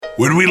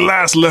when we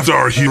last left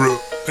our hero...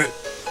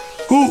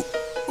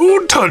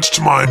 Who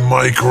touched my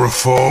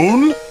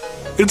microphone?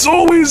 It's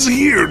always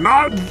here,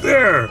 not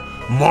there.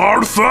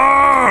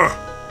 Martha!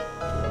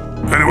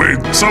 Anyway,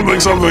 something,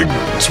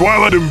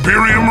 Twilight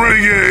Imperium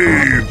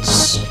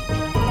Renegades!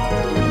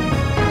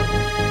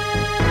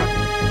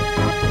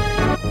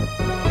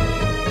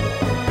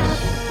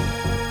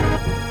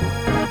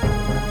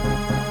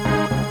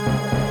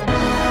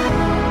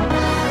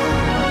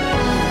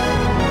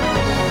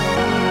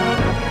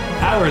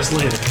 Hours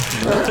later.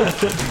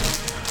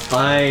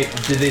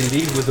 Did they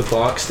leave with the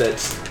box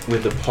that's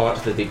with the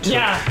part that they took?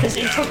 Yeah, because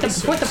they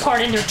put the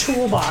part in their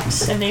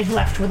toolbox and they've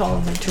left with all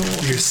of their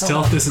tools. Your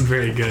stealth isn't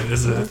very good,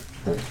 is it?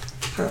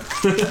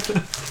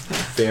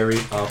 Very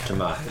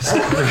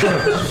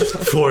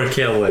optimized. For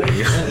killing.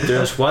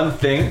 There's one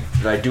thing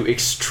that I do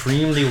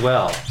extremely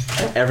well.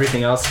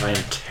 Everything else I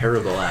am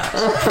terrible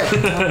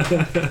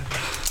at.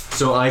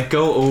 So I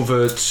go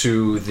over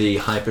to the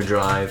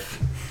hyperdrive,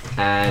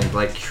 and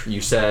like you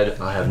said,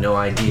 I have no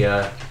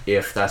idea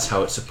if that's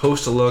how it's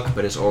supposed to look,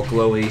 but it's all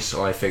glowy,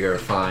 so I figure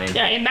fine.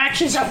 Yeah, it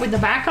matches up with the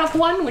backup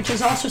one, which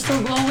is also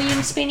still glowy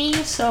and spinny,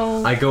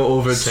 so... I go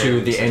over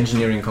to the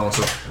engineering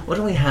console. What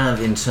do we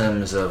have in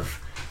terms of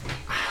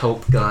a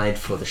help guide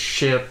for the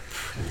ship?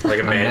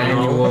 Like a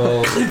manual?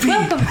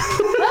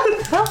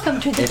 Welcome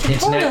to the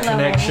tutorial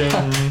Internet connection.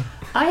 level.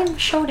 I'm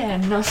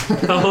Shodan. No.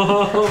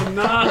 Oh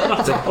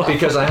no!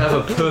 Because I have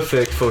a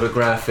perfect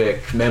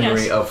photographic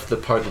memory Yes. of the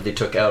part that they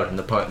took out and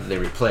the part that they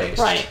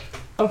replaced. Right.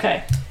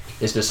 Okay.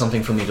 Is there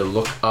something for me to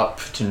look up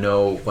to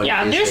know what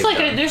Yeah, it is there's they've like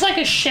done? there's like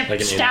a ship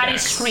Like an status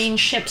index. screen,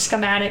 ship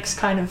schematics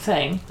kind of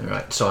thing.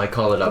 Alright, so I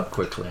call it up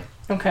quickly.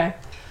 Okay.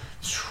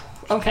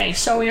 Okay,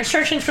 so you're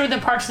searching through the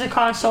parts of the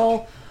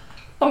console.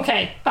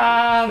 Okay,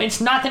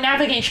 it's not the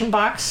navigation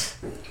box.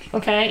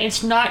 Okay,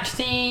 it's not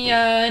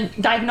the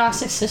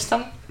diagnostic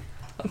system.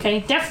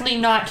 Okay, definitely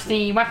not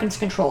the weapons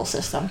control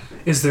system.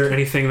 Is there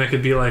anything that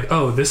could be like,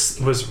 oh, this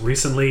was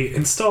recently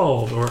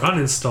installed or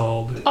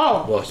uninstalled?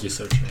 Oh, Well, he's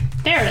searching.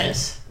 there it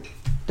is.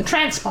 The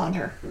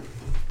transponder.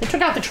 They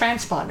took out the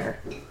transponder.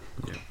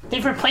 Yeah.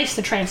 They've replaced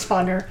the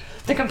transponder.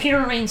 The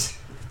computer reads,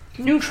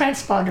 new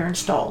transponder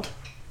installed.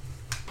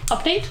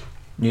 Update?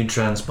 New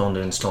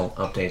transponder install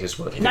update is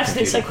what the That's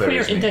computer the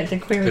query. queries me. The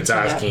query. It's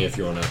asking if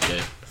you want to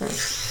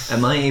update.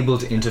 Am I able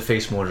to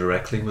interface more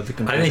directly with the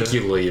computer? I think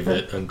you leave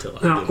it until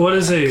I Now, do. what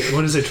is a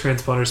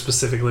transponder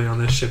specifically on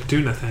this ship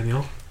do,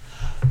 Nathaniel?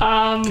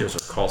 Gives a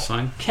call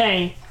sign.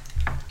 Okay.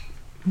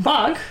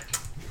 Bug.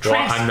 Well,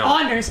 I'm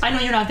not. Transponders. I know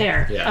you're not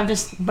there. Yeah. I'm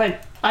just,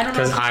 but I don't know.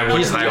 Because I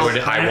won't.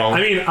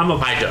 I mean,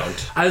 I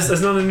don't. as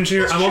not an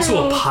engineer, I'm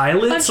also a True.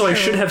 pilot, That's so I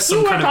true. should have some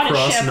You kind work of on a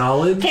cross ship.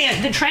 knowledge. Okay,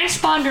 the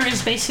transponder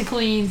is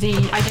basically the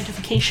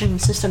identification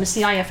system. It's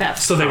the IFF.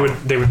 So they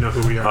would know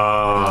who we are.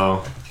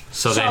 Oh.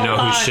 So they know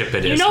whose ship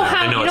it is. You know now.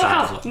 how They know you it's know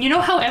how Atlas. you know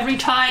how every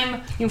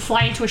time you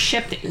fly into a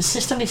ship the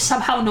system, they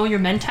somehow know your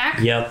Mentac.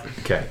 Yep.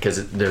 Okay,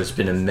 because there's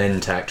been a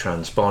Mentac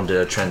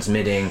transponder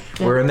transmitting.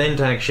 We're a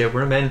Mentac ship.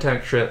 We're a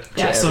Mentac ship.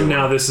 to Yeah. So everyone.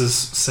 now this is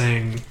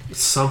saying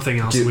something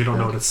else. Do- We don't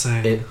know what it's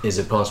saying. Is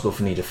it possible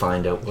for me to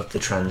find out what the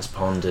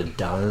transponder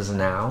does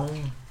now?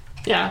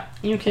 Yeah,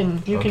 you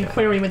can Okay.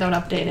 query without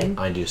updating.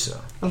 I do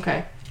so.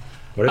 Okay.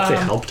 What if they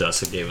helped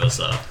us and gave us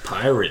a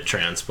pirate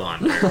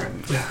transponder?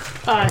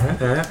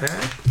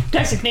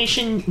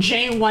 Designation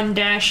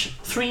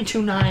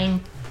J1-329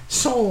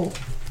 Soul.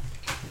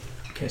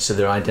 Okay, so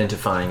they're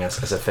identifying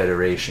us as a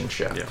Federation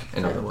ship, Yeah.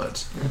 in other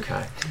words.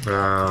 Okay.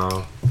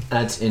 Oh.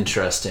 That's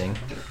interesting.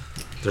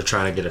 They're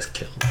trying to get us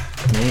killed.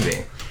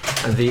 Maybe.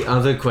 The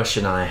other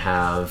question I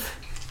have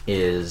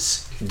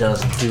is,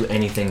 does it do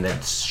anything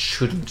that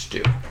shouldn't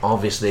do?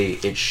 Obviously,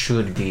 it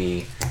should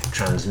be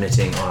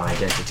transmitting our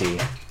identity.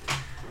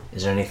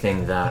 Is there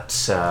anything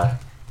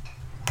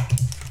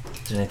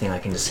is there anything I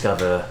can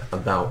discover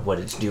about what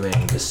it's doing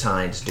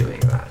besides doing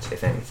that,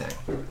 if anything?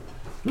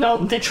 No,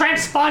 the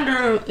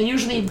transponder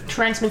usually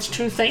transmits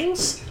two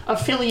things: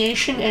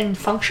 affiliation and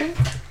function.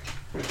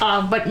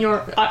 But your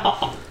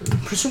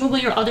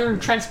presumably your other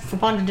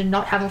transponder did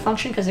not have a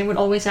function because they would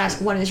always ask,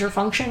 "What is your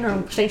function?"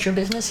 or "State your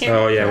business here."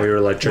 Oh yeah, we were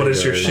like. What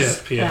is your traders.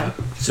 ship? Yeah.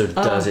 So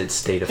does it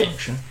state a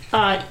function?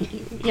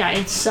 Yeah,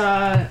 it's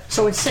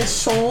so it says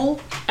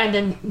Soul and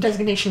then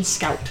designation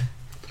Scout.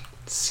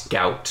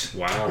 Scout.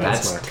 Wow,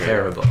 That's not good.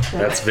 terrible.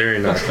 That's very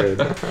not good.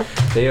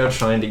 They are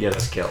trying to get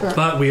us killed.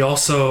 But we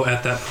also,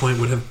 at that point,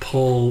 would have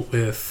pull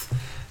with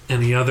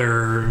any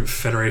other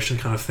Federation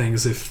kind of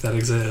things if that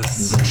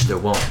exists. Which there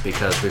won't,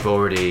 because we've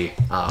already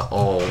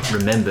all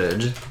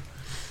remembered,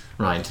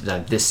 right,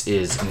 that this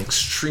is an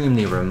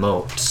extremely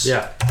remote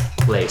Yeah,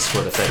 place for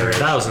the they're Federation.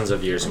 thousands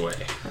of years away.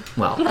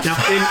 Well, Now,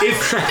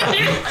 if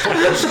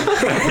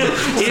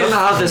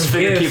somehow this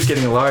figure if- keeps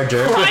getting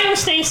larger.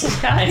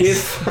 Cryostasis, guys.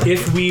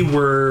 if we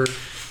were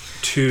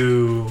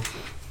to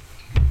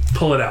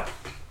pull it out,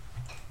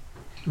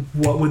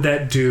 what would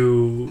that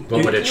do?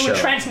 What would it You would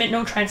show? transmit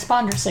no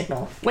transponder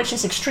signal, which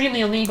is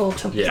extremely illegal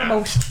for Yeah.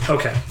 most.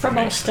 Okay. For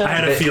most. I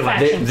had a feeling.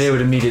 factions. They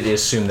would immediately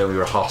assume that we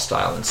were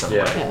hostile in some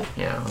Yeah. way.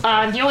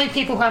 Yeah. The only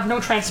people who have no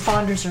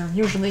transponders are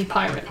usually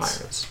pirates.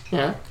 Pirates.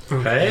 Yeah.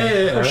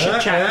 Hey, Or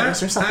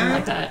shipjackers or something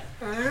like that.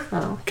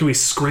 Can we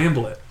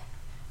scramble it?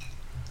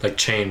 like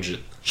change it.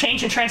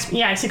 Change the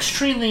Yeah, it's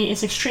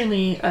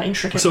extremely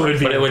intricate. So it'd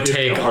be. But it would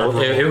take. hard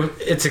roll.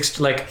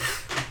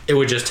 It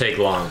would just take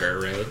longer,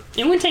 right?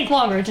 It would take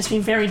longer. It'd just be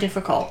very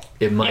difficult.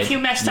 It might. If you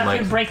messed you up,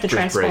 might you'd break the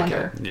just break it.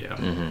 transponder. Yeah.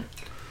 And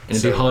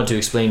it'd be hard to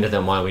explain to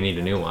them why we need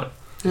a new one.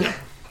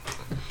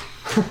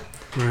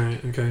 Right.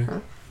 Okay.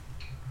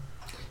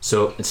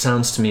 So it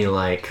sounds to me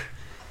like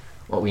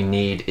what we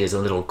need is a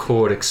little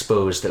cord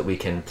exposed that we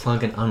can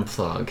plug and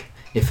unplug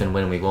if and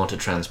when we want a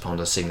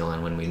transponder signal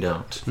and when we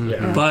don't.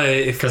 Yeah. But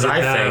if Because we did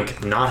I that-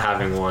 think not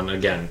having one,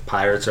 again,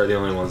 pirates are the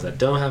only ones that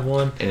don't have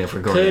one, And if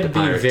we're going into could be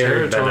pirate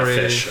very territory,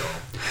 beneficial.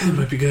 it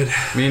might be good.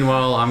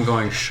 Meanwhile, I'm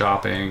going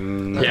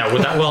shopping. Yeah,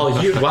 with that,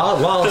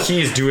 while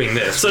he's doing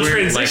this, So we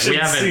transition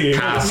haven't scene.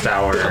 passed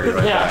our.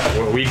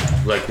 Yeah. We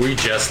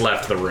just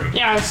left the room.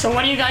 Yeah, so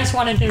what do you guys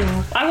want to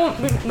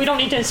do? We don't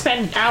need to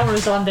spend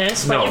hours on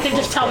this, but No, you can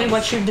just of tell me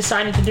course. what you've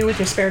decided to do with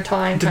your spare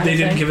time. They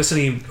didn't give us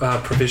any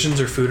provisions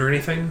or food or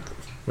anything.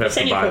 We have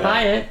Said to you buy could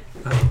buy that. it.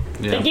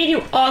 Yeah. They gave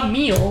you a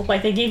meal,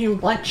 like they gave you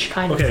lunch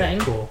kind of Okay. thing.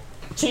 Cool.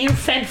 So you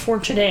fed for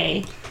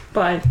today,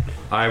 but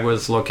I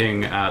was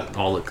looking at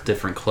all the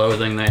different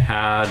clothing they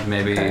had,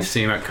 maybe Okay.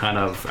 seeing what kind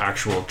of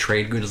actual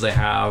trade goods they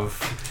have.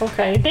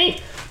 okay,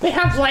 they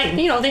have like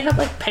they have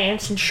like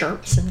pants and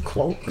shirts and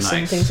cloaks and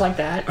Nice. things like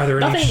that. Are there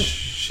any Nothing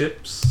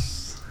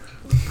ships?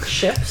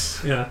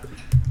 ships? Yeah.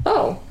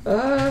 Oh,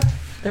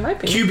 there might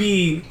be.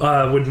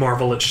 QB would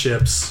marvel at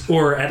ships,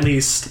 or at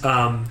least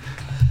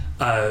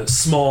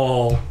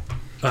small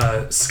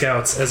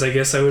scouts, as I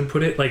guess I would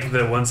put it, like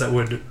the ones that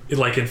would,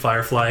 like in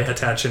Firefly,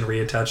 attach and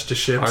reattach to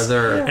ships. Are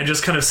there, And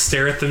just kind of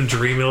stare at them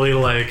dreamily,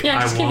 like Yeah,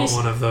 I just give want me-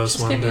 one of those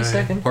Just one give me day. a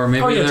second. or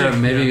maybe Oh, yeah, there, take-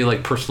 maybe yeah.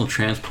 like personal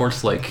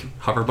transports, like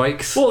hover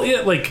bikes. Well,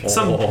 yeah, like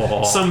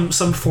Oh.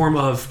 some form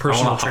of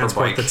personal I want a hover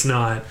transport bike. that's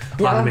not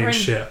Yeah, on I'll a main bring-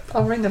 ship.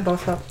 I'll bring them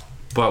both up.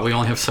 But we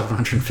only have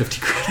 750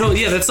 credits. No,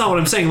 yeah, that's not what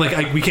I'm saying.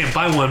 Like we can't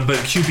buy one, but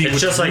QB would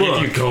It's just like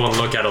look. if you go and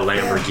look at a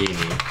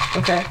Lamborghini.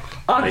 Okay.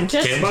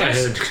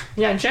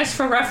 Just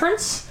for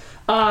reference,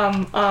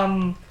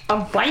 a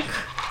bike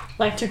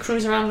like to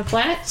cruise around the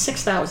planet,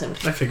 6,000.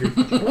 I figured.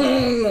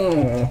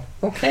 Okay.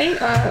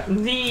 I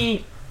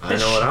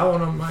know what I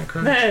want on my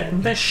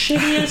credit. The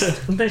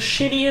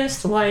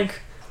shittiest like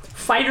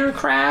fighter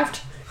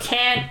craft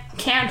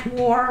can't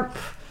warp,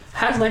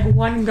 has like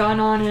one gun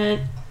on it,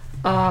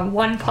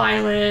 one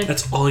pilot,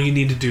 That's all you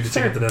need to do to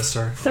take out the Death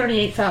Star.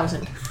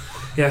 38,000.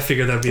 Yeah, I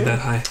figured that'd be that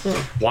high.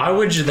 Why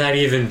would that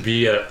even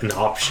be an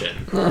option?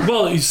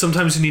 Well,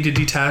 sometimes you need to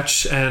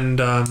detach and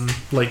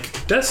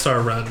like Death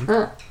Star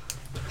run.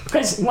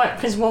 Because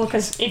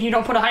if you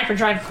don't put a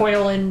hyperdrive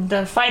coil in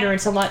the fighter,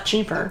 it's a lot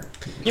cheaper.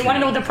 You want to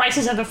know the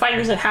prices of the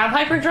fighters that have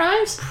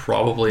hyperdrives?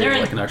 Probably They're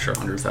in- like an extra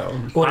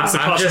 100,000. Well, it's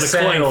the I'm cost of just the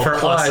saying, coil for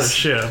plus the us,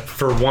 ship.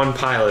 For one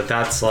pilot,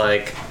 that's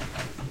like,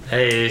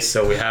 hey,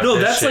 so we have No,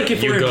 this that's ship, like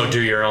if you we're go in-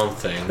 do your own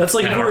thing. That's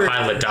like and if our we're-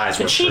 pilot dies.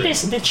 The we're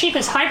free.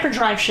 cheapest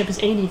hyperdrive ship is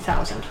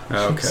 80,000.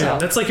 Okay. So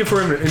That's like if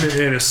we're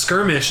in a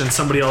skirmish and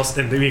somebody else,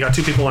 and we got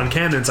two people on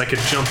cannons, I could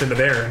jump into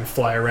there and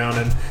fly around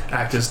and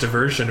act as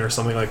diversion or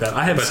something like that.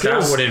 I have But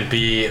skills. that wouldn't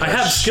be. I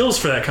have skills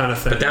for that kind of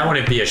thing. But that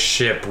wouldn't be a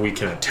ship we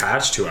can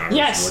attach to ours.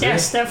 yes, would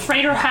yes, It? the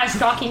freighter has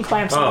docking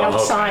clamps on Oh, the okay.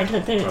 outside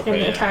that they Okay,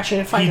 yeah. attach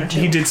a fighter to.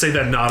 He did say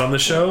that not on the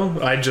show.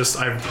 I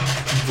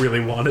really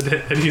wanted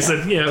it, and he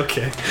said, "Yeah,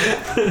 okay."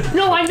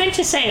 No, I meant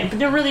to say it, but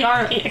there really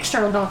are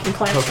external docking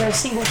clamps for a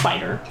single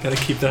fighter. Gotta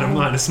keep that in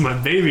mind. It's my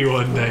baby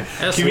one day.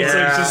 Yes, He was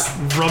yeah. like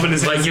just rubbing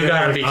his. Like hands you in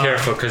gotta like, be "Ah."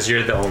 careful because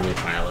you're the only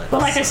pilot.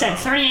 But like I said,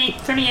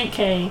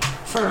 38K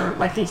for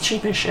like the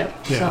cheapest ship.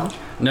 Yeah. So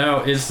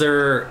Now, is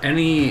there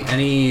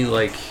any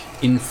like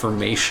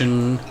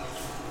information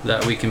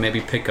that we can maybe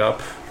pick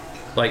up?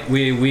 Like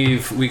we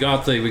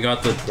got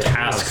the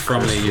task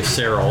from the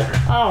Cyril.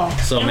 oh,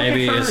 So you're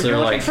maybe looking is for, there,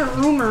 you're like- looking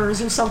for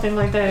rumors or something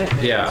like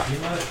that? Yeah.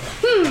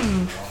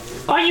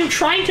 Are you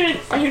trying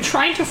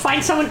to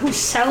find someone who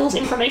sells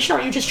information, or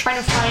are you just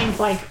trying to find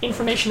like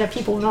information that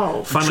people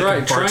know? Find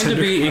like a Trying to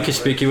bartender. be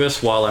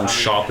inconspicuous while I'm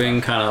shopping,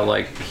 kind of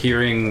like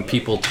hearing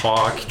people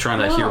talk, trying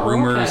to hear Oh,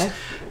 rumors, okay.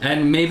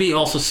 and maybe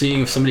also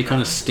seeing if somebody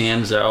kind of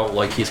stands out,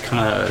 like he's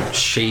kind of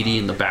shady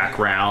in the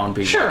background,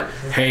 being Sure.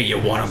 like, "Hey, you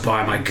want to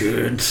buy my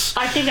goods?"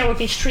 I think that would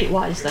be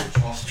streetwise then.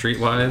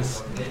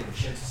 Streetwise.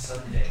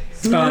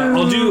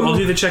 I'll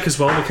do the check as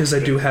well because I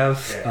do have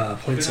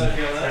points in it.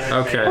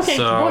 Okay, Okay,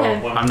 so go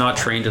ahead. I'm not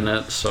trained in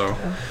it, so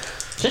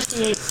Just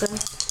the 8s then.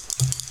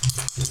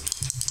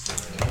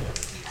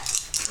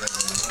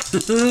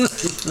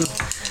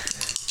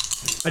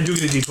 I do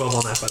get a D12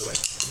 on that, by the way.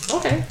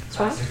 Okay, it's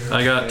fine.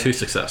 I got 2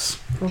 success.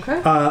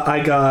 Okay.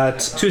 I got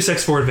 2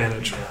 success for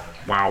advantage.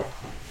 Wow.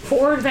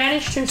 4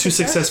 advantage, 2 2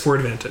 success for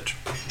advantage.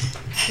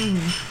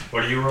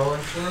 What are you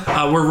rolling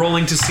for? We're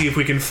rolling to see if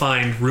we can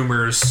find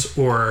rumors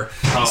or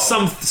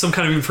some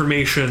kind of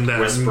information that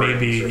Whisperings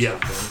maybe or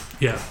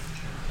yeah.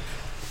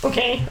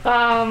 Okay.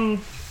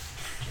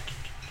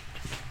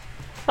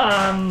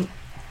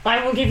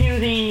 I will give you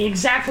the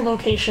exact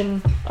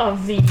location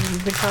of the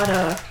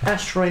Vikata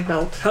asteroid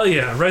belt. Hell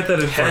yeah, write that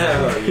in front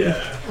of me.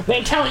 yeah.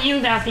 They tell you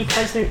that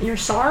because you're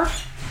SAR,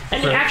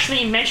 and they Right.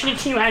 actually mention it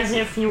to you as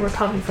if you were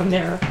coming from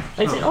there.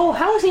 They say, "Oh,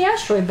 how is the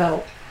asteroid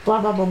belt?" Blah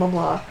blah blah blah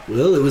blah.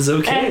 Well, it was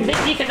And they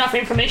speak enough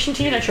information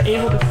to you that you're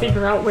able to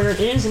figure out where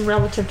it is in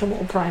relative to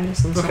Lowell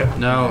Primus and so Okay.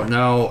 on.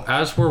 Now,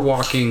 as we're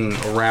walking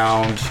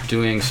around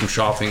doing some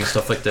shopping and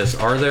stuff like this,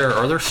 are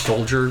there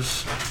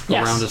soldiers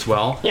Yes. around as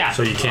well? Yeah.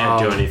 So you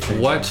can't do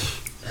anything. What?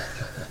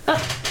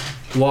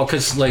 Well,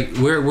 because like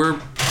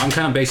I'm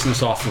kind of basing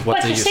this off of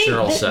what But the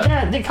Cyril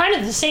said. the kind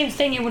of the same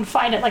thing you would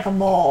find at like a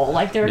mall.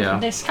 Like they're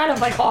kind of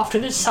like off to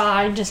the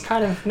side, just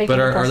kind of making. But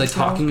are they presence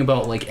known. talking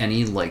about like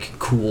any like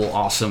cool,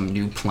 awesome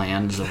new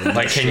plans of a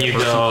Like, can ship you or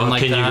go? something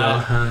like Can you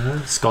that?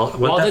 go? Skull.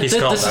 Well, Would that be this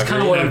is kind of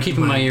skullduggery? what I'm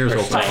keeping my ears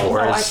open Right,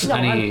 for. no, Is no,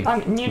 any?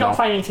 you don't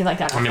find anything like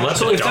that. I mean, let's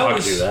So let if the that dog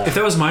was do that. if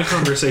that was my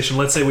conversation,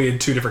 let's say we had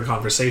two different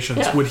conversations,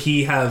 Yeah. would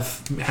he have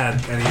had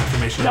any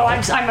information? No,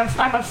 at all?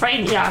 I'm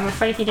afraid. Yeah, I'm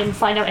afraid he didn't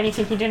find out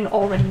anything he didn't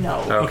already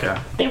know. Okay.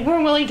 They were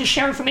willing to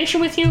share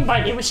information with you,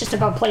 but it was just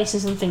about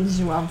places and things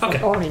you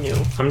Okay. already knew.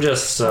 I'm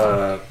just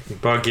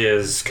Bug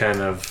is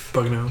kind of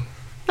Bug no.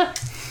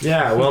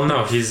 yeah. Well,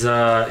 no, he's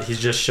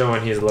just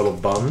showing he's a little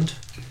bummed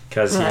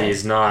because Right.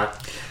 he's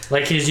not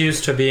like he's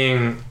used to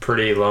being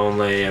pretty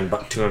lonely and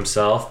to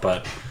himself,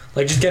 but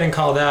like just getting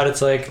called out,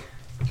 it's like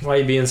why are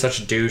you being such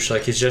a douche?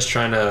 Like he's just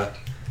trying to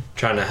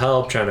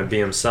help, trying to be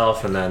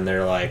himself, and then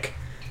they're like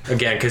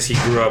again because he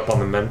grew up on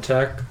the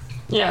Mentech.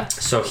 Yeah.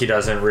 So he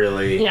doesn't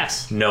really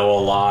Yes. know a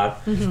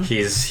lot.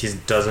 He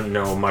doesn't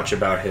know much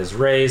about his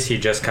race. He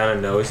just kind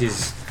of knows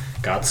he's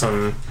got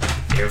some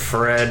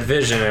infrared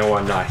vision and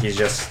whatnot. He's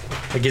just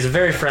like he's a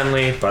very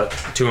friendly but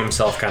to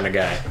himself kind of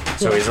guy.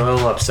 So he's a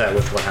little upset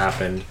with what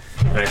happened,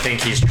 and I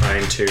think he's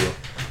trying to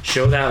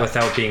show that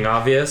without being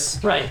obvious.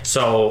 Right.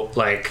 So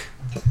like.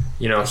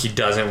 You know, he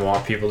doesn't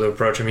want people to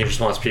approach him. He just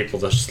wants people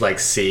to just like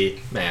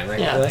see, man. Like,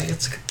 Yeah. like,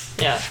 it's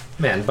Yeah.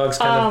 man. Bug's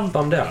kind of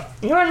bummed out.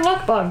 You're in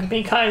luck, Bug,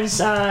 because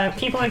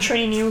people are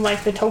treating you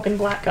like the token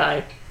black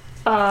guy.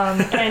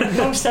 And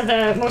most of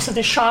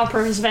the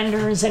shoppers,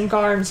 vendors, and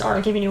guards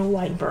are giving you a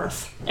wide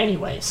berth.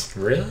 Anyways.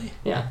 Really?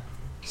 Yeah.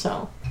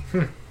 So.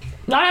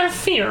 Not out of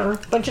fear,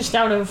 but just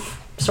out of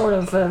sort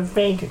of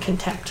vague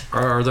contempt.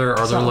 Are there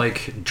So-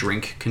 like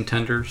drink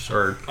contenders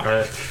or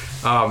Alright.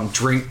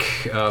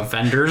 drink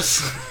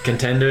vendors?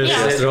 Contenders.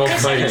 Yeah, They don't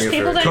because fight there's you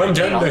people for that do all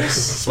contenders.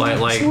 this Like-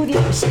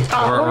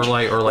 smoothies, or orange-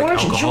 like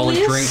orange alcoholic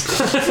Julius?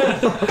 drinks? Is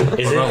What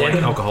it about like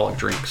in? alcoholic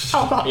drinks?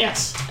 Alcohol,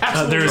 yes,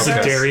 absolutely. There's a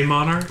Okay. dairy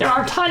monarch. There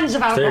are tons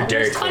of alcohol.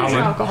 Dairy There's Queen. tons of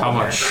alcohol. How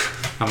there. much?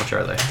 How much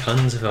are they?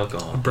 Tons of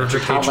alcohol. Berger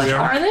How much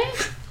patriarch. are they?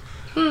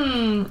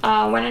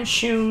 Why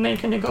don't you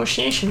make a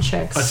negotiation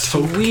check? A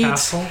taupe Sweet.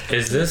 castle.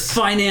 Is this?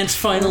 Finance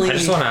finally. I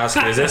just want to ask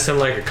you: is this in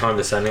like a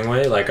condescending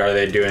way? Like, are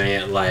they doing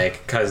it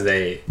like because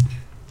they,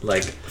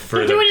 like, for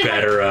They're the doing it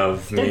better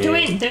of me? They're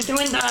doing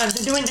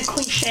the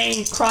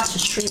cliche cross the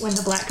street when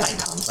the black guy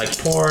comes. like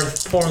poor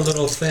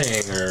little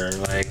thing, or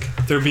like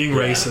They're being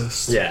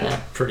racist. yeah,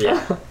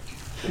 yeah.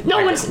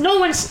 no one's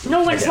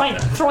get like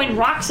that. throwing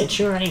rocks at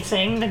you or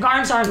anything. The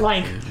guards aren't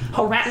like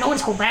no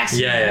one's harassing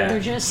Yeah, you. yeah. They're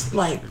just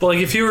like But like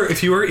if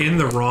you were in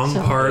the wrong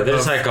part They're of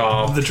just like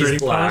oh, the he's trading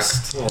black.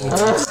 post,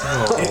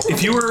 Oh.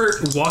 if you were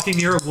walking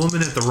near a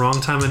woman at the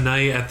wrong time of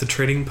night at the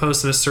trading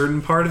post in a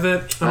certain part of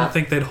it, I don't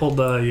think they'd hold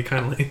you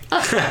kindly.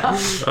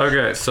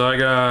 Okay, so I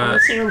got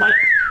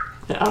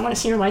I want to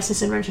see your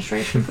license and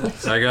registration,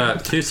 please.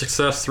 2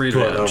 success, 3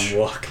 But advantage. I'm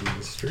walking the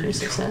 3 street.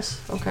 success.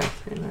 Okay.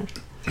 3 advantage.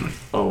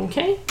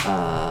 Okay.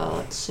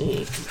 Let's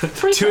see.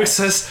 3 Two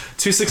success,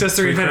 3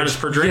 advantage credits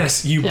per drink?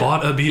 Yes, you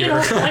bought a You beer.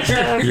 know, like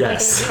the,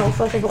 Yes.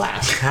 like a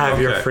glass. Have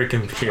your Okay.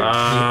 freaking beer.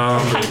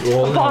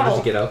 A bottle.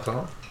 to get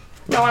alcohol?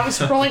 No, I was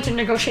rolling to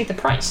negotiate the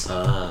price.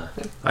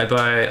 I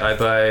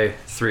buy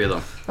 3 of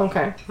them.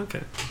 Okay.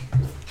 Okay.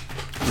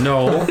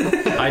 No,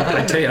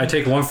 I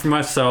take one for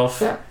myself.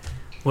 Yeah.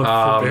 One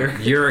for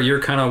beer.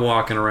 You're kind of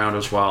walking around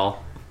as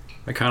well.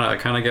 I kind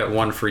of get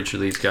one for each of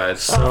these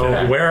guys. so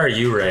Okay. where are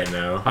you right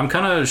now? I'm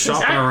kind of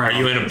shopping at- around. Are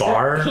you in a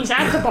bar? He's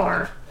at the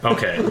bar.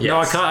 Okay.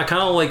 Yes. No, I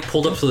kind of like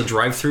pulled up to the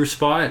drive-through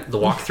spot, the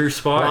walk-through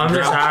spot. Well, I'm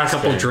just grabbed a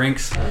couple asking.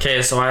 drinks.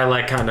 Okay, so I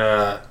like kind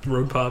of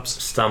Road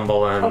pops.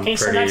 stumble and Okay,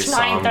 so pretty that's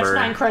 9. That's somber.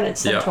 9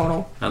 credits in Yeah.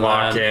 total. And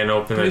Walk then- in,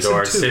 open the Pretty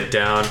door, soon, too. sit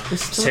down,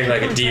 Just take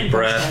like a deep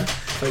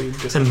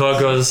breath, and Bug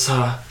goes.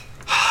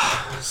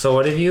 So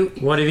what have you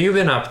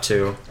been up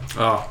to?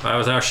 Oh, I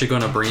was actually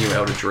going to bring you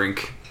out a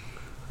drink.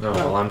 Oh,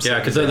 well, I'm Yeah,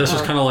 because this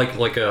was kind of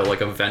like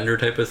a vendor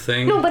type of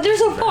thing. No, but there's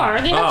a bar.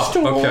 They have Oh,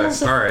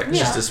 stools. okay. All right. Yeah.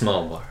 Just a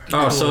small bar.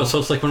 Oh, so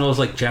it's like one of those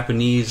like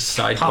Japanese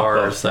side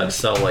bars that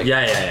sell like.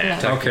 yeah.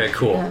 Yeah. Okay,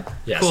 cool. Yeah.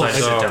 Yeah, Cool. so I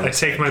sit down. I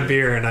take my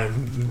beer and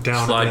I'm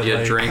down. Slide on you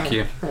the a drink.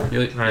 You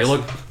Nice.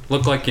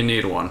 look like you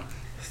need one.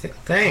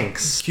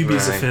 Thanks.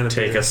 QB's a I fan of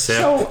take beer. a sip.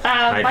 So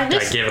I by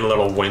this give it a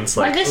little wince,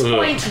 like by this "Ugh,"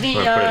 point and I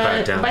put it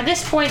back down. by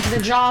this point the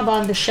job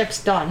on the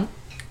ship's done.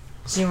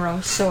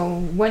 Zero. So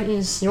what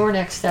is your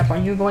next step? Are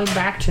you going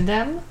back to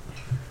them?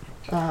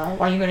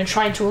 Are you going to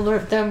try to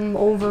alert them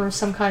over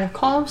some kind of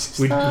comm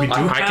system? We do I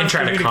can have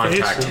try to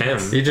contact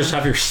communications. him. You just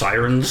have your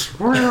sirens.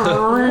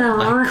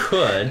 I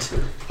could,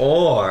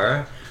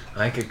 or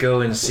I could go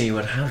and see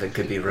what havoc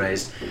could be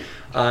raised.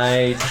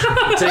 I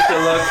take a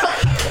look.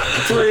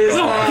 Please.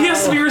 No, he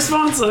has to be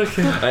responsible.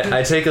 Okay.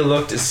 I take a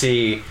look to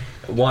see,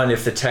 one,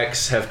 if the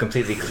techs have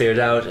completely cleared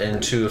out,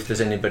 and two, if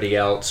there's anybody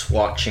else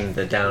watching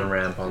the down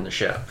ramp on the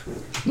ship.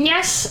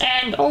 Yes,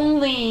 and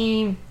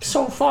only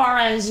so far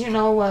as,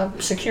 a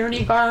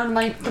security guard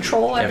might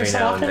patrol every so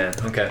now often. and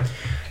then. Okay.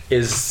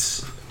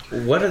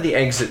 What are the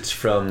exits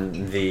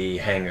from the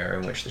hangar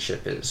in which the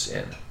ship is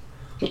in?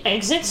 The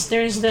exits,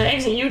 there's the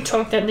exit you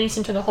took that leads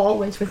into the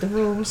hallways with the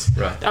rooms.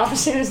 Right.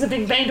 Obviously, there's the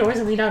big bay doors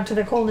that lead out to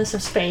the coldness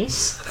of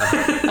space.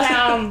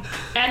 And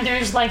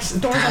there's like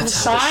doors on the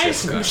That's how the ship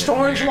sides, got in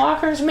storage there.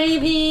 lockers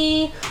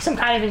maybe, some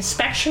kind of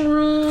inspection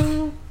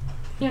room,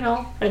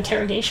 an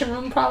interrogation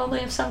room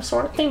probably of some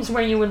sort. Things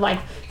where you would like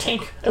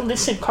take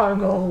illicit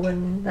cargo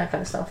and that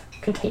kind of stuff.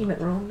 Containment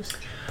rooms.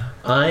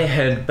 I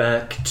head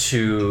back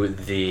to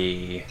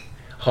the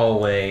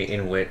hallway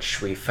in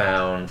which we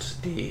found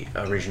the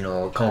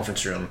original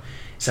conference room.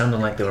 It sounded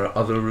like there were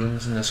other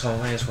rooms in this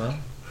hallway as well.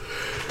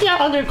 Yeah,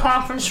 other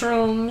conference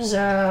rooms,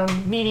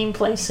 meeting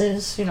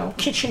places,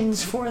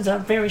 kitchens for the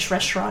various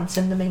restaurants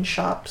and the main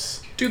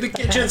shops. Do the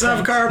kitchens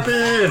have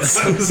carpets?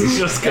 I was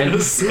just gonna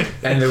say.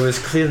 And there was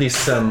clearly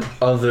some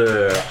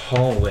other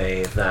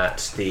hallway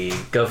that the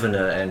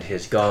governor and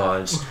his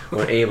guards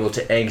were able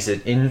to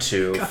exit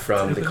into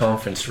from the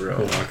conference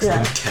room.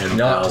 Yeah.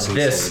 Not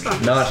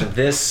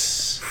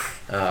this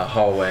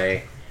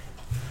hallway.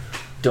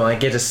 Do I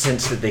get a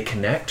sense that they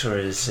connect, or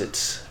does it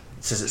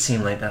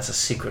seem like that's a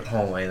secret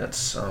hallway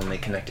that's only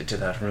connected to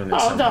that room?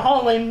 Oh, the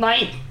hallway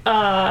might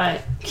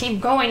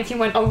keep going if you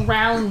went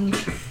around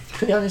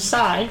to the other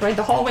side, right?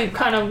 The hallway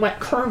kind of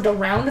curved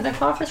around the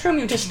conference room.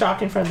 You just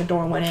stopped in front of the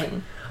door and went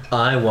in.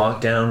 I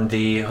walked down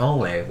the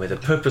hallway with a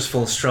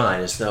purposeful stride,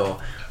 as though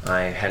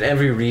I had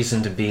every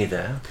reason to be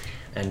there,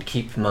 and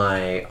keep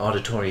my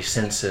auditory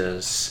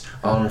senses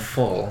on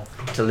full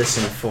to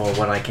listen for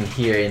what I can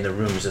hear in the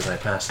rooms as I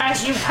pass them.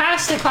 As you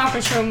pass the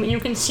conference room, you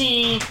can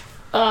see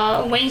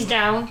a ways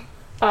down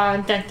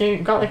that they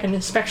got like an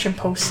inspection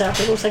post set up.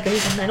 It looks like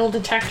there's a metal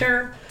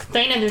detector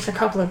thing, and there's a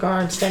couple of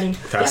guards standing.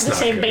 They have the not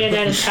same good.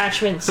 bayonet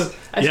attachments as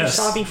you Yes.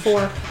 saw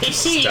before. They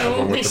see Stab you.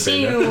 them with They the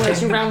see bayonet. you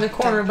as you round the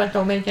corner, but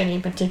don't make any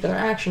particular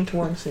action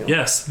towards you.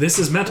 Yes, this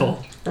is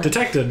metal.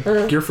 Detected.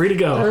 You're free to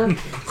go.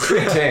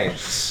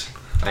 Greetings,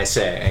 I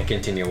say, and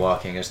continue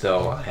walking as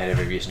though I had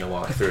every reason to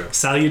walk through.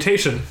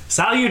 Salutation. They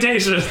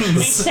Salutations.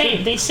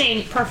 say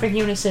in perfect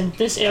unison,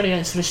 this area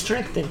is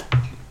restricted.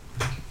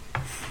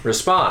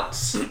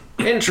 Response.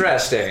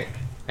 Interesting.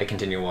 I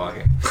continue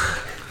walking.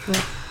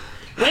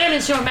 Where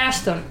is your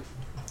master?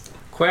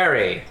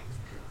 Query.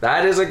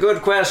 That is a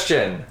good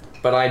question,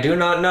 but I do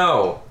not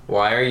know.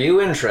 Why are you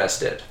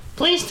interested?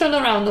 Please turn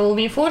around or will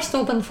be forced to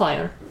open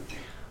fire.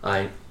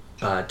 I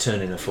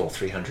turn in a full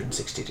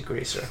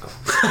 360-degree circle.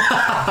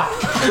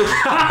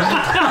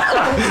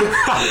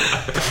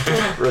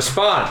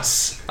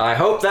 Response. I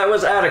hope that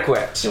was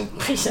adequate. You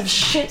piece of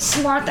shit,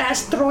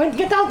 smart-ass droid,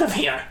 get out of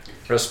here!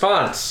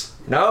 Response.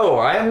 No,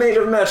 I am made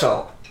of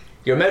metal.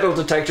 Your metal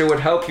detector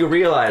would help you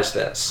realize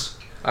this.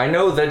 I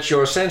know that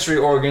your sensory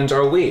organs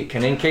are weak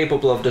and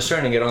incapable of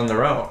discerning it on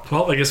their own.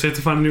 Well, I guess we have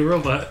to find a new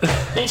robot.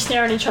 They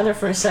stare at each other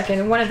for a second,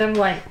 and one of them,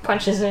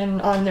 punches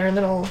in on their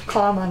little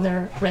comm on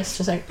their wrist,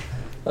 just like,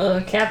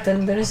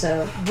 Captain, there's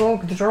a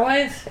rogue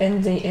droid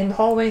in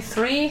hallway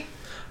 3.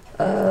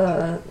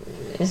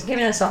 He's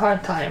giving us a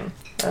hard time.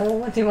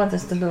 What do you want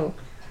us to do?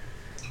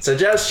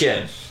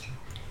 Suggestion.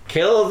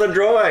 Kill the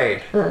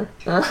droid.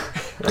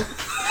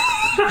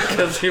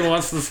 Because he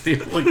wants to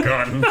steal the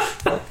gun.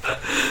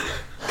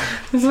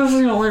 This is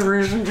the only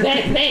reason.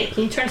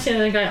 He turns to the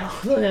other guy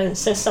and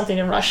says something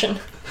in Russian.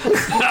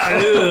 Says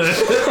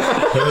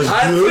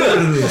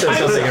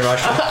something in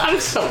Russian. I'm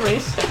so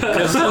racist.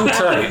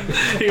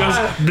 He goes,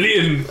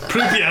 Blin,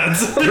 Pripyat.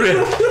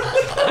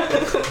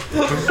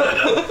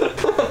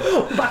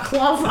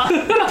 Baklava.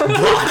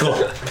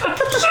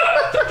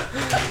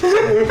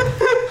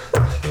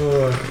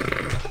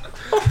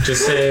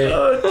 Just say,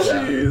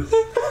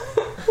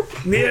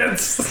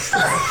 Yes.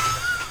 9!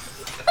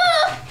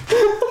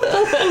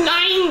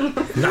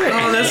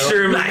 Oh, that's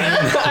German.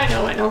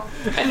 I know.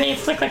 And they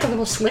flick like a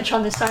little switch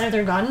on the side of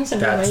their guns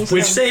and That's release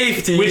with them.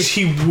 safety. Which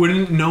he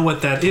wouldn't know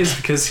what that is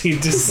because he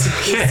just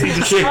And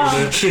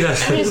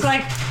he's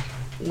like,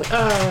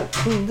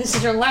 This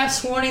is your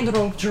last warning,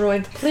 rogue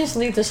droid. Please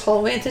leave this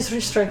hallway. It is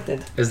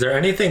restricted. Is there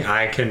anything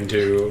I can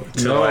do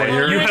to No, like...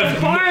 you're- You You're have at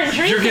a bar and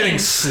you're drinking. getting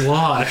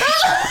sloshed.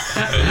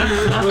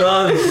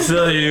 Well, I'll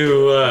tell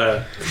you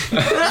what.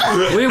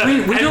 we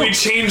And we don't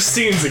change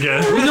scenes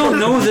again. we don't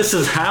know this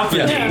is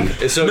happening.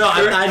 So No,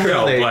 I know,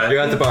 currently, but- you're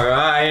at the bar.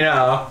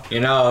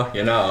 You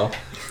know.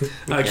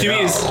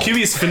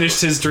 QB's finished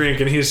his drink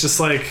and he's just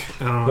like,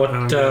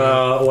 What's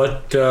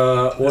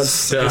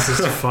this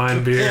is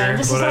fine beer. Yeah,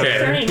 this is like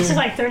whatever. 30. This is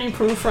like 30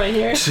 proof right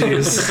here.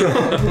 Jeez.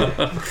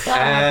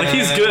 Ah, Like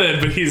he's good,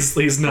 but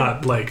he's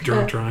not like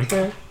drunk.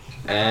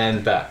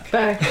 And back.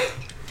 back.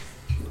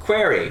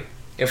 Query.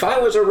 If I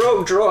was a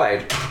rogue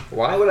droid,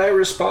 why would I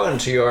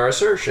respond to your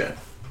assertion?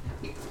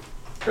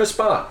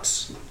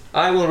 Response.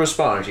 I will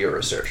respond to your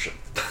assertion.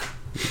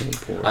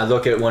 I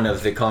look at one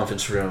of the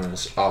conference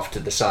rooms off to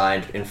the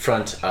side in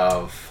front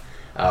of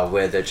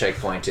where the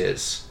checkpoint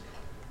is.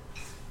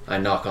 I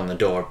knock on the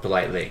door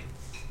politely.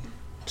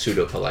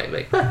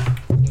 Pseudo-politely.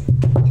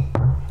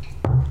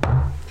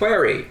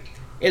 Query.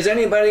 Is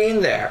anybody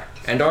in there?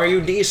 And are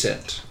you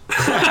decent?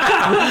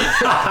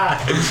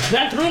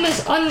 That room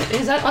is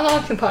that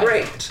unoccupied?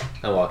 Great.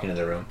 I walk into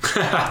the room.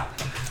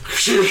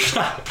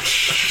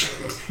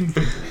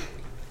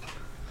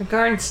 The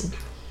guards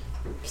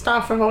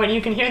stop for a moment.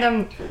 You can hear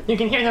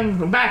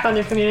them back on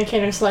their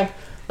communicators like,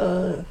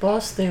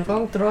 boss, the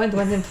rogue droid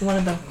went into one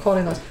of the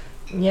corridors.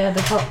 Yeah,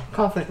 the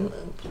conference.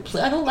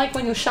 I don't like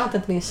when you shout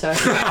at me, sir.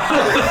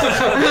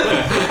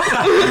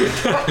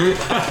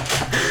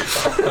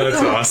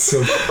 That's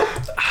awesome.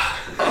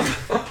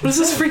 What is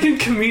this freaking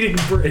comedic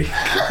break?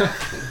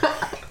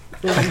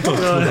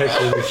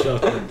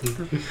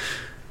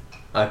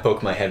 I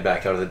poke my head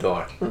back out of the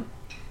door.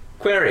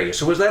 Query,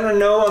 so was that a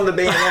no on the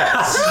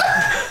bayonets?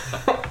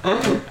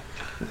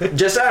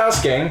 Just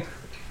asking.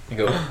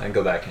 I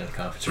go back into the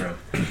conference room.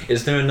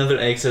 Is there another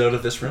exit out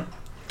of this room?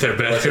 There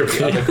better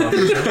The other be.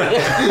 conference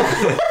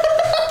room?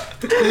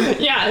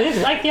 Yeah,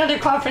 it's like the other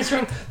conference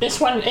room. This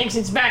one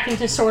exits back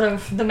into sort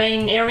of the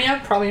main area,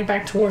 probably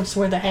back towards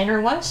where the hangar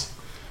was,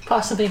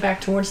 possibly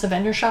back towards the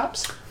vendor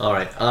shops.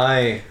 Alright,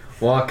 I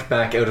walk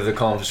back out of the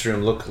conference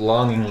room, look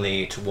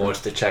longingly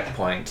towards the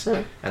checkpoint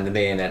and the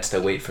bayonets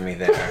that wait for me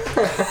there.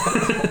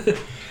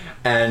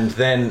 And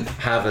then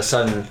have a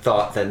sudden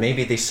thought that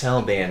maybe they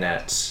sell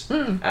bayonets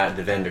at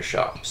the vendor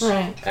shops.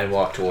 Right. And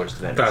walk towards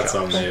the vendor That's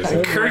shops.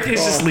 amazing. Kirk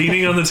is just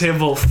leaning on the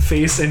table,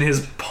 face in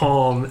his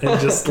palm, and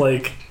just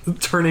like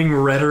turning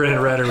redder and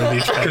redder with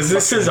each Because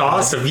this is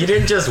awesome. You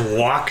didn't just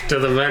walk to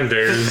the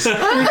vendors.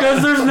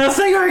 Because there's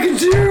nothing I can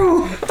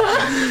do.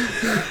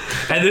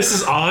 And this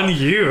is on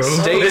you.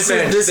 This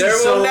is there will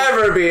so-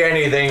 never be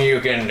anything you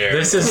can do.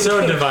 This is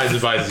so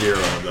divided by zero,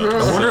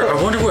 though.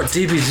 I wonder what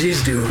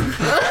DBZ's doing.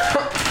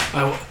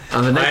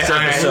 On the next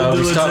I- episode,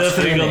 What's stop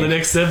happening on the streaming.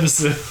 next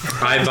episode?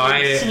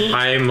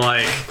 I'm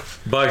like,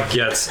 Bug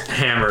gets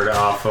hammered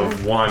off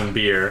of one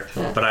beer,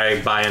 but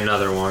I buy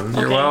another one.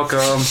 You're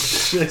welcome.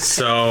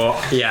 So,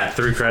 yeah,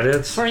 3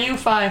 credits. For you,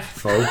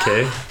 5.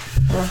 Okay.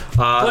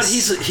 But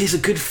he's a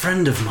good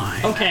friend of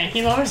mine. Okay,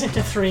 he lowers it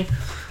to 3.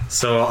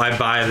 So I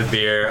buy the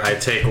beer, I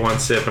take one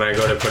sip, and I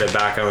go to put it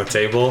back on the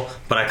table,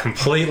 but I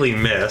completely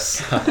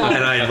miss,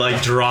 and I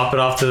like drop it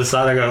off to the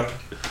side. I go,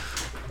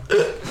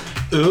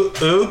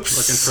 oops.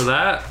 Looking for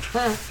that?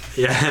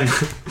 Yeah. And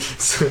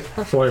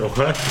wait,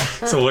 what?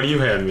 So what do you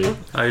hand me?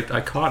 I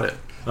caught it.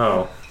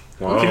 Oh.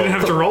 He didn't Whoa.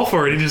 have to roll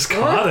for it. He just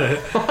caught it.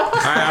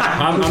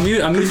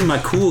 I'm using my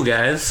cool,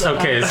 guys.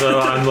 Okay, so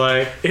I'm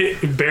like,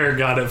 Bear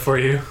got it for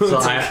you. so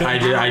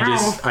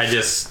I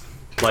just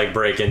like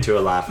break into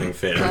a laughing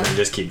fit and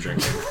just keep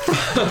drinking.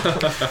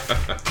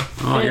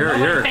 Oh,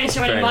 you're pays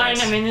you any very mind.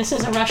 nice. I mean, this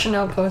is a Russian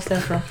outpost,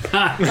 Ezra.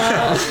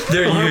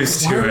 They're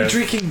used Why are to we it.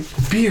 drinking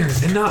beer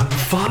and not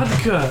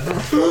vodka?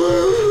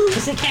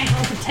 Because they can't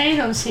grow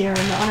potatoes here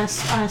on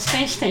a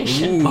space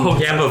station. Oh,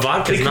 Yeah, but they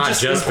vodka's could not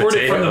just just import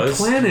it from the potatoes.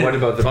 planet. What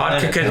about the Vodka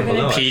planet could down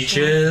below us?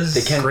 peaches,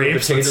 They can't grow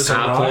grapes and potatoes on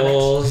the planet.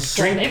 apples.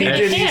 Well, maybe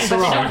they peaches can, and but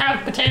they Ciroc. don't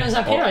have potatoes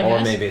up here, I Or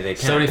guess. maybe they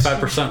can't.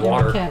 75% Yeah,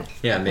 water. they can.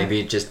 Yeah, maybe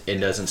it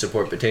doesn't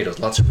support potatoes.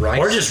 Lots of rice.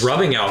 Or just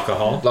rubbing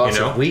alcohol, Lots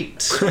you know? of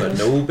wheat, but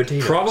no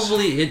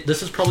potatoes.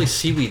 This is probably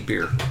seaweed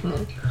beer.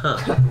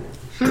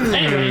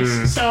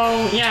 Anyways,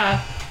 so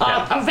yeah.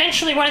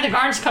 Eventually, one of the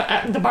guards,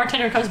 the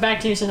bartender comes back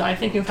to you and says, "I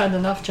think you've had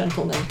enough,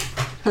 gentlemen."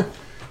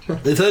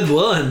 They've had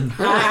one.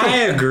 I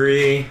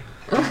agree.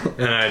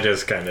 And I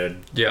just kind of...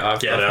 Yeah,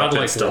 I've Get had up and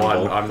like stumble.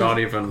 one. I'm not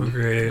even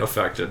Great.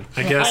 affected.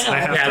 I guess I know. I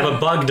have Yeah, to.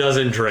 but Bug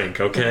doesn't drink,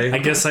 okay? I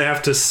guess I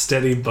have to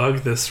steady Bug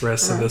this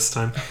rest of this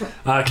time.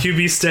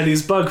 QB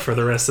steadies Bug for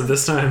the rest of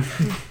this time.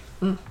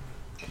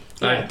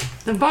 Yeah.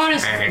 The bar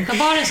is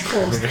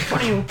closed.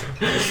 What are you?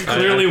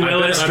 Clearly I well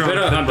bid, and strong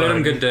I for the bid him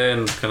Bug. good day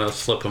and kind of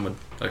slip him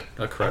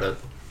a credit.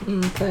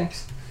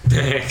 Thanks.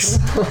 Thanks.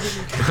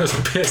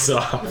 Just piss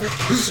off.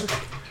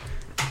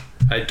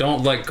 I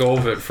don't let go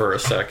of it for a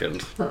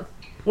second.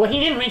 Well, he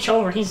didn't reach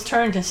over. He's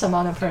turned to some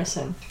other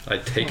person. I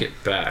take it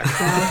back.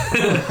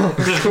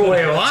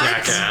 Wait, what?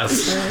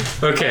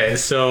 Jackass. Okay,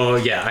 so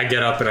yeah, I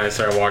get up and I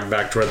start walking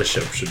back to where the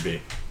ship should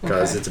be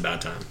because it's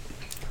about time.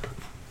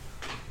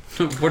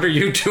 What are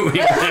you doing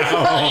now?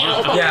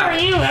 Who Yeah. are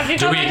you? Have you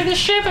Do gone we- into the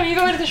ship? Have you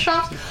gone to the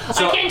shops?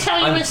 So, I can tell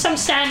you I'm- with some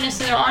sadness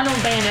that there are no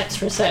bayonets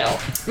for sale.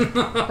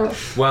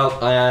 Well,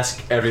 I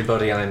ask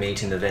everybody I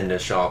meet in the vendor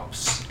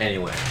shops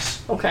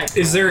anyways. Okay.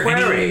 Is there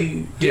Query,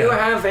 any? do you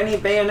have any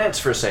bayonets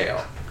for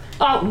sale?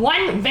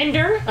 One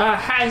vendor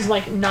has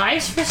like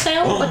knives for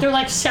sale, but they're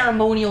like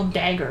ceremonial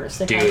daggers.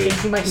 The kind of Dude.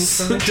 things you might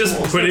use for Just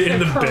rituals. put it in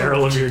the They're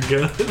barrel of your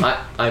gun.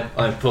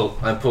 I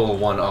pull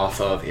one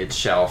off of its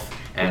shelf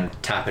and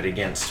tap it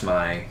against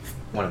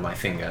one of my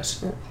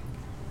fingers.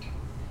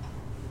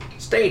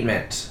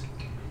 Statement.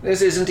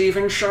 This isn't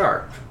even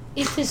sharp.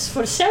 It is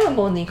for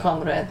ceremony,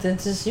 comrade.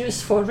 It is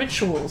used for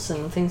rituals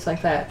and things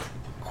like that.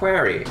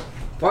 Query.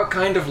 What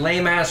kind of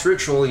lame-ass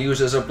ritual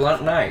uses a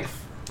blunt knife?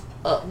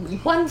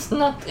 One's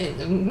not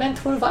meant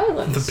for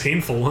violence. The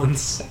painful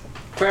ones.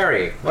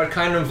 Query. What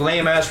kind of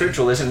lame-ass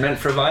ritual isn't meant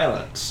for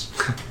violence?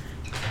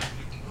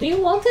 Do you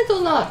want it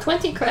or not?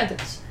 20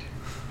 credits.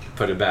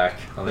 Put it back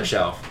on the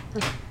shelf.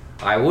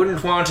 I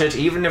wouldn't want it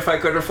even if I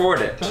could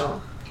afford it.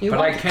 Oh, you But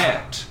want I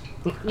can't.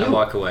 I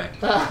walk away.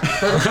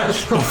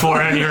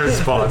 Before any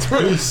response,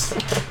 please.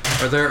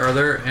 Are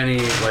there any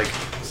like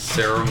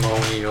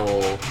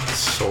ceremonial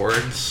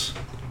swords?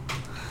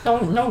 No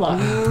luck.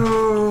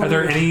 Are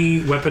there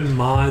any weapon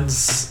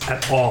mods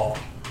at all?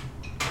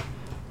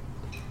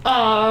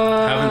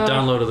 Haven't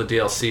downloaded the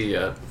DLC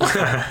yet.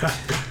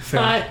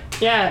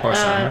 Yeah, Or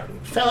Simon.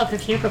 Philip,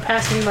 if you could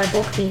pass me my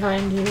book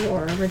behind you,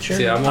 or Richard.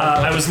 See, I'm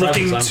I was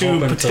looking I'm to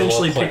hoping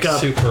potentially look, like, pick up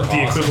super the awesome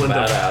equivalent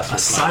badass of a with my,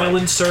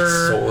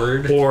 silencer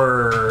sword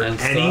or and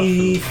stuff.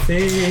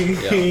 anything.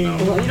 Yeah,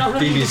 no. Well, you don't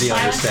really need to BBC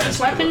silence understands these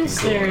what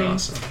weapons. looking cool They and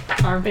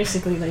awesome. are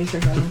basically laser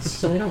guns,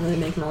 so they don't really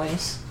make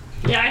noise.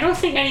 Yeah, I don't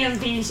think any of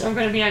these are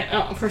going to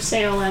be for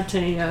sale at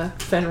a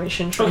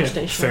Federation train Okay,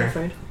 station, fair. I'm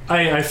afraid.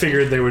 I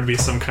figured there would be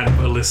some kind of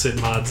illicit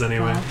mods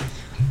anyway.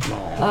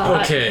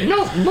 Okay.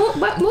 No,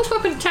 most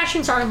weapon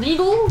attachments are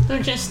legal.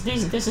 They're just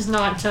this is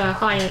not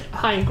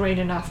high grade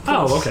enough.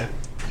 Oh, place. okay.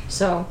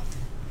 So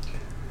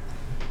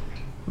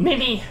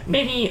maybe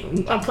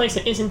a place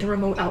that isn't a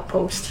remote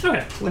outpost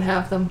Okay. would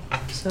have them.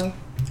 So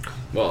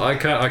Well, I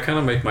kind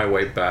of make my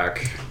way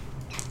back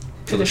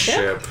to the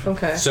ship.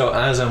 Okay. So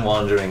as I'm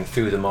wandering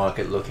through the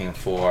market looking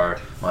for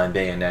my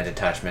bayonet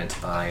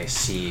attachment, I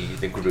see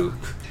the group.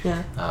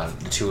 Yeah.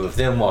 The two of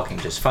them walking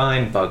just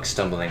fine, Bug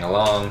stumbling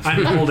along,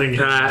 I'm holding it.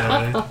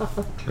 by the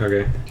way.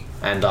 Okay.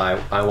 and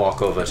I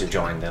walk over to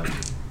join them.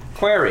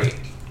 Query,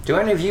 do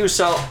any of you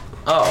sell...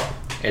 Oh,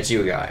 it's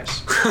you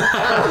guys.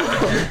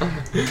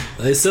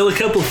 I sell a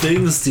couple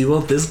things. Do you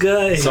want this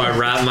guy? So I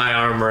wrap my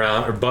arm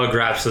around, or Bug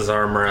wraps his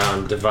arm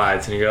around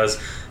Divides, and he goes,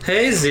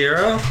 "Hey,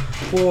 Zero.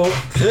 Well,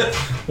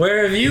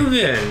 where have you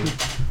been?"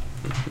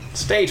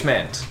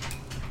 Statement.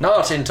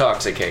 Not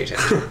intoxicated.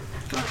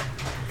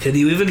 Can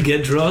you even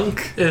get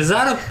drunk? Is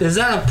that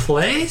a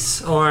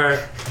place or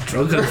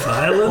Drunk on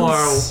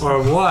violence?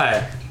 or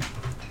what?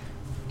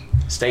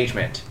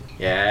 Statement.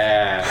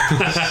 Yeah.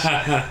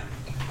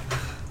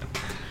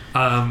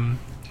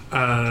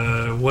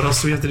 What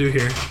else do we have to do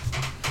here?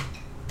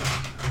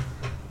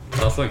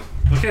 Nothing.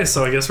 Okay,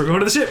 so I guess we're going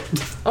to the ship.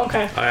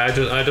 Okay.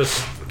 I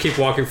just keep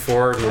walking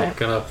forward and Right.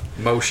 gonna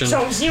motion.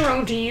 So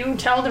Zero, do you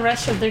tell the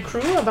rest of the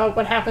crew about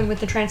what happened with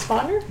the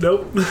transponder?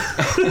 Nope.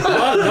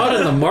 not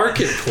in the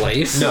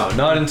marketplace. No,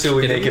 not until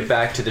we make it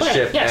back to the Okay,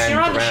 ship yes, and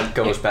you're on the the ramp ship.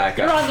 goes back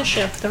You're up. on the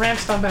ship. The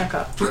ramp's gone back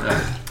up.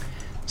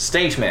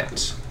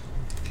 Statement.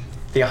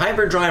 The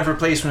hyperdrive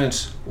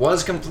replacement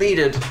was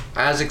completed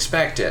as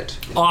expected.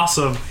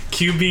 Awesome.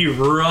 QB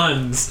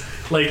runs.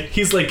 Like,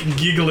 he's like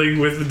giggling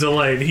with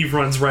delight. He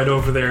runs right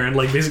over there and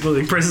like basically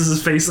like, presses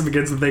his face up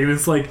against the thing and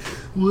it's like,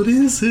 what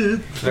is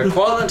it? The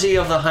quality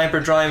of the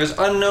hyperdrive is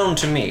unknown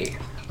to me.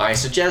 I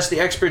suggest the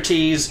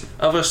expertise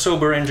of a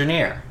sober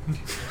engineer.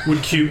 Would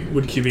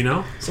QB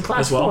know? It's a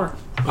class As well? 4.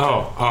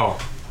 Oh.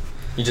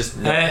 You just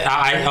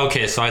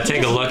Okay, so I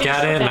take a look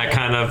at it and I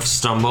kind of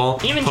stumble,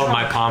 Even put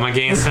my drunk. palm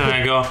against it, and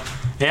I go,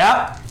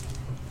 "Yep,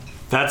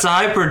 that's a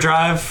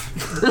hyperdrive."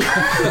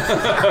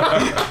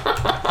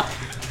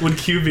 Would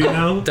QB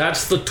know?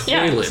 That's the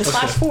Yeah, toilet. it's a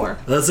class 4.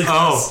 That's a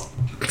Oh,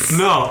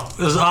 no.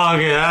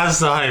 Okay, that's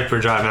the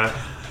hyperdrive. Now,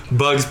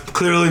 Bug's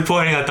clearly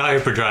pointing at the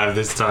hyperdrive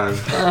this time.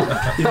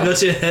 You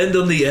got your hand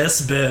on the S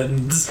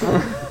bend.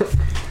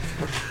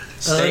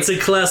 It's a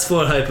class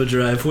 4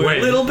 hyperdrive. We're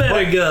Wait, little better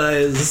what?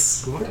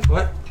 guys.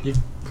 What?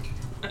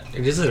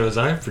 You said it was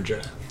a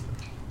hyperdrive.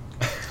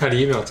 How do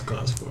you know it's a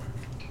class 4?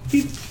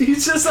 He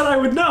just said I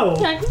would know.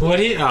 What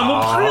do you? I'm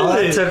a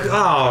pilot.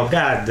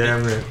 God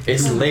damn it.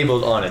 it's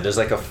labeled on it. There's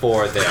like a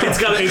 4 there. It's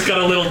got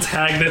a little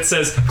tag that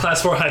says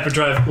class 4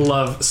 hyperdrive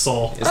love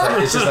soul.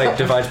 It's just like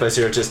divides by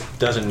 0. It just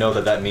doesn't know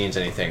that means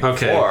anything.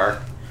 Okay.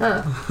 4.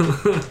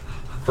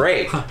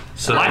 Break.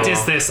 So What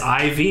is this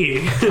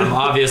IV? I'm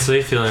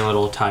obviously feeling a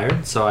little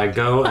tired, so I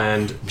go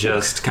and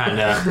just kind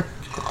of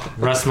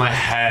rest my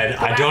head.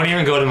 I don't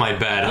even go to my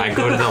bed. I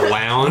go to the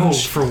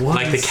lounge, for once.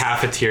 like the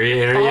cafeteria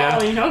area.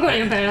 Oh, you don't go to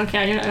your bed.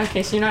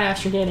 Okay, so you're not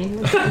astrogating.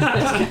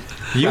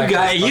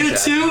 You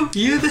too?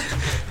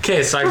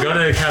 Okay, so I go to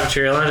the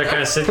cafeteria lounge. I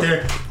kind of sit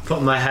there,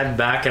 put my head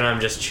back, and I'm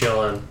just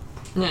chilling.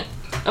 Yeah.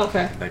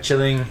 Okay. By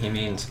chilling, he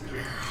means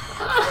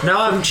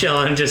Now I'm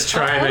chilling, just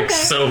trying okay. to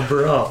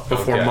sober up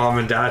before Okay. mom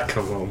and dad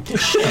come home.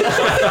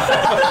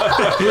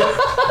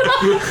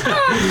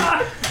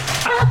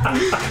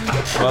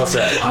 well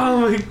said.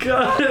 Oh my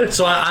god.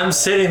 So I'm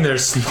sitting there,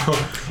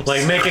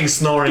 making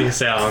snoring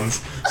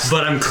sounds,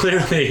 but I'm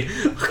clearly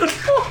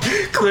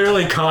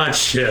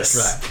conscious.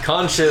 Right.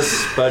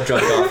 Conscious, but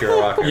drunk off your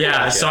rocker.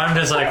 Yeah, so I'm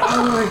just like,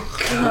 oh my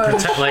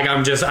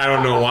god. I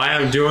don't know why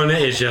I'm doing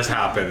it, it's just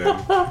happening.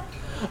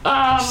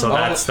 So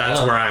that's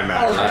where I'm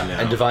at right now.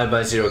 And Divide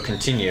by Zero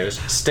continues.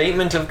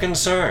 Statement of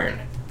concern.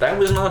 That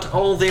was not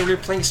all they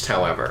replaced,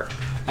 however.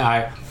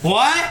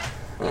 What?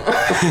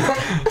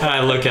 And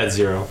I look at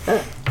Zero.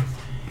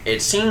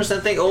 It seems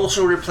that they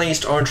also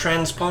replaced our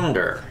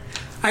transponder.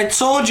 I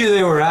told you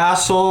they were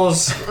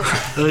assholes.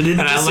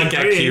 And I look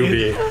at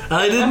QB.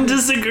 I didn't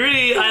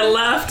disagree. I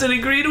laughed and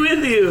agreed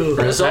with you.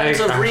 Results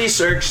of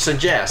research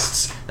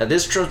suggests that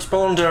this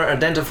transponder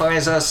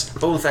identifies us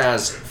both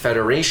as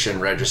Federation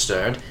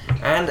registered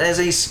and as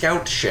a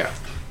scout ship.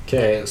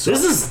 Okay, so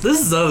This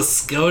is a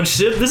scout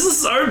ship. This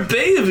is our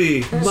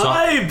baby.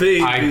 My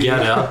baby. I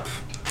get up,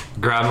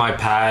 grab my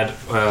pad,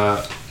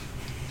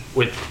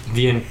 with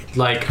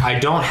I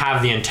don't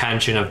have the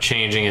intention of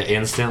changing it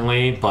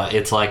instantly, but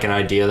it's like an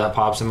idea that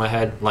pops in my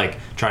head, like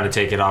trying to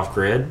take it off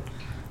grid,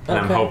 and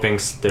I'm hoping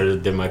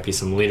there might be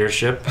some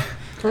leadership.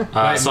 So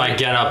I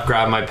get up,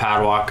 grab my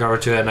pad, walk over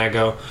to it, and I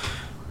go,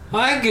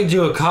 I could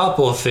do a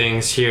couple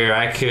things here.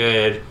 I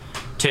could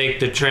take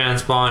the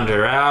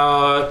transponder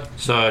out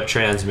so it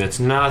transmits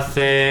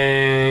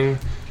nothing.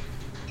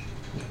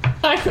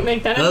 I could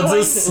make that a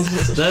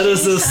noise. That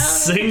is a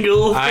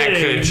single thing. I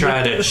could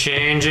try to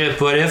change it,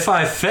 but if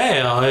I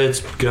fail, it's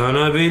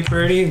gonna be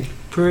pretty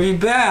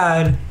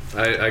bad.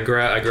 I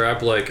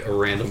grab like a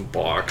random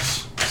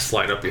box,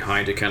 slide up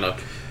behind it, kind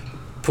of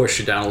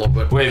push it down a little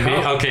bit. Wait, me?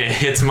 Okay, it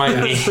hits my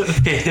knee.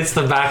 It hits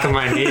the back of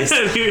my knees.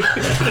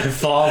 I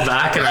fall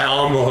back and I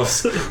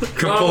almost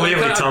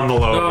completely tumble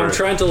No, over. I'm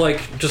trying to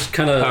just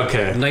kind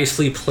of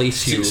nicely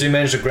place you. So you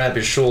managed to grab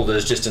his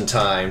shoulders just in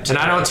time. And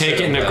I don't take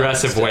it in an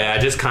aggressive way. I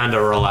just kind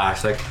of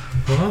relax, like,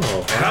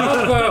 oh.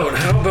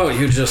 How about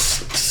you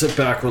just sit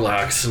back,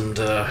 relax, and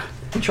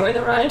Enjoy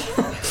the ride.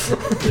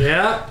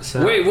 Yeah.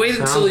 wait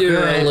until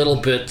you're a little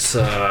bit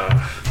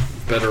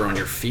better on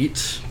your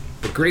feet.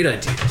 But great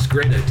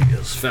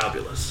ideas,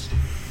 fabulous.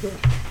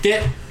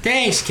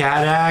 Thanks,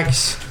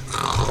 Cadax.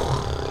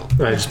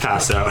 I just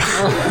pass out.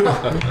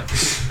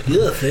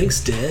 Yeah,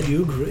 thanks, Dad.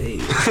 You're great.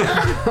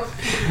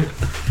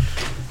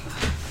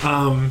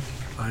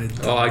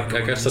 I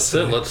guess that's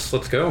it.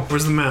 Let's go.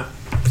 Where's the map?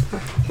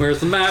 Where's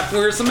the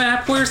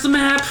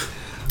map?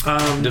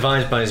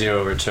 Divide by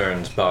Zero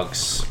returns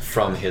Bugs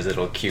from his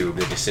little cube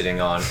that he's sitting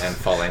on and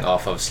falling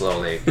off of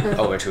slowly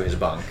over to his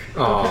bunk.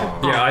 Oh.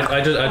 Yeah,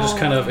 I just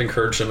kind of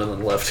encouraged him and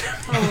then left him.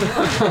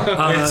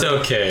 It's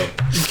okay.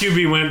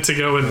 QB went to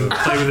go and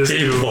play with his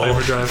new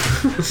hyperdrive.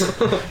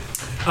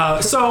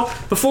 So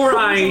before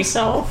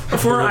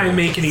I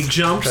make any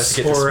jumps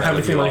or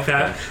anything like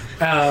that,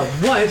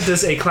 what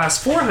does a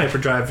class 4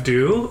 hyperdrive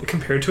do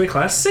compared to a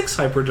class 6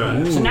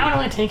 hyperdrive? So now it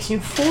only takes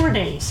you 4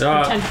 days.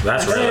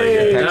 That's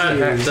really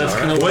good. That's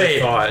kind of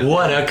Wait,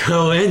 what a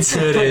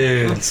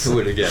coincidence. Who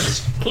would have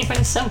guessed? Keep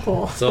it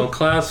simple. So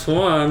class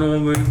 1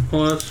 will be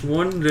plus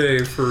 1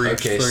 day for each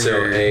Okay, thing.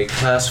 so a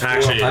class 4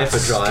 Actually, it's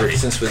hyperdrive, 3.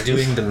 since we're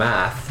doing the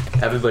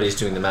math, everybody's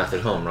doing the math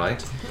at home,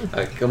 right?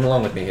 Come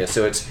along with me here.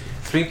 So it's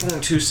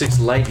 3.26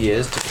 light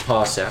years to the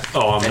parsec.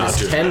 Oh, I'm and not it's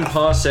doing 10 that.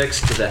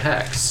 parsecs to the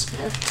hex.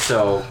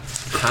 So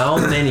how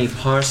many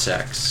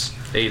parsecs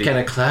 80. can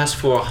a class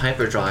 4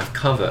 hyperdrive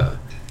cover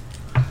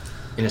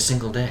in a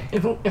single day?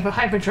 If a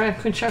hyperdrive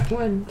could chuck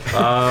wood.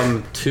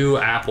 2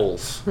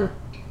 apples.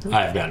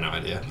 I've got no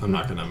idea. I'm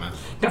not gonna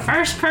math. The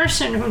first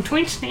person who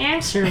tweets the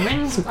answer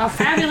wins a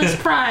fabulous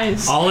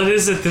prize. All it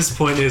is at this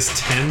point is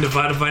 10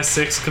 divided by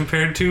 6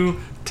 compared to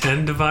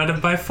 10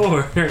 divided by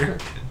 4.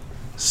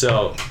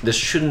 So this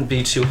shouldn't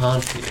be too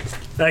hard for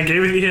you. I gave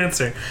you the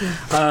answer.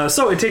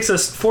 So it takes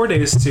us 4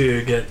 days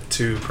to get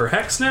to per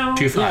hex now.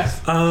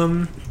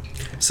 2-5.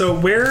 So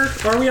where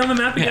are we on the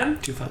map again?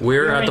 2-5.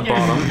 We're at the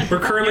bottom. We're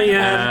currently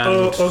at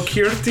And-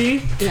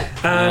 Okirti. Yeah.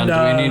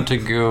 And we need to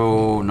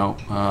go. No.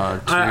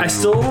 I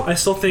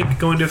still think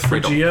going to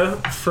Phrygia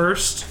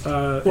first.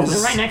 Well, they're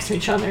right next to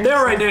each other.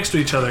 They're right next to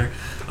each other.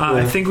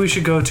 I think we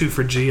should go to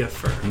Phrygia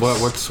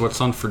first. What's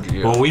on for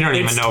you? Well, we don't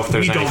even It's- know if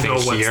there's we don't anything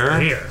know what's here.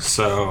 there.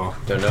 So,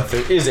 Don't know if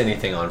there is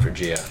anything on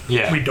Phrygia.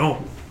 yeah. We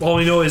don't. All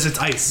we know is it's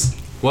ice.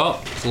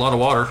 Well, it's a lot of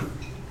water.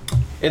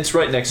 It's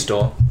right next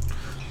door.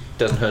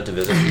 Doesn't hurt to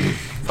visit.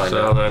 Find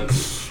So out.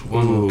 that's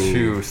 1,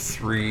 2,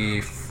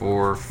 3,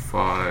 4,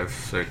 5,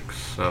 6,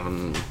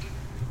 7,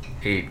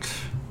 8,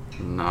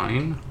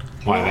 9.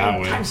 Why that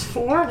way? Times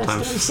 4? That's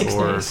Times 36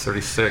 4, days.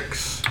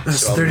 36 That's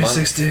So a 36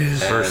 month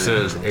days.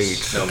 versus and-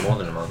 8. No, more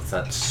than a month.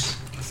 That's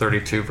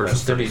 32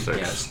 versus 30. 36.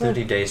 Yeah, it's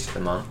 30 days to the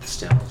month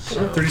still.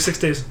 So, 36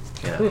 days.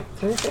 yeah.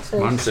 36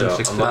 days. Mine's So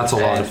 36. a month That's a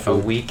lot and of food. a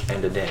week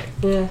and a day.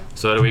 Yeah.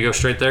 So do we go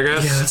straight there,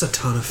 guys? Yeah, that's a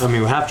ton of I food.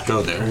 mean, we have to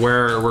go there.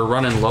 We're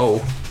running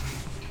low.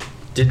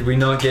 Did we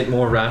not get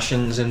more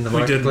rations in the We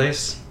didn't.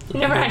 marketplace? You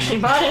never actually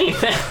bought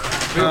anything.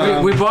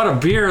 We bought a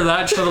beer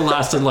that should have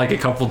lasted like a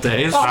couple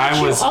days.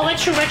 I'll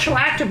let you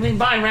retroactively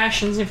buy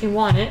rations if you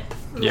want it.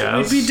 Yeah,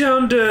 We'd be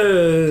down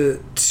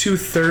to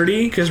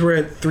 230 because we're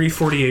at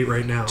 348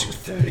 right now.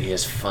 30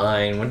 is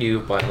fine. What do you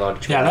buy a lot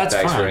of Yeah, that's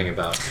bags fine. worrying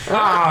about?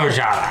 Oh,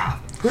 shut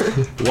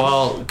up.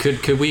 Well,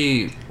 could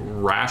we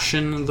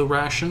ration the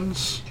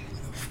rations?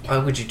 Why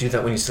would you do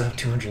that when you still have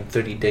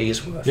 230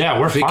 days worth? Yeah,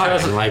 we're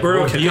Because fine. Like, we're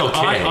we'll okay. be okay.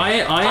 I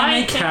am I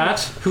a can- cat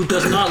who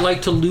does not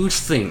like to lose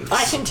things.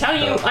 I can tell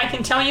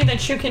you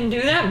that you can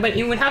do that, but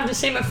you would have the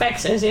same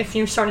effects as if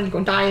you started to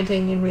go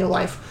dieting in real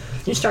life.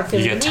 You start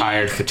feeling get weak,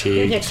 tired, You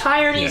fatigued. get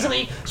tired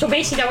easily. So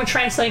basically, that would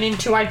translate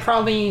into I'd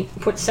probably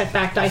put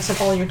setback dice on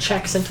all your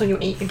checks until you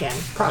ate again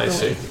I properly.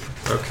 see.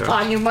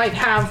 Okay. You might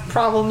have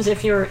problems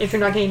if you're not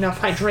getting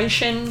enough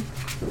hydration,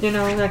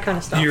 that kind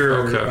of stuff.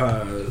 Your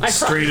Okay.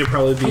 strain would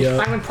probably be I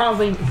up. would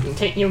probably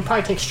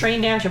take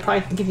strain damage. I'd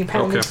probably give you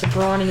penalties to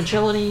brawn and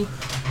agility.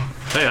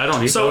 Hey, I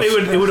don't need So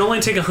those. it would only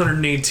take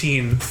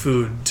 118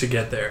 food to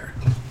get there.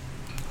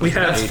 We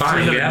have That's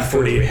fine. We have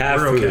food. 348. We have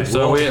We're food. okay.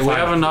 So we Fine.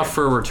 have enough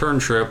for a return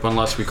trip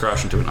unless we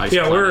crash into an ice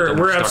Yeah, planet and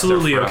we're stuck there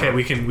absolutely forever.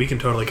 okay. We can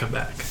totally come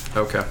back.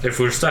 Okay. If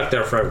we're stuck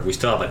there forever, we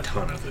still have a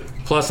ton of it.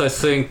 Plus, I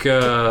think.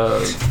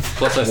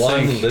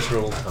 One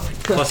literal time.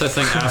 Plus, I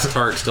think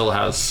Astart still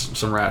has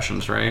some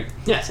rations, right?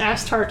 Yes,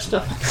 Astart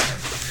stuff.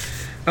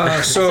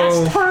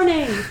 So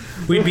Astarting.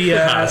 we'd be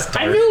at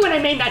I knew when I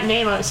made that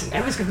name, I was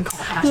going to call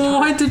it Astart.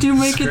 Why did you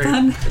make it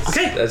then?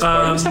 okay. That's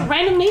It was a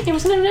random name. It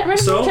was a random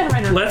So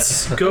generator.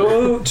 let's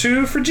go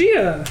to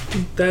Phrygia.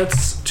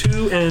 That's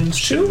 2 and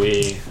 2.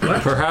 We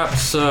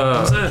Perhaps.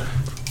 What's that?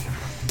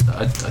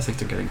 I think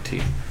they're getting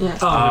tea. Yeah.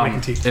 Oh, they're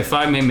making tea. If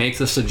I may make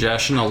the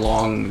suggestion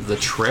along the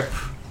trip,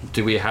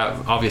 do we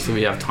have? Obviously,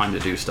 we have time to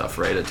do stuff,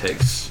 right? It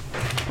takes.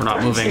 We're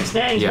not moving. 36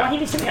 days. Yeah. Well, he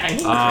needs to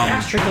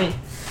astrogate.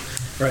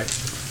 Right.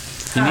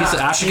 He needs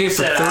to astrogate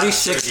for said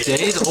 36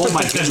 days. Oh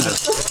my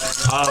goodness.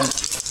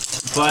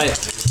 But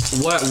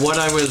what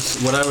I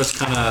was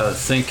kind of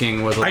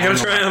thinking was I got a along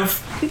the-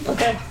 triumph.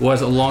 Okay.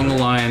 was along the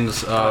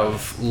lines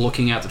of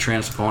looking at the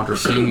transponder,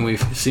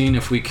 seeing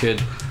if we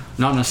could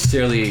not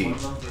necessarily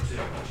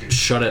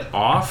shut it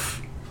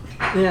off,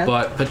 Yeah.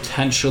 but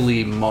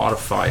potentially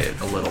modify it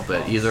a little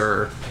bit.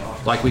 Either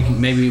like we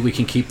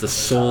can keep the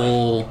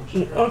soul.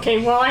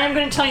 Okay, well, I am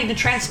going to tell you the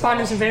transponder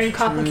is a very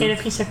complicated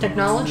piece of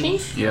technology,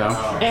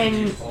 Yeah.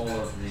 and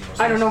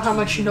I don't know how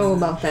much you know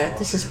about that.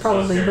 This is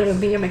probably going to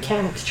be a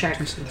mechanics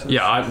check.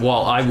 Yeah,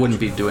 I wouldn't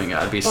be doing it.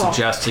 I'd be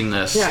suggesting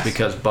this Yes.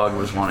 because Bug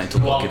was wanting to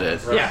look at it.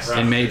 Yes.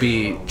 And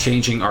maybe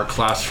changing our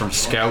class from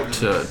scout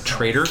to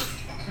trader,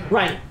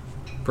 Right,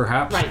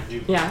 perhaps. right,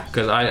 yeah.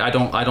 Because I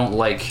don't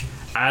like,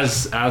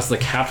 as the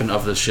captain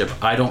of the ship,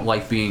 I don't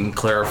like being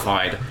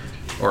clarified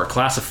or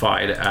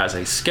classified as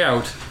a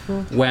scout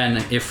when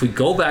if we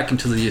go back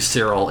into the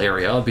Ysterial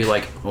area, I'll be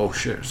like, oh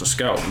shit, it's a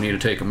scout, we need to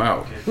take him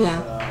out. Yeah.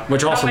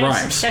 Which also How many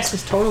rhymes.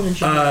 successes total did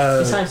you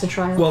besides the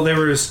trial? Well, there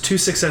was 2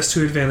 success,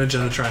 2 advantage,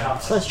 and a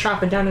triumph. So let's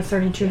chop it down to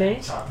 32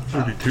 days.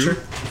 Sure.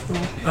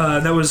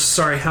 That was,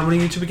 sorry, how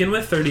many to begin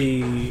with?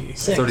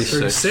 36.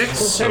 36.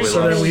 So we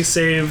then lost we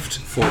saved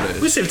 4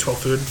 days. we saved 12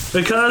 food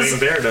Big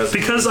Bear does.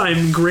 because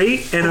I'm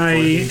great and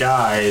he I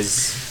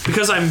dies.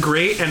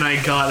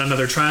 got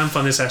another triumph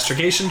on this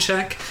astrogation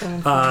check.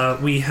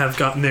 We have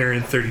gotten there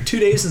in 32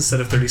 days instead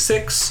of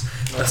 36,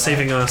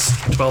 saving us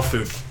 12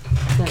 food.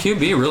 QB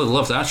really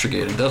loves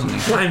astrogating, doesn't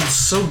he? I'm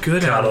so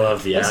good at Gotta it.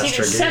 love the Let's see,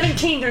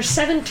 astrogation. there's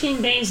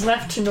 17 days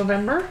left to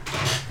November.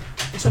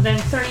 So then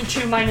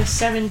 32 minus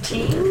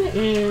 17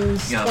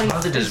 is Yeah, 20,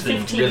 Father has been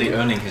 15. really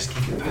earning his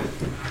keep.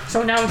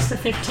 So now it's the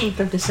 15th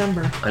of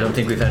December. I don't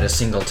think we've had a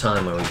single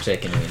time where we've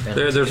taken any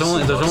advantage. There's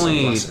only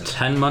Lessons.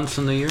 10 months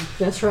in the year.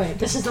 That's right.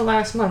 This is the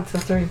last month for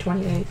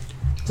 3028.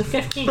 It's the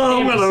 15th Oh,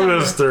 day my of love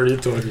December.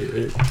 is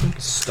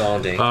 3028.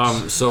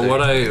 Stalled So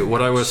what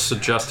I was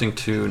suggesting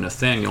to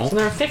Nathaniel, So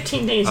there are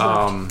 15 days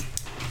left.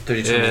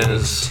 32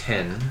 is-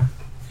 10.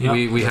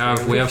 we have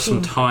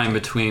some 15. time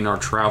between our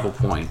travel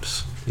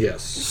points.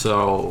 Yes.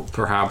 So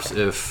perhaps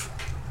if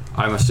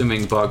I'm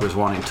assuming Bug was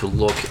wanting to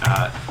look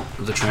at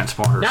the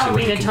transponder, That see would what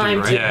be he the can time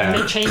do, to right? Yeah.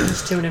 make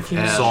changes to it if you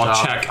And- So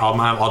I'll check.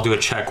 I'll do a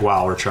check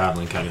while we're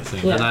traveling, kind of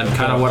thing. Yeah. And then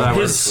kind of what I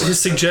was.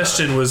 His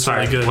suggestion was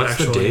Sorry, really good. what's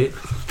actually. the date?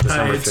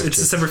 December It's 15th.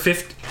 December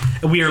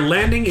 5th. We are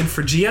landing in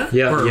Phrygia,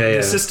 Yeah, or yeah, yeah.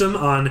 the system,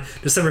 on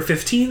December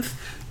 15th,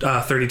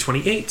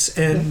 3028.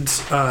 And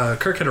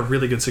Kirk had a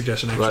really good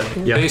suggestion, actually.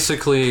 But Yeah.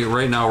 basically,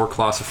 right now we're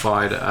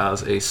classified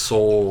as a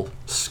sole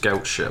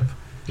scout ship.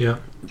 Yeah.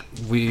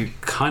 We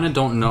kind of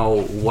don't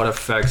know what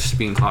effects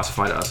being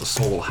classified as a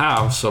soul will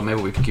have, so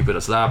maybe we can keep it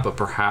as that, but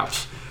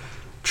perhaps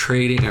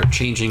trading or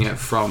changing it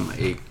from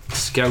a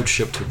scout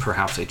ship to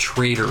perhaps a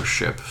trader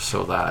ship,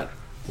 so that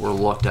we're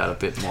looked at a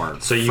bit more.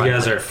 So you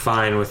guys are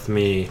fine with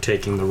me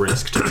taking the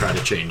risk to try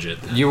to change it?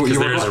 You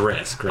there's a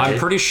risk, right? I'm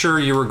pretty sure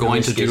you were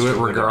going to risk is do it to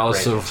win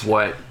regardless it, of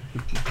what.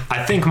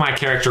 I think my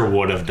character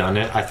would have done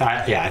it. I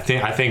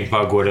think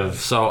Bug would have.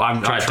 So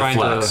I'm tried trying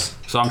to to. flex.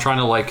 So I'm trying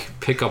to like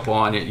pick up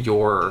on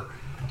your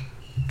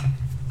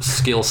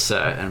skill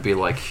set and be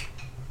like,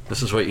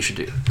 this is what you should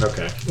do.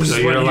 Okay. This So is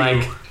you're what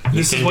like, you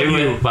This is can what do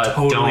you it, but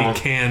totally don't.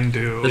 can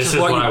do. This This is is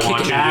what what you I kick want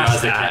you to do ass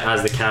as at.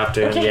 as the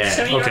captain. Okay, Yeah.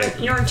 so you're, Okay.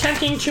 you're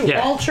attempting to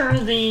Yeah. alter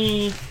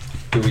the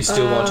Do we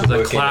still want to The,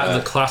 work in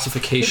the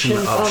classification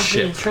mission of of the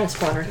ship.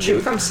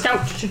 transponder from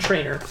scout to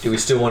trader. Do we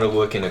still want to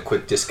work in a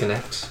quick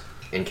disconnect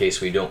in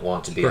case we don't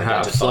want to be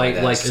Perhaps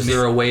identified like as is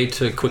there a way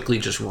to quickly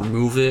just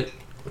remove it?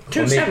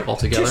 Two maybe separate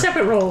altogether. two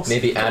separate roles.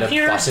 maybe add a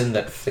Computer- button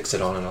that flicks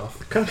it on and off?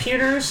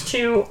 computers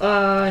to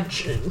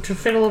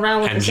fiddle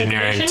around with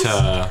Engineering the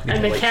to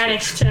and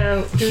mechanics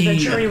to do the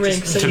jury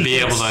rig. So to you be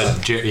can- able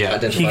to yeah.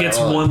 Identifier gets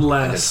on, one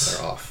less.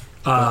 identifier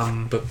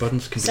off. But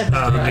buttons can be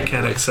Separate.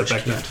 Mechanics set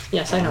back then.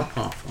 Yes, I know.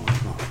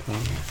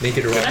 Make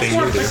it a That's thing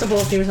more you do.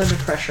 applicable if he was under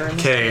pressure. in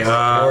this Okay. case.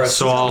 Or a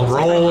So I'll physical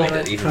thing roll. behind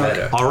it, even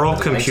better. I'll roll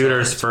That makes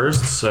computers sense.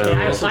 first. So I am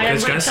Guys, going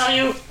to guys? tell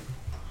you.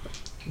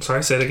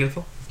 Sorry, say it again,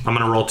 Phil. I'm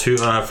gonna roll two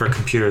for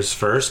computers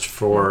first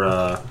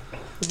for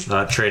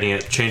changing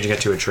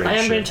it to a trade. I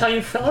am going ship. to tell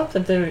you, Philip,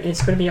 that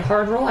it's going to be a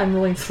hard roll. I'm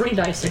rolling 3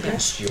 dice again.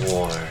 Against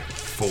your 4.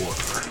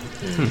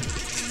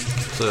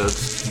 So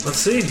it's Let's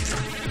see.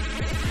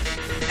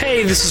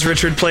 Hey, this is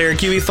Richard, player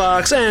Kiwi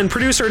Fox, and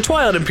producer of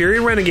Twilight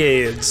Imperium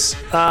Renegades.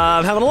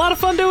 I'm having a lot of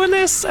fun doing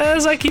this,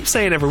 as I keep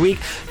saying every week.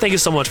 Thank you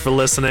so much for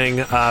listening.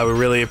 We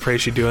really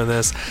appreciate you doing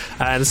this.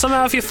 And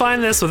somehow, if you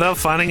find this without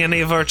finding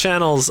any of our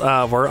channels,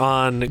 we're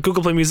on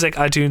Google Play Music,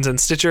 iTunes, and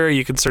Stitcher.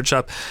 You can search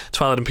up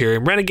Twilight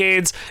Imperium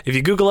Renegades. If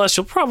you Google us,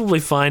 you'll probably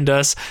find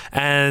us.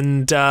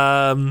 And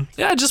yeah,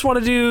 I just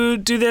wanted to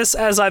do this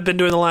as I've been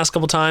doing the last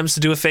couple times, to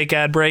do a fake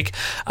ad break.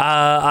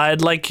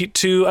 I'd like you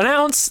to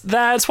announce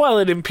that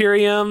Twilight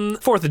Imperium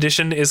 4th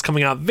edition is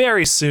coming out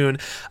very soon.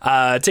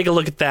 Take a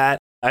look at that.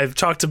 I've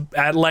talked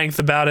at length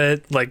about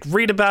it. Like,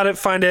 read about it,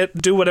 find it,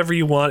 do whatever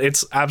you want.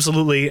 It's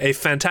absolutely a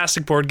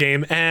fantastic board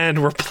game,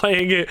 and we're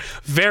playing it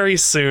very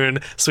soon,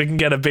 so we can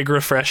get a big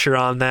refresher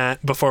on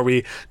that before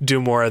we do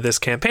more of this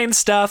campaign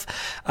stuff.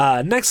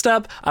 Next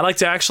up, I'd like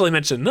to actually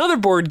mention another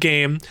board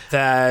game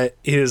that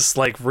is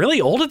like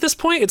really old at this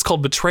point. It's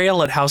called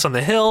Betrayal at House on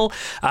the Hill.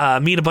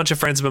 Me and a bunch of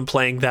friends have been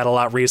playing that a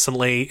lot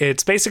recently.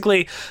 It's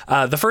basically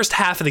the first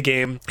half of the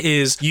game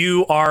is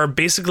you are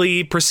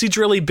basically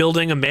procedurally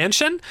building a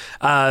mansion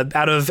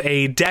out of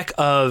a deck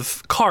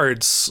of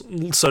cards,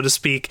 so to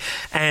speak,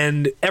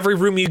 and every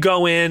room you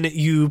go in,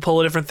 you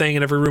pull a different thing,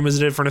 and every room is a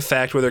different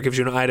effect, whether it gives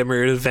you an item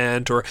or an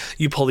event, or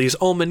you pull these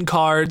omen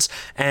cards,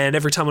 and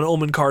every time an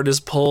omen card is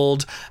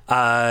pulled, you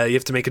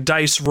have to make a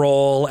dice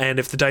roll, and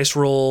if the dice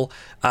roll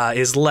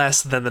is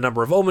less than the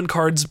number of omen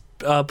cards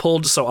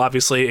pulled, so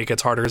obviously it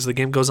gets harder as the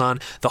game goes on,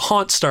 the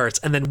haunt starts,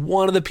 and then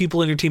one of the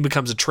people in your team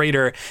becomes a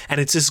traitor, and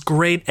it's this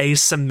great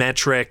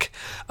asymmetric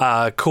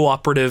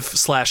cooperative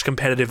 /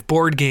 competitive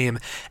board game,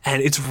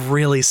 and it's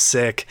really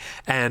sick,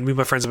 and me and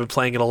my friends have been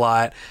playing it a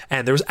lot.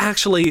 And there was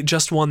actually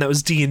just one that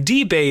was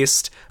D&D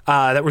based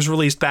that was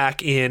released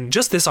back in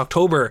just this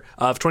October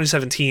of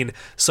 2017,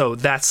 so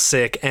that's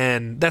sick,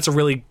 and that's a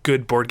really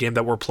good board game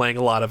that we're playing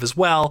a lot of as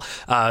well.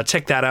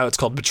 Check that out. It's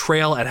called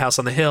Betrayal at House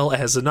on the Hill. It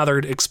has another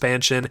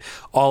expansion.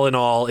 All in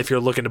all, if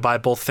you're looking to buy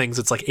both things,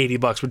 it's like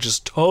 $80, which is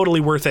totally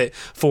worth it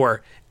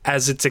for,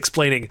 as it's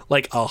explaining,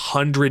 like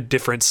 100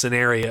 different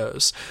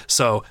scenarios.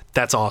 So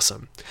that's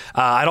awesome.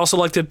 I'd also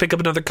like to pick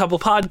up another couple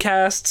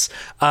podcasts.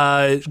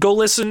 Go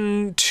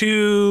listen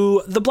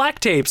to The Black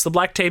Tapes. The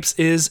Black Tapes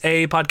is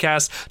a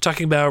podcast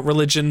talking about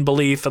religion,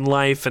 belief, and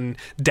life, and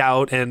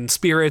doubt, and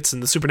spirits,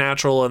 and the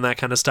supernatural, and that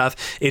kind of stuff.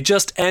 It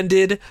just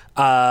ended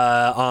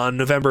on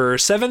November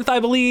 7th, I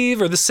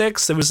believe, or the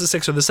 6th. It was the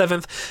 6th or the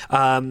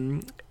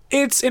 7th.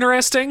 It's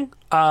interesting.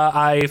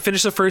 I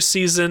finished the first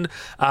season.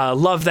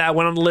 Love that.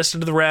 Went on to listen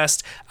to the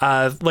rest.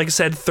 Like I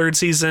said, 3rd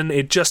season.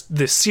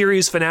 The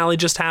series finale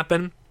just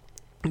happened.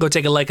 Go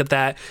take a look at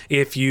that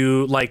if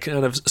you like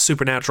kind of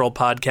supernatural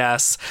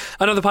podcasts.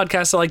 Another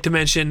podcast I like to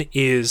mention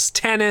is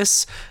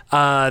Tennis.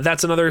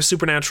 That's another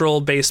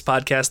supernatural-based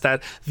podcast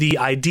that the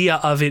idea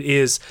of it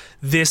is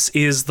this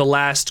is the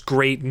last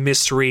great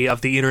mystery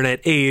of the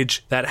internet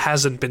age that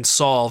hasn't been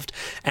solved.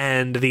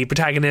 And the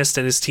protagonist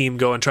and his team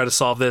go and try to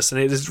solve this. And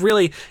it is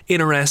really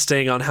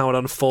interesting on how it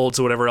unfolds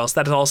or whatever else.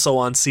 That is also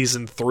on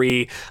season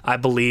 3, I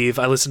believe.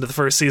 I listened to the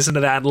first season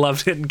of that and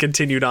loved it and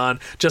continued on.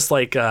 Just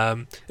like,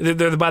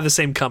 they're by the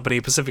same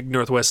company, Pacific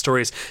Northwest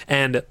Stories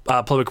and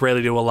Public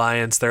Radio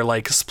Alliance. They're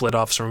like split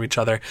offs from each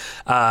other.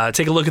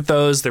 Take a look at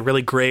those. They're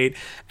really great.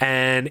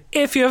 And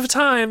if you have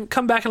time,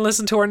 come back and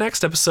listen to our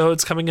next episode.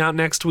 It's coming out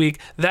next week.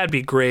 That'd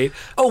be great.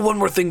 Oh, one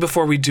more thing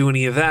before we do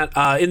any of that.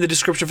 In the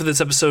description for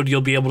this episode,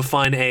 you'll be able to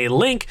find a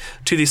link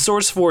to the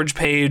SourceForge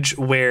page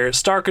where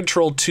Star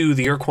Control 2,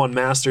 the Urquan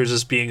Masters,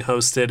 is being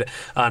hosted.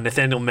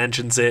 Nathaniel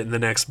mentions it in the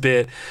next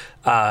bit.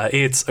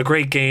 It's a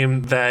great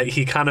game that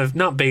he kind of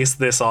not based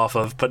this off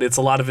of, but it's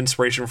a lot of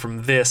inspiration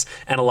from this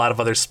and a lot of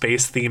other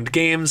space-themed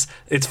games.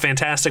 It's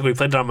fantastic. We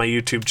played it on my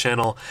YouTube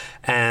channel,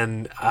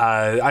 and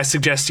I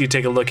suggest you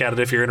take a look at it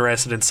if you're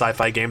interested in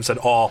sci-fi games at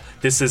all.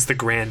 This is the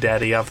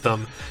granddaddy of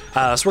them.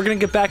 So we're going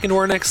to get back into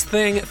our next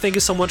thing. Thank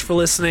you so much for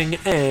listening,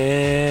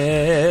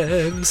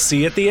 and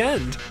see you at the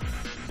end.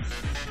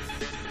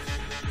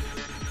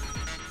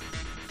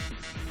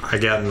 I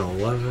got an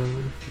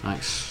 11.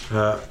 Nice.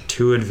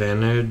 2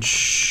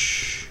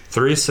 advantage,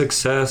 3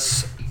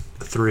 success,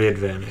 3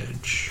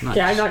 advantage. Nice.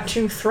 Yeah, I got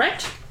 2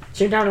 threat.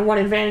 So you're down to 1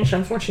 advantage.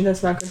 Unfortunately,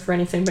 that's not good for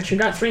anything. But you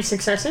got 3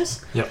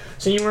 successes. Yep.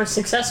 So you were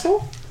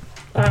successful.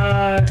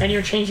 And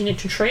you're changing it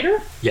to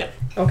traitor. Yeah.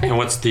 Okay. And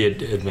what's the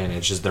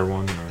advantage? Is there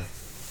one? Or?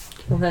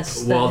 Well,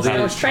 that's Well,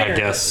 traitor. I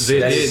guess The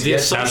That's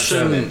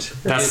assumption.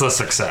 that's the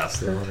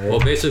success. Well,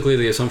 basically,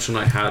 the assumption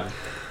I had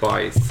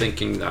by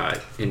thinking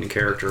that in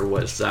character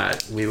was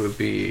that we would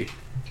be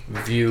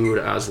viewed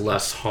as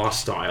less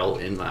hostile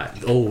in that,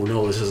 oh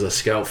no, this is a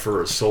scout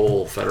for a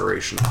Soul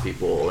Federation of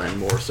people, and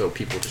more so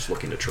people just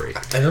looking to trade.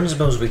 I don't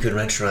suppose we could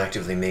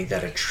retroactively make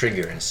that a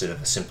trigger instead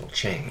of a simple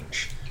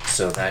change.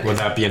 So that Would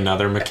that be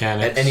another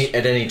mechanic?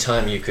 at any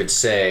time you could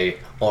say,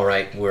 all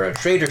right, we're a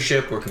trader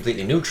ship, we're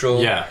completely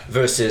neutral. Yeah.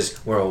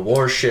 Versus we're a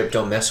warship,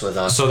 don't mess with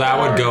us. So that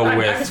would go I'm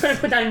with just going to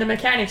put that in the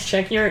mechanics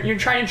check. You're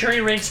trying to jury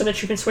rig so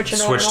that you can switch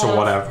it on switch and to off.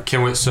 whatever.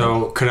 Can we?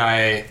 So could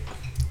I?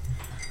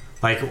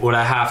 Like, would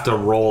I have to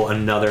roll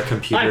another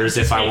computers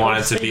if I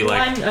wanted to be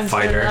like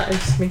fighter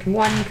Make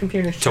 1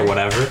 computer's check. to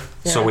whatever?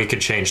 So Yeah. we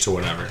could change to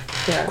whatever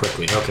Yeah.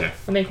 quickly. Okay.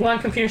 I'll make 1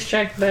 computer's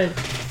check, but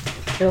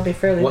it'll be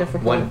fairly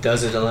difficult. What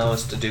does it allow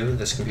us to do,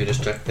 this computer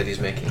check that he's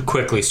making?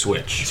 Quickly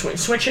switch.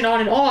 Switch it on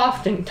and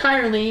off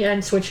entirely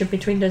and switch it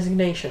between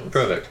designations.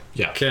 Perfect.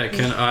 Yeah.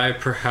 Can I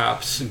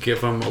perhaps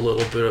give him a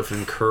little bit of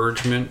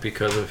encouragement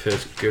because of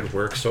his good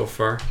work so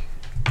far?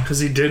 Because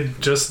he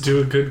did just do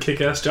a good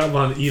kick-ass job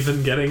on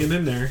even getting it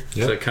in there.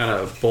 Yep. To kind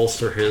of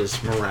bolster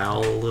his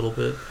morale a little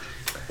bit.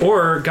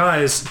 Or,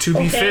 guys, to be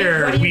Okay,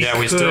 fair, what do you- we Yeah,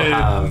 we could, still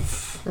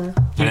have.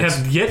 we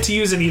have yet to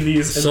use any of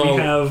these, and So-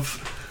 we have,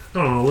 I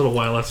don't know, a little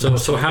while left.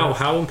 So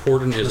how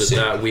important is it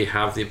that we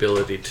have the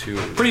ability to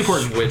Pretty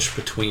important. switch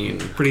between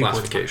Pretty important.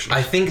 classifications?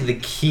 I think the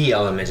key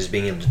element is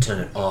being able to turn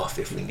it off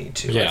if we need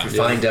to. Yeah. If we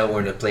find out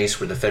we're in a place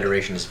where the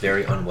Federation is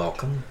very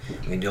unwelcome,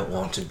 we don't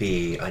want to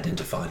be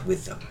identified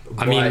with them.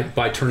 I mean,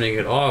 by turning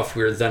it off,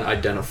 we're then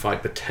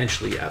identified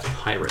potentially as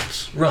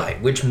pirates.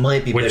 Right, which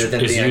might be Which better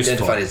than is being useful.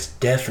 identified as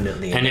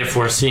definitely. and if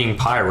we're seeing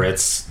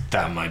pirates,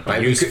 that might be Right,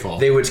 we could- useful.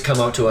 they would come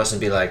up to us and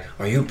be like,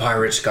 "Are you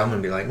pirate scum?"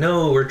 And be like,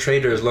 "No, we're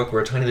traders. Look,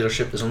 we're a tiny little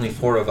ship. There's only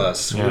 4 of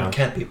us. Yeah. We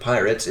can't be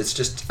pirates. It's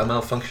just a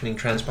malfunctioning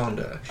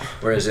transponder."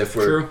 Whereas if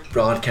we're True.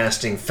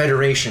 broadcasting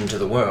Federation to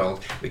the world,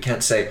 we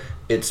can't say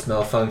it's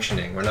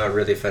malfunctioning. We're not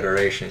really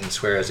Federation. It's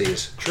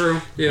swearsies.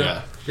 True.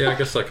 Yeah. I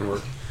guess that can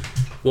work.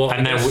 Well,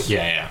 and I then, guess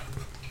yeah.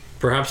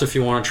 perhaps if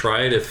you want to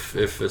try it, if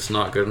it's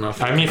not good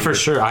enough. I mean, for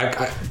sure. I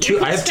have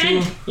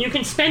 2. You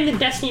can spend the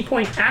destiny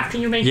point after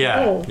you make Yeah.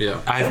 the roll. Yeah.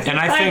 If you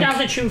find out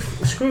that you've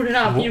screwed it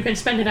up, you can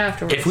spend it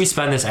afterwards. If we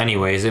spend this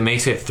anyways, it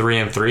makes it 3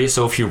 and 3.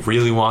 So if he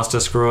really wants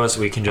to screw us,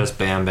 we can just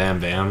bam, bam,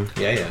 bam.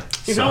 Yeah.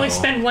 you can only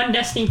spend 1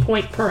 destiny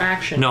point per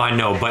action. No, I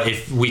know, but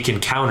if we can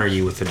counter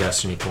you with the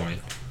destiny point.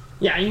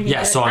 Yeah, you can Yeah,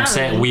 get so it I'm out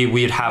saying of it.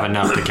 we'd have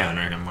enough to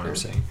counter him. What I'm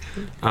saying.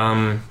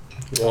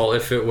 Well,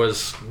 if it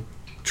was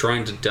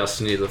trying to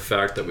destiny the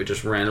fact that we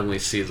just randomly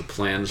see the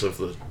plans of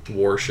the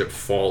warship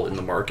fall in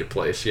the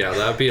marketplace, yeah,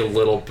 that'd be a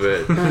little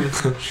bit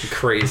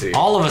crazy.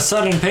 All of a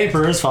sudden,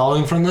 paper is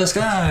falling from the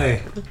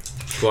sky.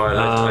 But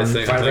I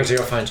think 550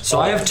 find. So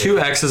I have 2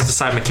 X's to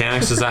side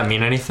mechanics. Does that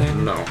mean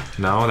anything? no.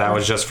 No, that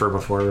was just for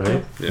before,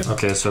 right? Yeah.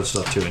 Okay, so it's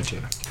still 2 and 2.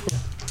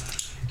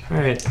 All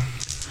right.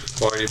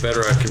 Well, are you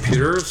better at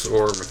computers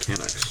or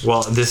mechanics?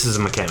 Well, this is a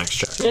mechanics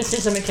check. This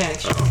is a mechanic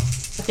check.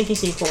 I think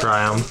he's equal.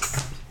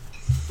 Triumph,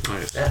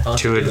 Nice.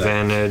 2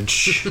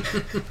 advantage,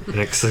 and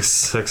a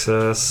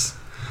success,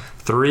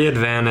 3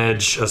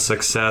 advantage, a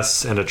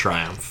success, and a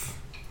triumph.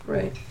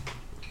 Right.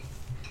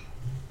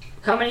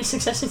 How many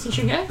successes did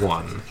you get?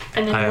 1.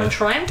 And then 1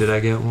 triumph? Did I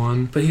get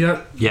 1? But you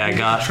got... Yeah, I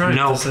got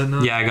Triumph, is that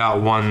not- Yeah, I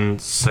got 1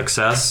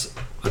 success,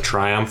 a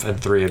triumph, and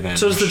 3 advantage.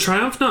 So does the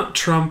triumph not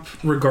trump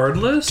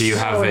regardless? Do you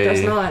have No, it does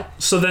a? not.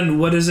 So then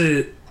what is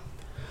it?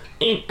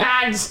 It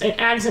adds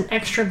an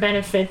extra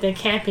benefit that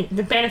can't be...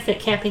 The benefit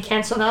can't be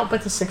cancelled out,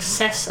 but the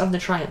success of the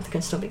triumph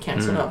can still be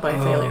cancelled out by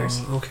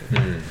failures. Oh,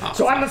 okay.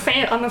 So I'm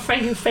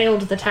afraid you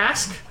failed the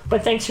task,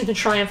 but thanks to the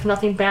triumph,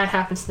 nothing bad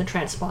happens to the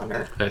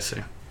transponder. I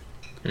see.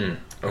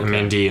 I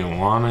mean, do you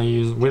want to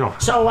use? We don't.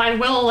 So I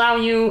will allow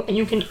you.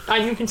 You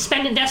can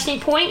spend a destiny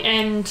point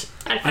and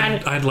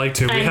I'd like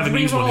to. We and haven't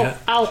used one re-roll. yet.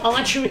 I'll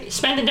let you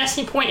spend a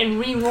destiny point and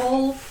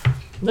re-roll.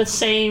 Let's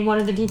say one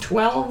of the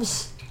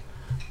d12s,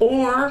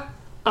 or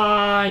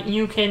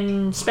you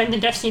can spend the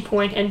destiny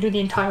point and do the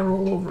entire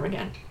roll over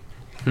again.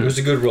 It was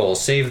a good roll.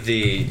 Save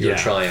your Yeah.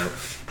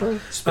 triumph.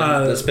 Let's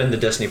spend the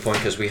destiny point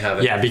because we have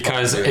it. Yeah,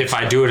 because if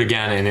I do it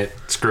again and it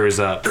screws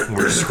up,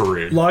 we're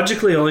screwed.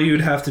 Logically, all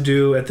you'd have to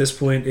do at this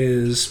point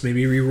is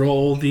maybe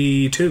re-roll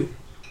the 2.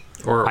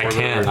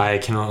 I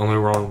can only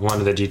roll one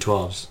of the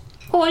d12s.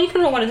 Well, you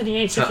can roll one of the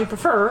d8s if you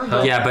prefer.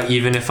 But Yeah, but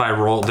even if I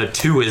roll, the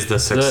 2 is the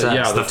success.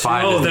 yeah, the the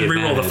 5 Oh, is then the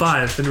re-roll the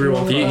advantage. 5. Then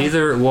re-roll the 5.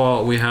 Either,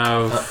 well, we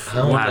have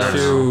How about,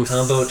 2,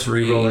 how about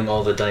 3. re-rolling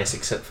all the dice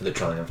except for the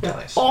triumph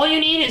dice? all you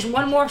need is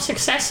one more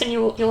success, and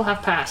you'll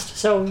have passed.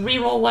 So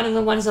re-roll one of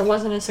the ones that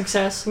wasn't a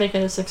success, make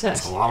it a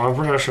success. A lot of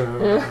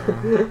pressure.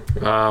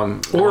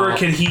 Or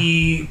can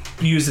he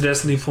use the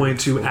destiny point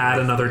to add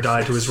another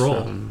die to his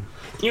roll?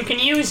 You can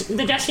use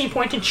the destiny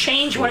point to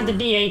change one of the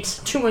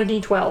d8s to a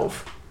d12,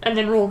 and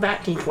then roll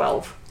that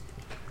d12.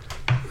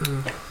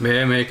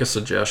 May I make a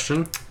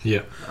suggestion?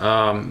 Yeah.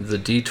 The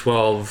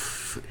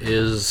D12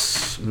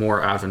 is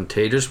more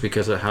advantageous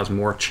because it has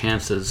more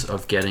chances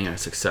of getting a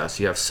success.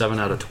 You have 7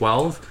 out of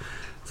 12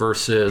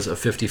 versus a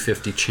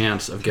 50-50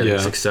 chance of getting Yeah.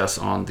 success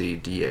on the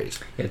D8.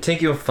 Yeah,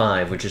 take your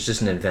 5, which is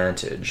just an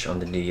advantage on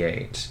the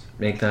d8.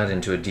 Make that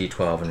into a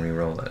d12 and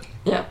re-roll it.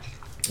 Yeah.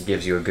 It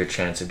gives you a good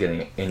chance of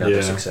getting another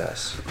Yeah.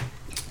 success.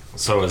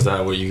 So is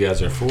that what you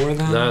guys are for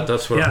then?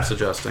 That's what Yeah. I'm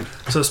suggesting.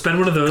 So spend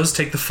one of those,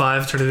 take the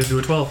 5, turn it into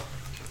a 12.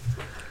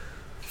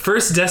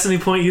 First destiny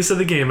point use of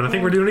the game, and I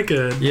think we're doing it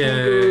good.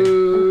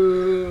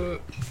 Yay!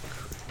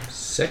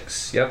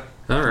 6? Yep.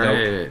 All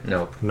right.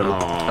 Nope. No.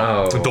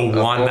 Oh, The of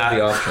one all that-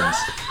 the options.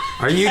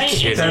 Are you Hey,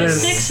 kidding? it's That a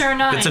is- 6 or a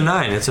 9. It's a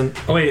 9. It's a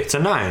Oh, wait. It's a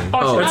 9.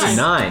 Oh, it's a nine.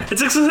 9.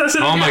 It's a success.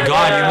 Oh my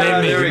god, you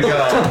made me. There we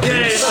go.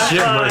 Yay,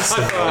 Shit high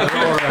myself.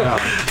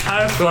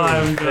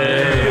 five.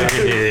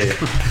 Hey.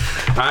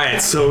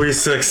 Alright, so we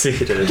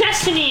succeeded.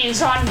 Destiny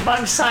is on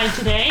Bug's side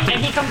today,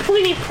 and he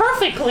completely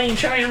perfectly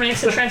jury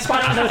rigs the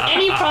transponder without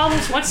any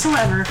problems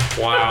whatsoever.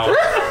 Wow.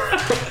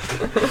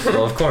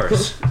 Well, of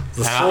course.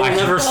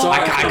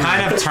 I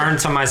kind of turned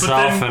to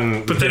myself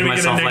and but then did we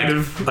get a myself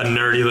negative. like a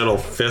nerdy little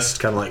fist,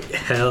 kind of like,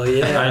 hell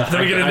yeah.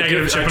 Then we get a I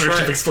negative give- chip I and our try-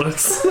 ship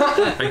explodes.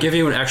 I give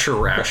you an extra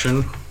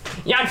ration.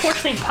 Yeah,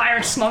 unfortunately,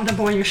 pirates smoked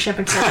aboard your ship,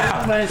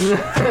 etc. But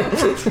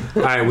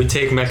Alright, we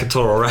take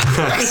Mechatoro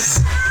Rex.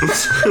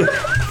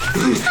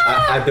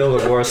 I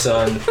build a war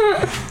sun,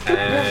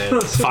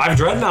 and 5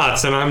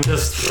 dreadnoughts, and I'm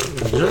just.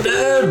 You're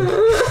dead.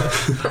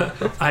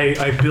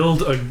 I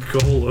build a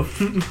golem.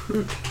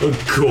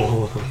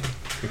 Cool.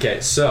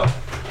 okay, so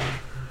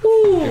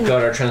we've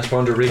got our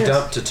transponder rigged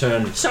up to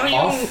turn So you-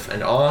 off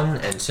and on,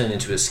 and turn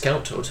into a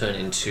scout or turn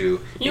into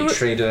You a were-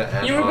 trader.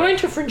 And you were going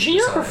to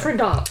Phrygia or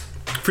Fridop?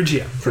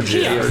 Phrygia.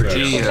 Phrygia.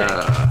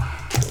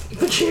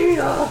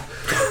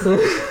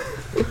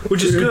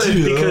 Which is good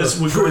because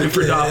we're going to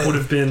Fridop would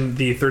have been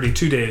the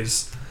 32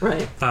 days.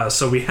 Right.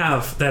 So we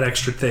have that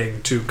extra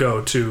thing to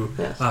go to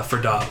Yes.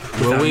 Fridop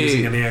without we-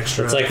 using any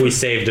extra. It's like we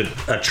saved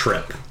a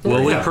trip.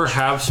 Will we Yeah.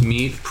 perhaps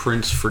meet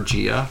Prince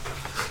Phrygia?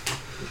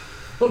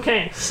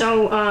 Okay,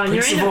 so you're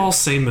Prince in of the all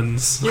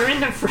Saemons. you're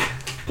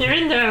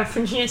in the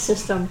Phrygia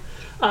system.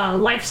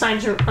 Life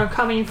signs are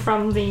coming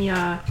from the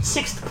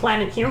 6th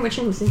planet here, which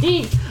is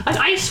indeed an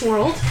ice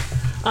world.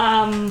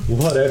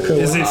 What a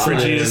Is it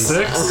Phrygia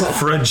 6?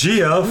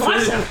 Phrygia?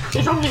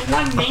 There's only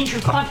one major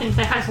continent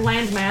that has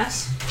land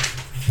mass.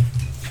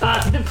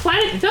 The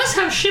planet does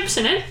have ships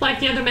in it, like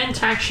the other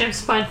Mentak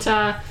ships, but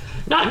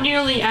not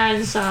nearly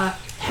as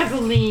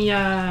heavily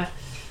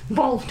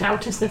bulked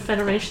out as the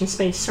Federation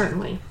space,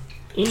 certainly.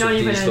 You know,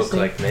 even these as look the,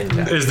 like men.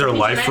 Is there these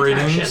life Mentak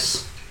ratings?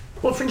 ships.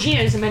 Well,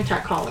 Phrygia is a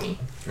Mentak colony,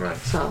 Right.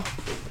 so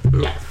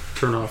yeah.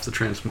 Turn off the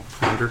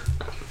transponder.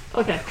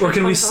 Okay. Or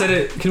can we set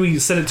it? Can we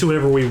set it to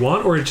whatever we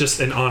want, or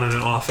just an on and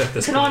an off at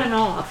this It's an point? on and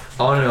off.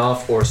 On and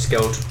off, or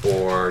scout,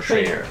 or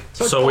trader.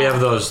 So we have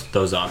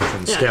those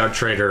options: Yeah. scout,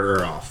 trader,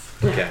 or off.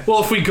 Okay.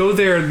 Well, if we go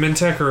there and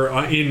Mentek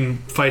are in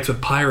fights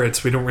with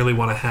pirates, we don't really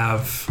want to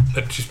have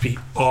it just be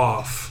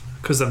off,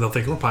 because then they'll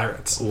think we're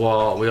pirates.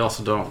 Well, we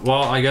also don't.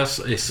 Well, I guess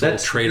a soul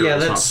trader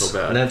is not so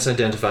bad. That's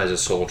identified as a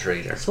soul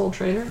trader. Soul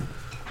Trader.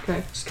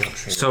 Okay. Scout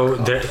trader. So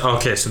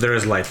there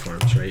is life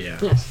forms, right? Yeah.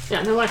 Yes.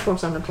 Yeah, no life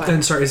forms on the planet.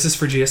 And sorry, is this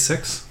for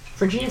GS6?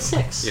 Phrygia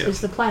 6 Yeah.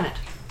 is the planet.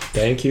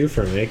 Thank you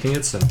for making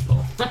it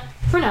simple.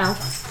 For now.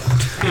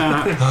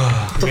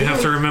 We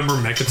have to remember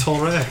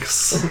Mechatol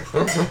Rex.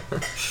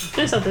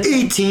 There's other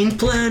 18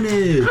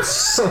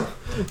 planets.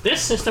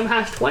 This system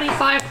has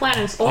 25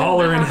 planets.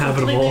 All of them are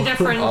inhabitable. Completely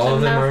different. All of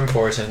and them they're- are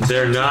important.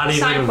 They're not even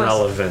Side quest.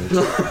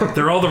 relevant.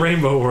 They're all the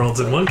rainbow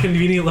worlds in one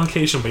convenient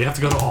location, but you have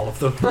to go to all of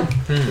them.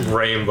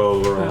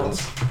 Rainbow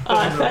worlds.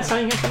 That's how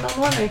you get the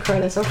non-learning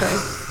credits. Okay.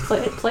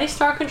 Play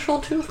Star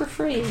Control 2 for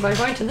free by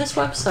going to this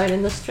website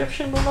in the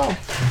description below.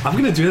 I'm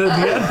gonna do that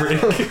in the ad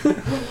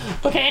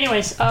break. Okay,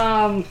 anyways,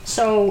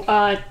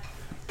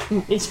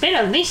 it's been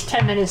at least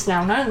 10 minutes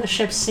now. None of the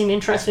ships seem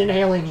interested in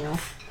hailing you.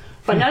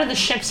 But none of the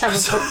ships have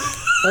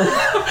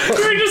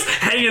We're just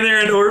hanging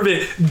there in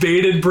orbit,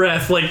 bated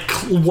breath, like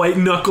white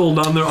knuckled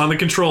on the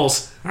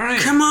controls. All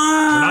right, Come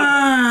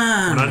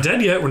on! we're not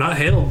dead yet. We're not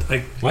hailed. I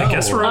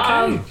guess we're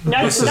okay.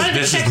 None This of the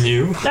is ships-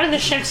 new. None of the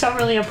ships are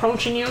really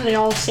approaching you. They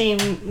all seem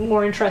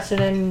more interested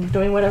in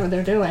doing whatever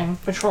they're doing,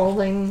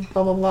 patrolling,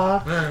 blah blah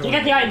blah. You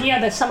get the idea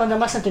that some of them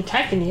must have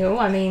detected you.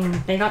 I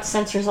mean, they got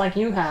sensors like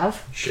you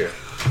have. Sure.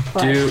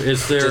 But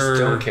Just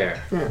don't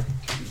care.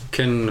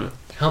 Can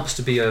Helps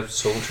to be a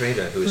sole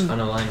trader who is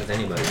unaligned with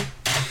anybody.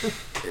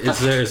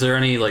 is there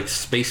any like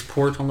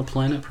spaceport on the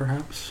planet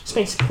perhaps?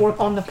 spaceport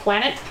on the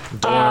planet.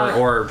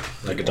 Or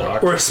Like a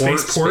dock. Or a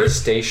spaceport. Space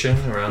station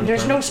around.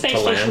 There's no to space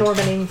station land.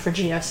 orbiting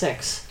Phrygia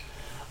 6.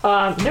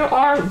 There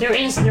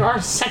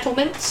are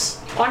settlements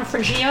on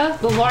Phrygia.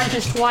 The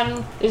largest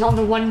one is on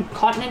the one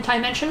continent I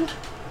mentioned.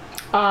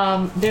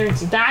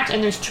 There's that,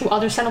 and there's 2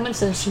 other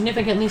settlements that are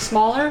significantly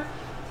smaller.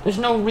 There's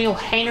no real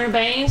hangar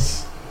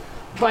bays,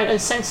 but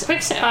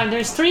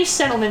there's 3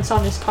 settlements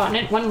on this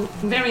continent. One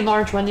very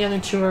large one, the other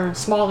 2 are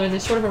smaller. They're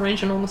sort of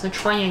arranged in almost a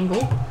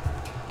triangle.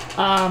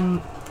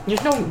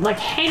 There's no like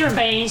hangar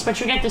bays, but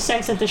you get the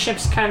sense that the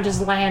ships kind of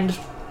just land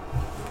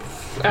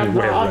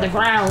on the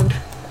ground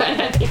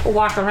and people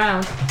walk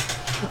around.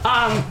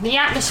 The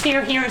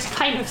atmosphere here is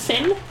kind of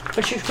thin,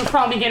 but you could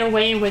probably get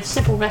away with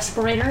simple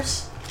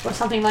respirators or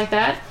something like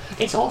that.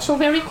 It's also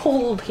very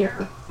cold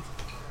here.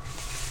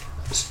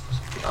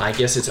 I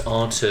guess it's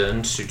our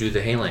turn to do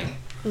the hailing.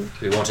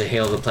 We want to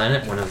hail the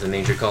planet, one of the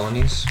major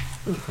colonies,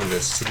 one of the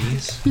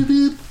cities,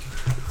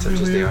 such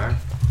as they are.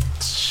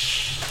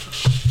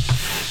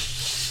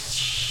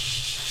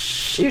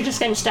 You're just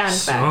getting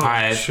static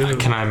back.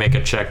 Can I make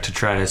a check to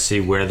try to see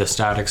where the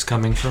static's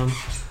coming from?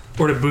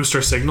 Or to boost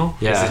our signal.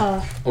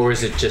 Yeah. Or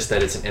is it just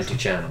that it's an empty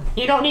channel?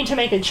 You don't need to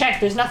make a check.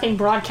 There's nothing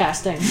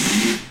broadcasting.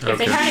 If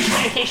they had a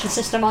communication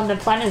system on the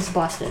planet, it's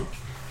busted.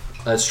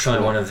 Let's try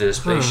one of the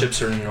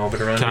spaceships are in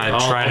orbit around Can it.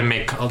 I try to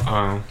make?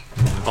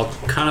 I'll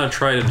kind of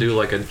try to do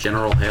like a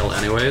general hail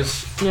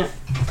anyways. Yeah.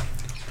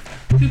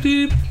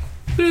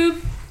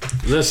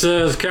 This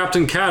is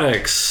Captain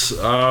Cadix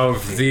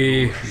of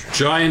the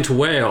Giant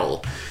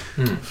Whale.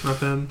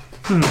 Not bad.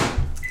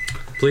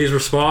 Please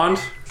respond.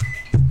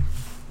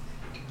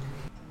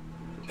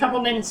 A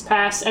couple minutes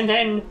pass, and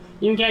then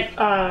you get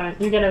a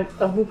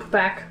whoop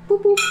back,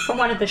 boop boop, from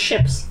one of the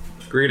ships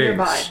Greetings.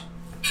 nearby.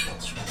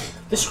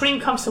 The screen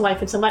comes to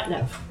life. It's a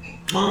Letnev.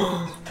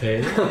 I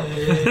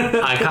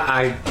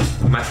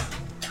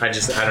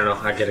don't know.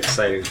 I get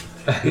excited.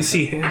 Is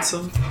he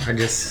handsome?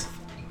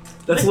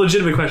 That's a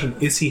legitimate question.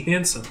 Is he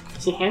handsome?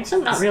 Is he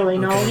handsome? Not really.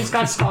 No, he's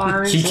got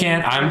scars. He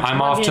can't. and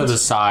I'm off to the rugged,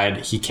 side.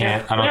 He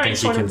can't. I don't very think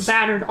he sort can. of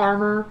battered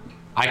armor.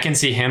 I can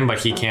see him, but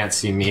he can't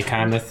see me,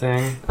 kind of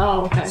thing.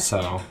 Oh, okay.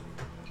 So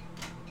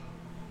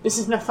This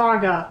is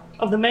Natharga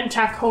of the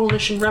Mentak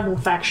Coalition Rebel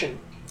faction.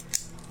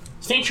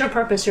 State your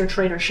purpose, your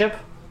traitor ship.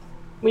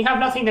 We have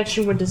nothing that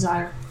you would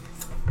desire.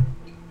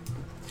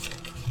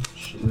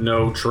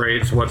 No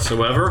trades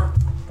whatsoever.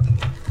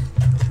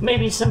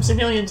 Maybe some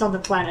civilians on the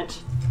planet.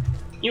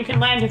 You can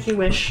land if you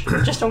wish.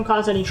 Just don't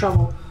cause any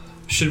trouble.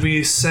 Should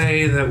we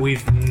say that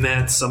we've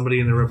met somebody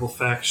in the rebel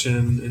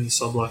faction in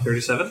Subblock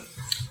 37?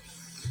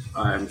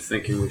 I'm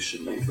thinking we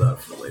should leave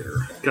that for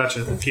later.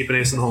 Gotcha. Keep an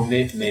ace in the hole.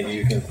 Maybe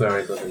you can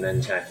query about the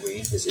Mentak we.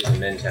 This is a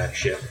Mentak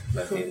ship.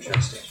 Might be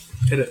interesting.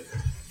 Hit it.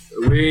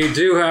 We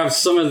do have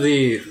some of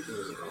the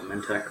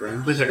Mentak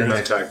grass.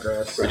 Mentak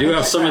grass. We do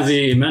have some of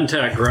the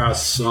Mentak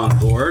grass on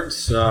board.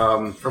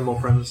 From all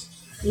premise.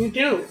 You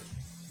do.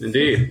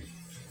 Indeed.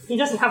 He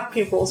doesn't have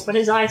pupils, but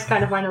his eyes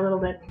kind of went a little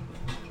bit.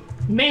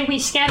 May we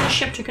scan the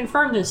ship to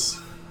confirm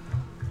this?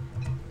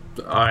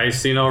 I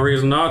see no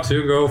reason not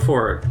to. Go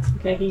for it.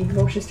 Okay, he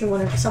motions to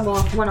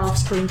one off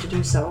screen to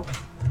do so.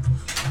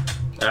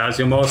 As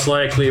you'll most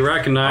likely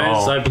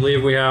recognize, Oh. I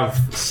believe we have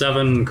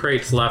 7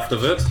 crates left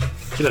of it.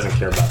 he doesn't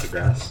care about the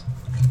grass.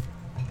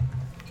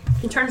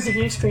 He turns the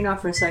view screen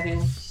off for a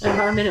second, and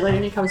about a minute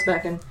later he comes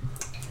back in.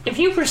 If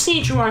you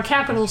proceed to our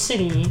capital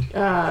city,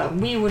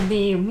 we would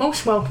be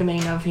most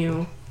welcoming of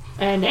you,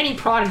 and any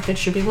product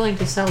that you'd be willing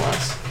to sell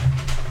us.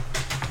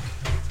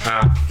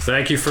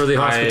 Thank you for the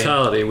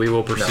hospitality. We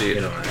will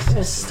proceed.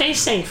 Stay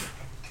safe.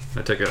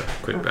 I take a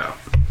quick bow.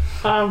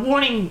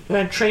 Warning,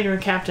 Trader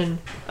Captain,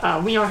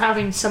 we are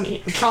having some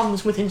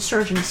problems with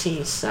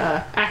insurgencies,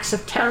 acts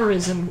of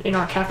terrorism in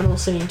our capital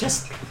city.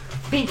 Just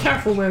be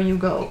careful where you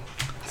go.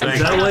 Thank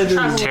Is that why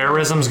the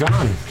Terrorism's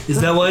gone. Is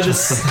that why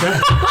this?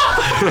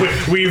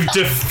 We've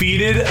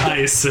defeated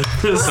ISIS.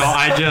 So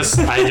I just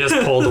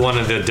pulled one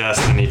of the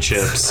Destiny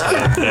chips.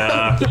 And,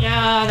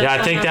 Yeah,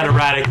 I think that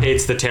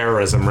eradicates the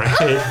terrorism, right?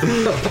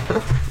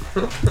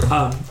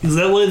 Is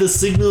that why the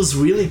signal's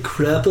really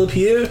crap up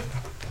here?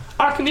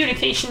 our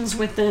communications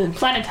with the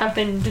planet have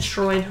been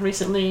destroyed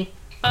recently.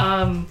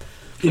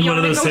 In one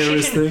of those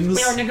terrorist things?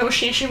 We are in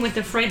negotiation with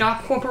the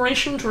Freydok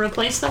Corporation to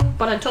replace them,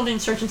 but until the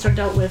insurgents are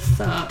dealt with,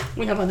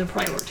 we have other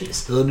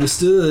priorities.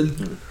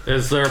 Understood.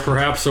 Is there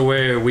perhaps a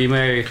way we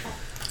may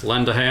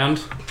lend a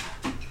hand?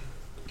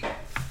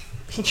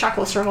 He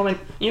chuckles for a moment.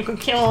 You could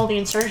kill all the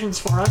insurgents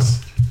for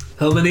us.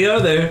 How many are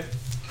there?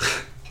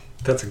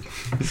 That's a...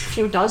 A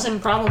few dozen,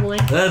 probably.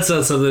 That's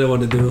not something I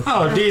want to do.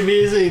 Oh,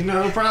 DBZ,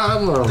 no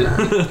problem.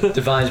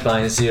 Divine's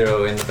Bind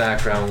Zero in the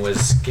background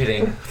was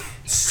getting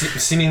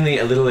seemingly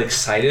a little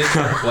excited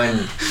when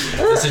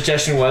the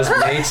suggestion was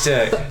made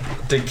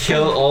to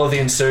kill all of the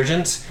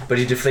insurgents, but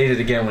he deflated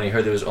again when he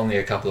heard there was only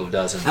a couple of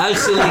dozen.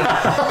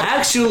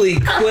 Actually,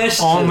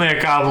 question. Only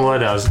a couple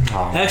of dozen.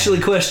 Oh. Actually,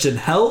 question.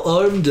 How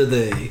armed are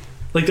they?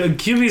 Like,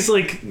 QB's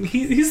like,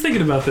 he's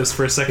thinking about this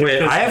for a second. Wait,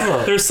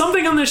 there's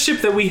something on this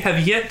ship that we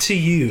have yet to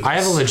use. I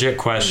have a legit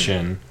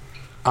question.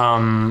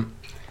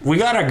 We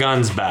got our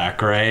guns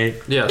back, right?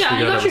 Yes, Yeah, we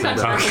you got got your everything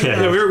guns back. back.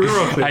 Okay. Yeah, we were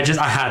all clear.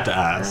 I had to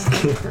ask.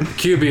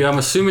 QB, I'm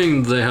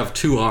assuming they have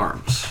 2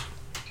 arms.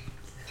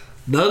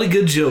 Not a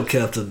good joke,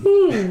 Captain.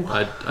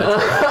 I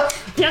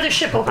The other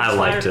ship opened I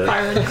liked it.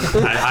 fire.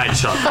 I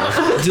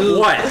chuckled. Dude,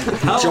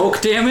 what?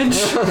 Joke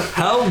damage?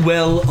 How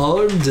well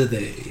armed are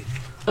they?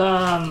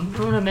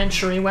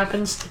 Rudimentary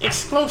weapons.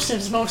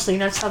 Explosives mostly,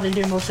 that's how they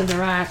do most of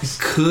their acts.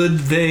 Could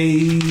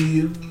they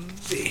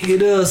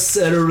hit us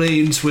at a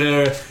range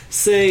where,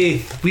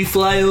 say, we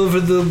fly over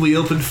them, we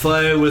open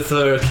fire with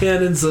our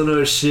cannons on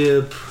our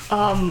ship?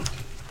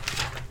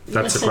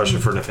 That's a question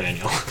for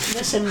Nathaniel.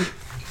 Listen,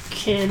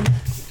 kid.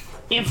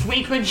 If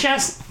we could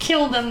just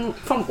kill them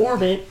from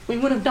orbit, we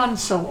would have done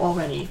so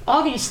already.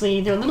 Obviously,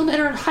 they're a little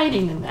better at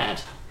hiding than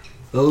that.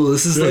 Oh,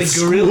 this is like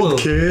guerrilla.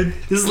 Kid.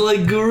 This is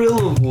like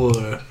guerrilla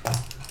war.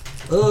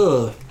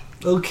 Oh,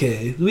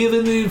 okay. Do we have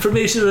any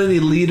information on any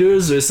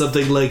leaders or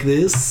something like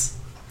this?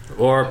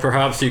 Or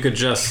perhaps you could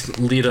just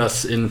lead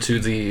us into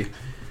the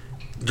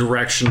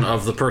direction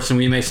of the person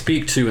we may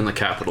speak to in the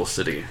capital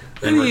city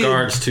in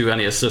regards to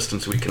any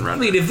assistance we can I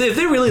render. mean, if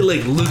they're really,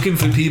 like, looking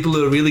for people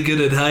who are really good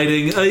at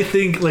hiding, I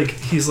think, like,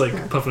 he's,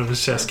 like, puffing up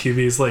his chest, QB.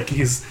 He's like,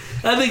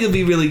 I think he'll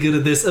be really good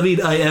at this. I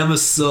mean, I am a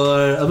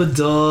SAR. I'm a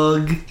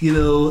dog, you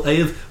know. I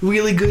have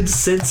really good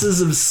senses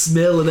of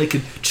smell, and I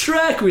can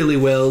track really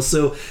well,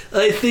 so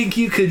I think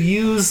you could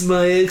use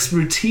my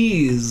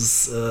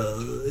expertise,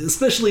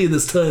 especially in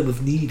this time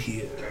of need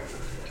here.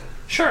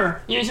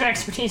 Sure, use your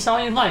expertise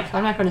all you like.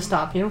 I'm not going to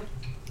stop you.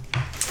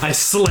 I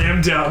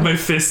slammed down my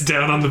fist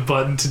down on the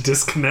button to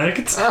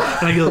disconnect,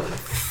 and I go,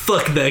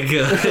 fuck that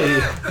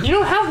guy. You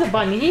don't have the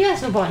button. He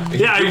has the button.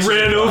 Yeah, I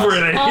ran over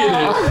and I hit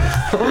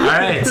it.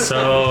 Alright,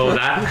 so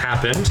that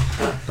happened.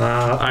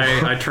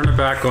 I turn it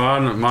back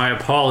on. My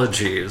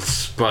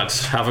apologies, but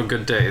have a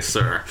good day,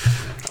 sir.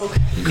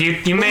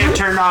 You may have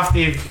turned off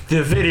the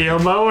video,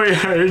 but we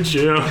heard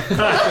you.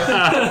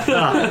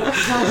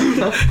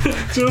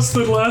 Just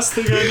the last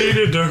thing I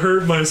needed to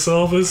hurt my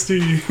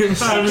self-esteem.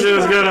 I'm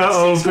just gonna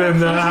open Just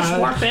that.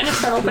 warp in and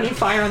start opening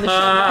fire on the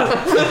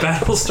ship.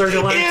 Battlestar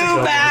Galactica.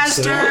 You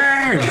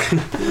bastard!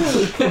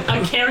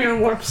 A carrier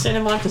warps in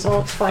and launches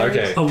all its fires.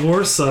 Okay, A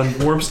war sun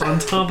warps on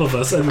top of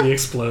us and we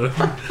explode.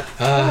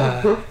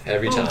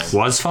 every time.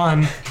 Was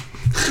fun.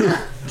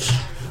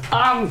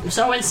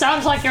 So it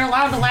sounds like you're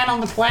allowed to land on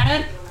the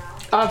planet,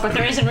 but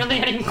there isn't really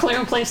any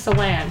clear place to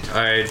land.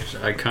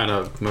 I kind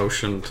of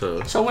motion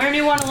to So where do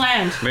you want to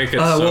land? make it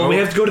Well, we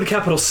have to go to the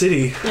capital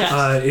city.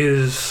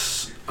 Yes.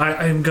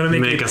 I'm gonna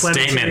make Make a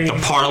planetary- statement.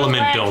 The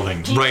Parliament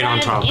building, Do you right on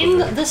land top of in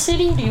it. the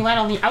city? Do you land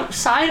on the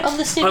outside of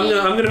the city? I'm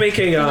gonna make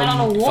a. Do you land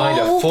on a wall Find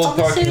a full of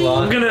the parking city?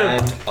 lot.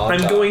 I'm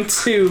top. going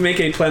to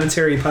make a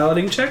planetary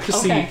piloting check to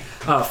Okay.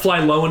 see fly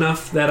low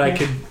enough that I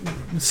could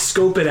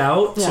scope it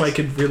out, so Yes. I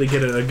could really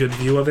get a good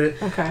view of it,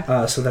 Okay.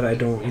 so that I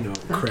don't,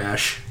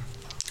 crash.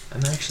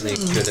 I'm actually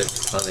good at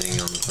piloting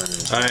on the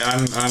planet.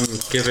 I'm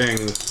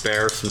giving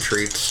Bear some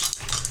treats.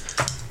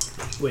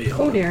 Wait, Oh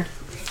hold on. dear.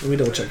 Let me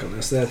double check on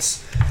this.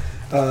 That's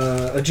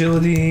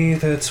agility.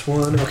 That's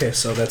 1. Okay,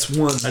 so that's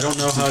 1. I don't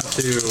know how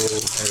to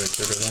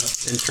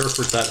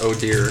interpret that oh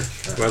dear,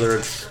 whether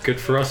it's good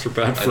for us or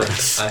bad for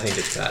us. I think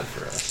it's bad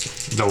for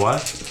us. The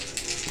what?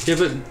 Yeah,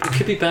 but it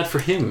could be bad for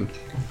him.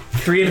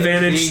 3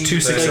 advantage, 2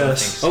 But I don't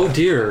success. think so. Oh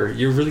dear,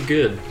 you're really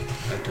good.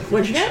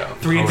 What'd you get?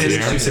 3 Oh, advantage,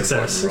 dear. 2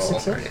 success. Roll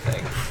or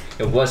anything.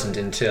 It wasn't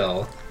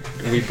until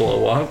We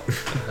blow up.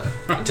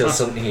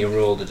 suddenly he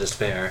rolled a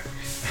despair.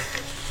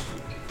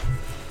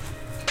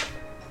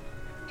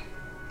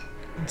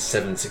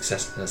 7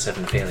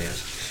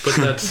 failures But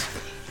that's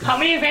How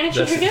many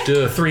advantages did you get?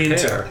 duh, 3 and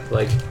 2. pair.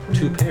 Like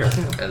 2 pair,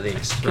 at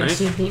least. Okay, right?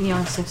 so you beat me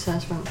on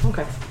success.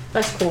 Okay,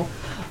 that's cool.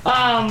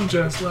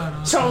 Just let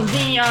us. So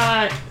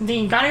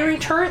the gunnery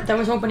turret that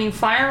was opening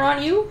fire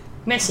on you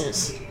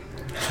misses.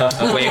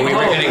 Wait, we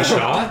were getting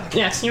shot?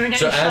 Yes, you were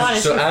getting So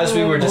shot. as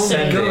we were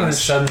descending, gosh.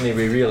 suddenly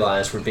we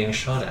realized we're being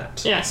shot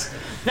at. Yes,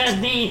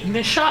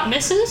 the shot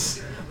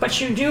misses, but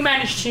you do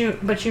manage to.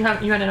 But you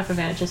had enough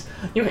advantages.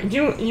 You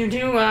do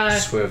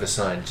Swerve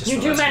aside. Just you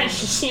the do last manage moment.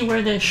 to see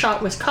where the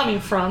shot was coming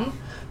from.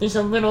 There's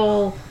a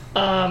little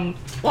on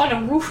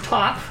a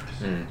rooftop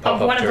of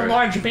pop-up one of the turret.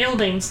 large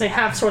buildings. They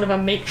have sort of a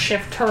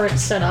makeshift turret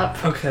set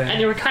up. Okay. And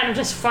they were kind of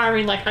just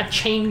firing like a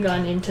chain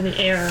gun into the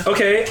air.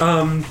 Okay,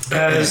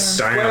 as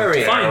Square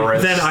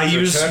fine. Then I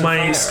use Return my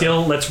fire.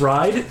 skill Let's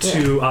Ride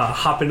to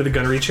hop into the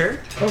gunnery chair,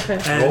 Okay.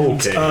 and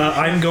Okay.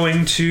 I'm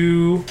going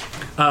to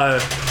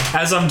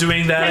As I'm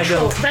doing that, I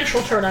go.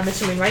 Ventral turn, I'm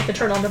assuming, right? The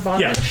turn on the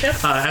bottom Yeah. of the ship?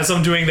 As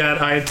I'm doing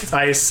that,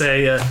 I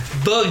say,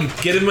 Bug,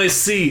 get in my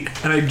seat,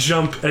 and I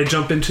jump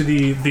into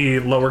the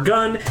lower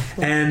gun,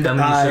 and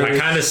I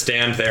kind of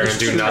stand there and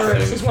do This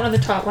nothing. is one of the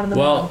top, one of the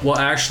Well,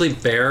 bottom. actually,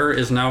 Bear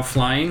is now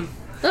flying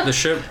the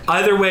ship.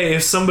 either way,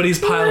 if somebody's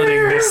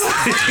piloting this,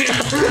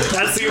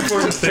 that's the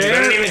important thing.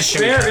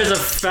 Bear is a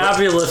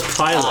fabulous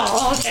pilot.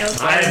 Oh, okay.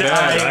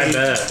 I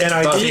bet. And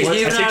I But take, He I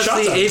even take has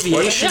shots the at it.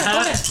 aviation Yeah, go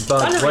hat. ahead. But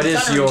Gunnery, what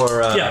is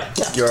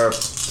gunnery. your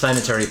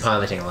planetary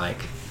piloting like?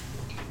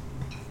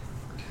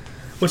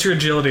 What's your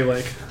agility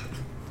like?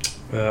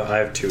 I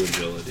have 2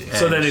 agility.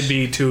 So then it'd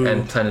be two.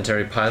 And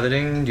planetary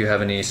piloting, do you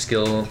have any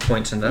skill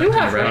points in that? You Can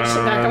have rank- ranks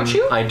in that, don't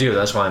you? I do,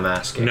 that's why I'm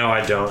asking. No,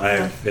 I don't.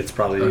 It's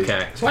probably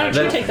Okay. So why don't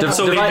you Then take that?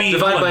 So it'd be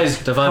divide one. by, How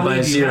divide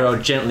many by do you 0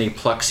 have? gently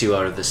plucks you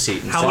out of the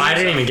seat. And How says, I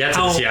didn't even get to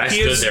the seat. I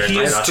stood there and he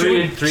I is got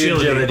two three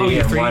agility Oh,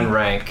 and three? 1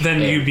 rank.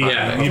 Then in you'd be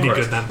piloting. you'd be of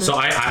good then. So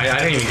I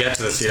didn't even get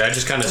to the seat. I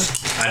just kind of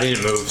I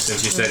didn't move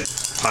since you said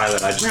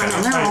pilot. I just kind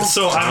of Right,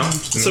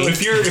 so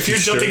if you're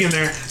jumping in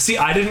there, see,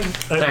 I didn't.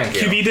 Thank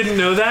you. QB didn't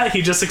know that.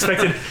 He just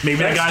expected maybe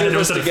the Let's guy do that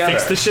knows this how to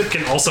fix together. the ship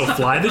can also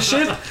fly the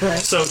ship.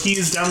 So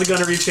he's down the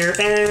gunnery chair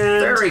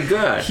and Very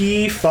good.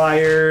 he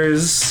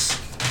fires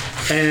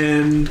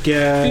and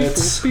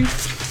gets.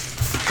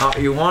 Oh,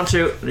 you want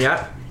to?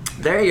 Yeah.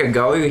 There you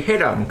go. You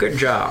hit him. Good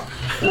job.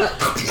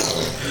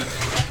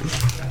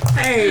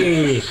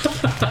 Hey!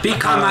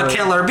 Become a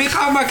killer!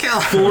 Become a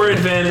killer! 4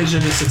 advantage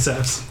and a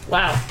success.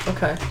 Wow,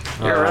 okay.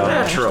 You're a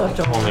natural. Left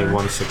over. only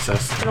 1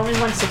 success. But only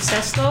one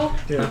success, though?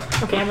 Yeah.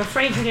 Okay, I'm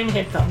afraid you didn't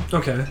hit them.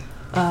 Okay.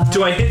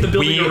 Do I hit the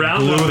building We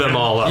around blew them? them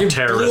all up. You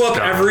Terrorist blew up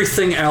gone.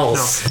 everything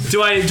else.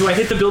 Do I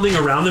hit the building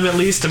around them at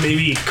least to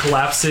maybe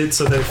collapse it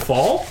so they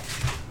fall?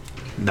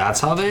 That's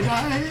how they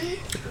die?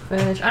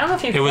 Advantage. I don't know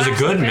if you It was a collapse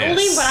good the building,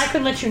 miss. but I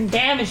could let you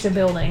damage the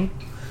building.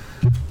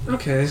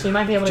 Okay. So you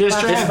might be able to Just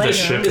collapse it drive the later.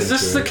 ship. Is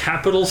this the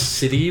capital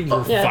city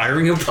we're Yeah.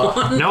 firing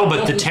upon? No,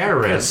 but the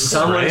terrorists,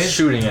 Someone's right?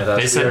 shooting at us.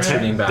 They They're said,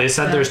 shooting back. they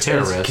said there's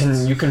terrorists.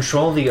 Can you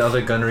control the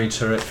other gunnery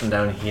turret from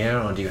down here,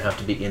 or do you have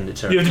to be in the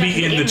turret? You have to You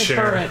be have in the chair.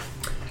 turret.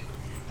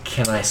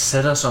 Can I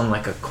set us on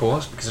like a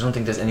course? Because I don't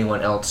think there's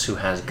anyone else who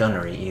has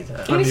gunnery either.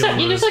 You can the set,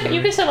 only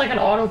you can set like an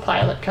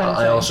autopilot kind of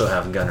thing. I also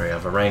have gunnery. I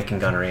have a rank in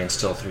gunnery and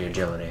still 3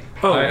 agility.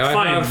 Oh, I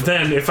fine. have-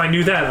 Then, if I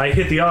knew that, I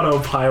hit the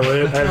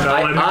autopilot. And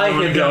I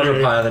hit the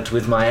autopilot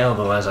with my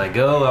elbow as I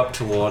go up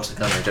towards the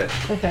gunnery turret.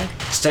 Okay.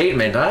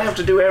 Statement, I have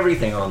to do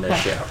everything on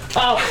this ship.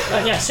 Oh,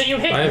 yeah, so you I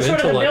hit have sort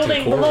of the intellect building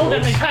and core below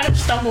them rules. and kind of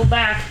stumble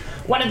back.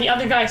 One of the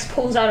other guys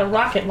pulls out a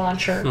rocket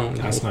launcher No,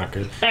 That's not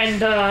good. and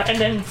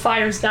then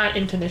fires that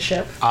into the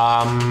ship.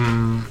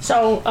 So,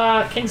 So,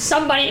 can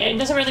somebody, it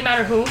doesn't really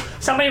matter who,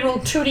 somebody roll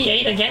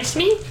 2d8 against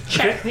me?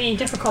 Check Okay. the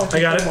difficulty.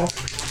 I got it. level.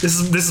 This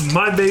is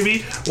my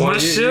baby, my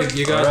ship.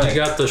 You got Alright.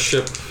 you got the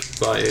ship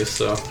by you,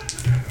 so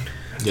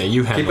yeah,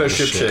 you handle Keep our this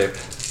ship shit. shape.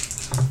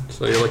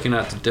 so you're looking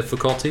at the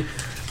difficulty.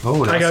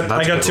 Oh, I got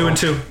that's good 2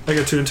 and roll. 2. I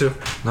got 2 and 2.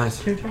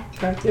 Nice.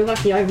 Okay, you're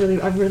lucky. I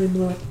really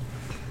blew it.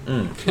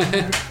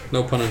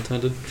 No pun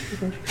intended.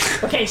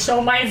 Okay,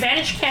 so my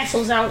advantage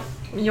cancels out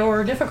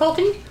your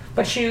difficulty,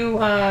 but you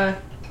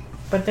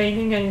but they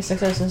didn't get any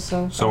successes,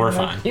 so we're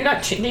fine. You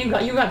got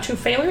two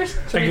failures,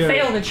 so I you get it.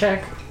 fail the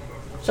check,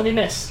 so they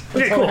miss. That's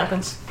Okay, all cool. that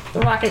happens. The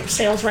rocket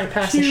sails right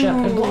past the ship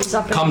and blows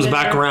up. Comes into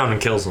back the- around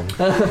and kills them.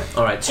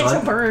 Alright, so It's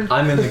a bird.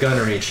 I'm in the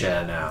gunnery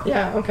chair now.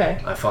 Yeah. Okay.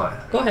 I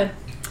fire. Go ahead.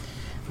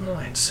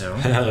 Alright, so.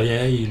 Hell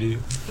yeah, you do.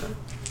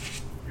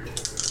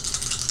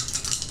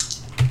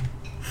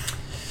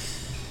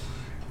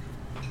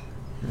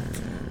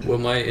 Will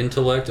my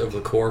intellect of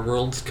the core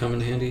worlds come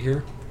in handy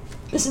here?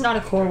 This is not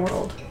a core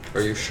world.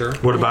 Are you sure?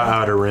 What about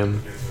Outer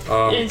Rim?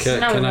 It's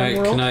not Can a I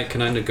world. can I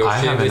can I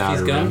negotiate have an with outer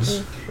these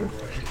guns?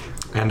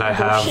 And I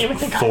Negotiate with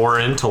the have guy. 4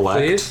 intellect.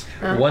 Please.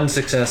 1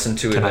 success and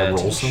 2 Can I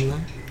advantage. roll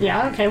something?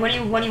 Yeah. Okay. What do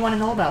you want to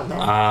know about though?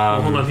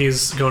 Hold on,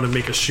 he's going to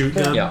make a shoot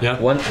gun. Yeah, Yeah.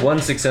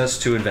 one success,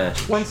 2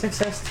 advantage. One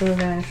success, 2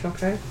 advantage.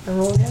 Okay. I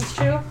roll against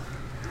you.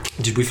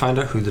 Did we find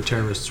out who the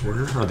terrorists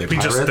were? Are they We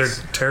pirates? just,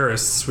 they're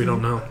terrorists. We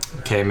don't know.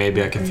 Okay,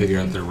 maybe I can figure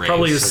out their race.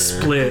 Probably a or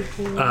split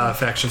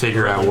faction.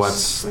 Figure out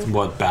brothers.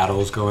 what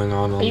battle's going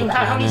on You the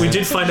have- how many planet. We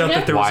did find out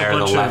that there was Why a are the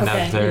bunch Latin of.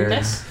 Okay. out there? You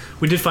miss.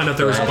 We did find out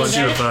there was a bunch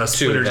of Two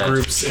splintered advantage.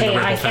 groups in Okay. the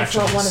rebel I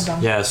canceled out one of factions.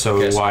 them. Yeah, so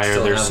Okay, so why still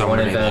are there have so one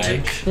many advantage.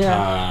 like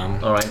Yeah.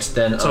 Alright,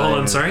 then So hold I'm-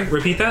 on, sorry.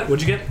 Repeat that.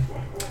 What'd you get?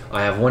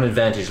 I have 1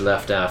 advantage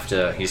left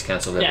after he's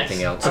cancelled everything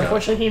Yes. else out.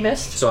 Unfortunately, he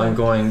missed. So I'm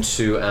going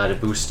to add a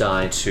boost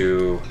die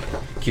to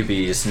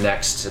QB's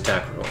next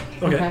attack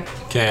roll. Okay.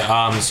 Okay,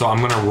 so I'm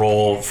gonna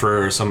roll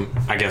for some,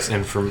 I guess,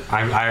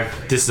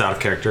 this is out of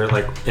character,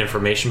 like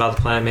information about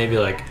the planet, maybe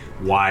like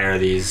why are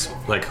these,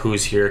 like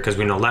who's here? Because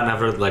we know Latin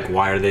ever, like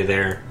why are they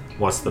there?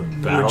 What's the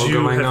battle Would you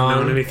going have known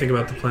on? anything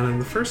about the planet in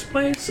the first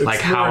place? It's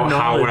Like more how would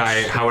knowledge.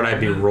 I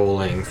be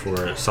rolling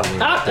for something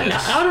like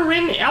this? Outer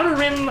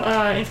Rim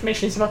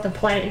information is about the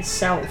planet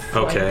itself.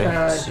 Okay.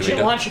 Like, So we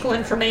geological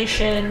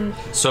information.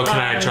 So can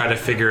I try to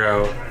figure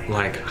out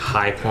like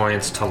high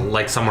points to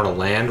like somewhere to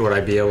land? Would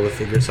I be able to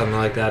figure something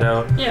like that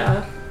out?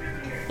 Yeah.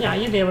 Yeah,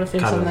 you'd be able to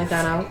figure Kind something of. like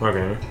that out.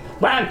 Okay.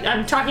 But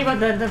I'm talking about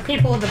the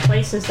people, the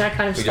places, that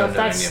kind of We stuff. don't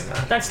know any of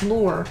that. That's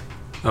lore.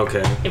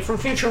 Okay. If for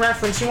future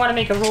reference you want to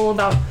make a roll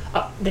about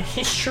the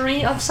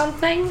history of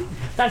something,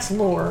 that's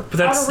lore. But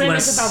that's Outer Rim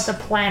less- is about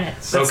the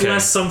planets. That's Okay.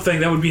 less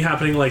something that would be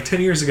happening like 10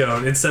 years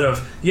ago instead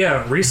of,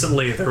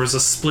 recently there was a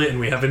split and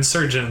we have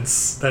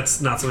insurgents. That's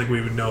not something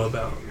we would know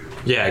about.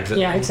 Yeah.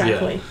 Yeah,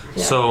 exactly.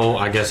 Yeah. So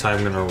I guess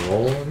I'm gonna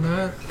roll on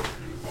that.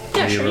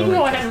 Yeah, sure, you can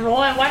go ahead and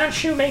roll it. Why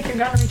don't you make your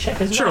gunnery check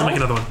as Sure, well? I'll make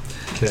another one.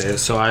 Okay.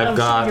 So I've Oh, so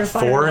got you're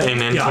 4 fine.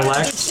 in Yeah.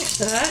 intellect. 6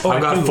 to that. Oh,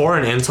 I've got ooh. 4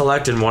 in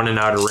intellect and 1 in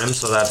outer rim,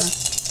 so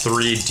that's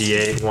 3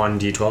 d8, 1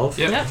 d12.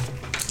 Yep. Yep.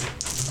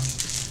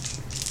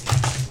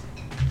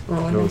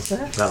 Roll against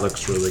that. That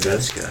looks really good.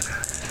 That's good.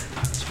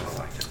 That's what I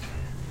like it.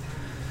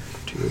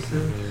 2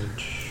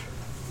 advantage.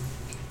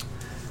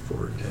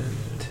 4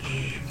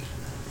 advantage.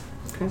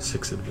 Okay.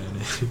 6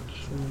 advantage.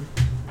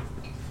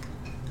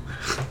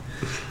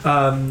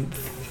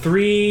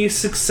 3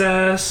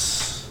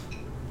 success,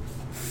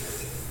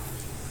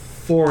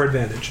 4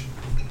 advantage.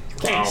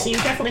 Okay, so you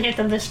definitely hit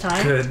them this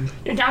time. Good.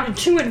 You're down to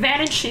 2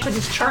 advantage with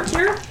this chart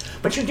here,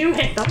 but you do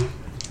hit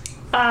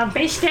them.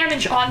 Base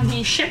damage on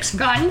the ship's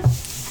gun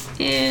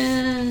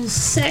is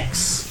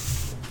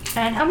 6.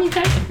 And how many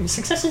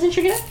successes did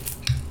you get?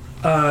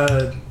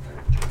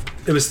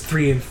 It was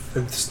 3 and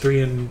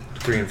 3 and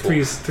 3 and 4.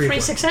 3 3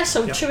 success,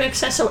 so 2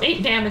 excess, so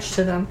 8 damage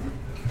to them.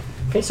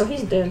 Okay, so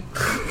he's dead.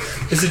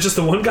 Is it just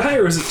the one guy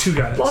or is it 2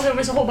 guys? Well, there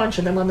was a whole bunch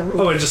of them on the roof.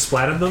 Oh, it just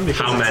splatted them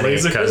because How it's many?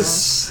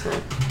 lasers?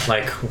 Because,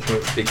 like,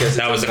 Because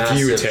that was it's a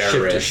few massive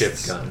terrorists.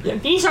 ship-to-ship gun. Yeah,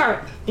 these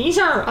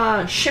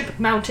are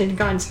ship-mounted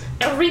guns.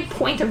 Every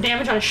point of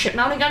damage on a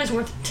ship-mounted gun is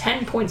worth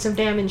 10 points of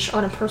damage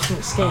on a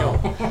personal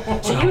scale.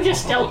 So you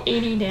just dealt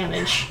 80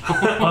 damage.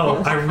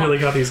 Oh, I really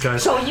got these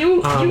guys. So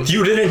you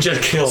you didn't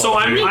just kill. So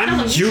I'm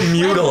you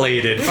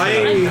mutilated.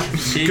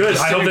 good.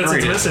 I hope that's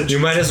a message. You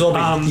might as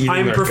well be eating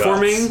I'm their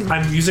performing. guts.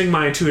 I'm using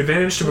my 2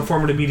 advantage to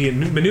perform an immediate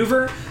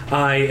maneuver.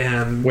 I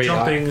am Wait,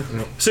 jumping.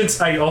 Since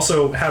I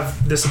also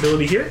have this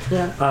ability here,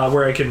 Yeah.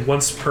 where I can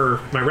once per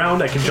my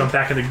round, I can jump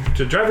back into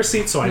the driver's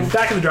seat. So I'm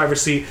back in the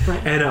driver's seat,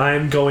 Right. and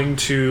I'm going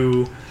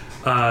to.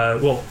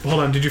 Well,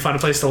 hold on. Did you find a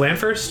place to land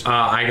first?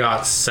 I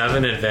got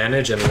 7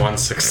 advantage and 1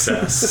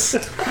 success.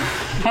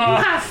 you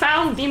have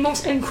found the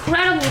most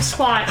incredible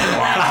spot.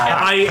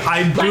 I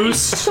Like, it's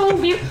boost. so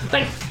beautiful.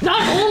 Like,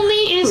 not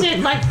only is it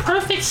like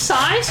perfect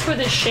size for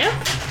the ship,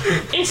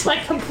 it's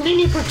like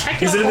completely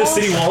protected. Is it in the all-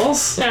 city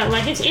walls? Yeah,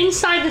 like it's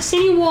inside the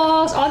city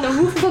walls, on the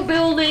roof of a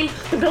building.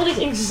 The building's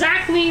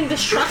exactly the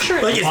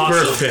structure. Like it's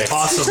Awesome. perfect. to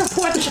Awesome.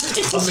 support the ship.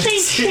 It's the same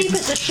Amazing. shape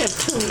as the ship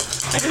too.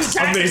 Like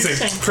exactly Amazing. the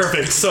same.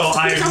 Perfect. So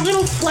There's a I'm.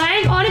 little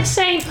flag on it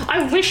saying,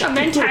 "I wish a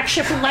Mentak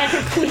ship would land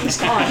here, please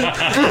God."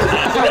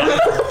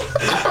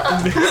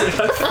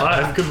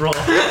 Five. Good roll.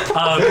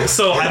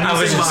 So I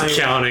was using just my.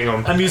 counting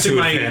them. I'm using 2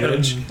 my,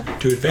 advantage.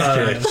 2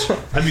 advantage.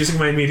 I'm using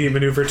my immediate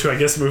maneuver to, I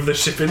guess, move the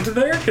ship into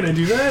there. Can I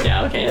do that?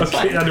 Yeah, okay, that's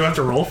Okay. fine. I do have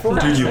to roll for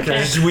it. you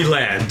Okay. We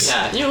land.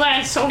 Yeah, you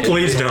land so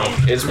Please beautifully.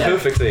 don't. It's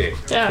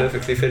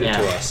perfectly fitted Yeah.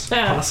 to us.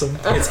 Yeah. Awesome.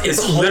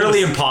 It's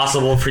literally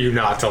impossible for you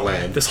not to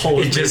land. This hole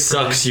is It just big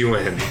for me. sucks you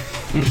in.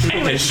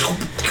 Anyway,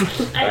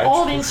 and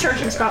all the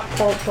insurgents got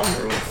pulped on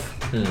the roof.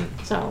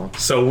 So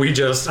So we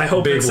just I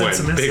hope big it sends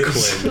a win. Big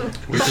message.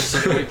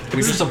 win.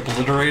 We just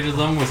obliterated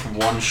them with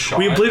one shot.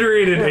 We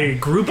obliterated a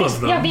group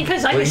of them. yeah,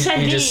 because like Well, I said,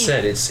 you the just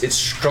said it's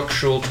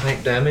structural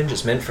type damage.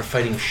 It's meant for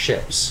fighting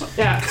ships.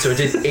 yeah. So it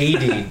did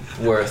 80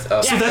 worth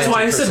of. So That's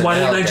why I said, why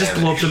didn't I just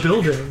blow up the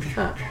building?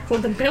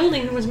 Well, the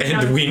building was made And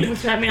out of, we-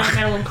 was made of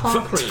metal and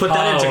concrete. Put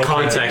that Oh, into okay.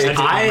 context. It didn't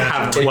I matter.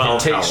 have It can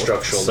 12 take health,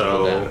 structural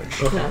so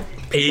damage. Yeah.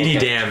 80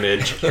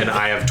 damage, and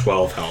I have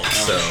 12 health.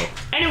 So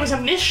And it was a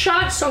missed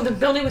shot, so the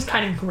building was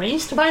kind of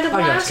grazed by the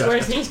gotcha, blast, gotcha.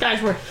 whereas these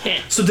guys were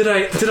hit. So did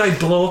I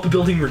blow up a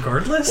building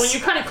regardless? Well,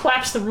 you kind of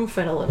collapsed the roof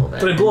in a little bit.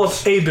 Did I blow up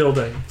a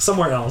building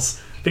somewhere else?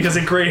 Because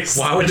it grazed.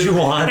 why would you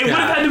want It would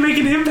have that? had to make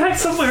an impact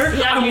somewhere.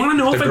 Yeah, I you- want to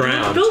know if The I blew up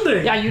ground. the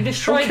building. Yeah, you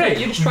destroyed Okay.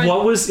 you destroyed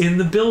What was in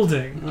the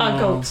building?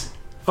 goats.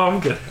 Oh, I'm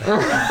good.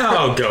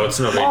 Oh, goats,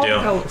 no big All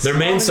deal. goats. Their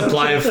main All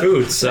supply of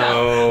food,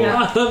 so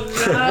Yeah.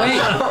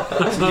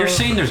 Wait, you're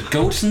saying there's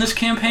goats in this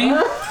campaign?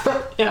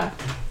 Yeah.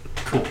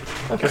 Cool.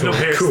 No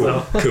hairs, cool,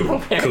 though.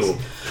 cool, Yes. cool.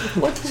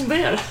 What is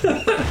bad?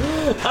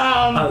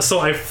 So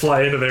I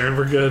fly into there and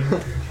we're good.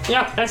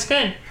 Yep, that's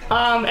good.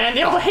 And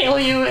they'll hail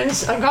you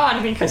as a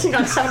god because you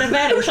got 7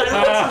 advantage. I don't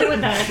know what to do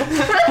with that.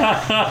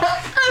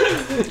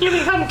 You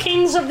become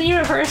kings of the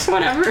universe,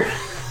 whatever.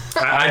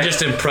 I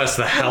just impressed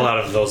the hell out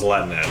of those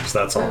Latinx.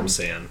 That's all I'm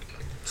saying.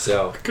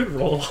 So Good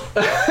roll.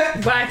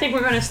 But I think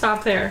we're going to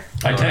stop there.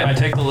 I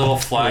take the little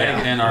flag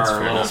Yeah, in that's our fair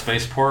little enough.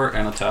 spaceport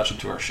and attach it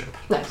to our ship.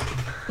 Nice.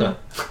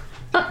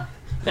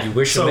 you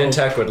wish So- the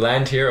Mintak would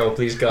land here? Oh,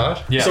 please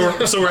God. Yeah.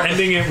 So we're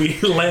ending it. We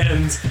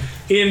land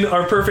in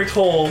our perfect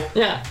hole,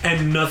 Yeah.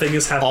 and nothing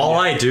is happening. All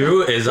I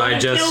do is I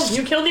just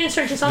You killed the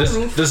insurgents on the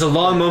roof. There's a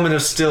long moment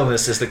of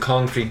stillness as the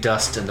concrete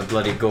dust and the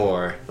bloody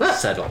gore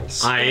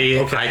settles.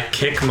 I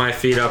kick my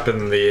feet up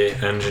in the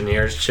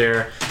engineer's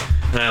chair,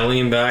 and I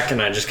lean back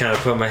and I just kind of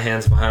put my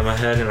hands behind my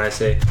head and I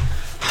say,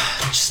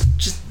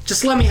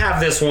 just let me have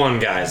this one,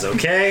 guys,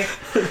 okay?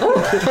 And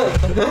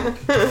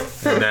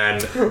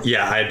then,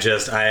 yeah, I'm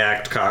just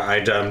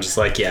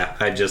like, yeah,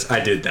 I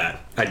did that.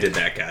 I did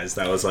that, guys.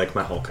 That was like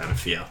my whole kind of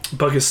feel.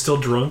 Bug is still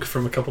drunk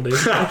from a couple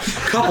days ago.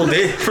 Couple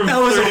days. That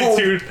was a whole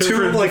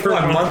 32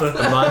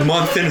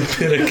 month and a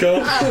bit ago.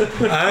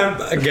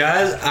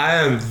 Guys, I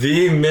am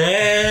the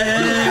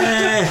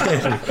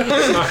man.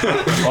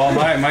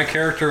 Well, my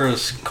character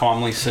is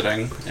calmly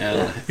sitting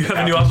and You have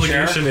a new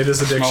obligation, it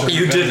is addiction.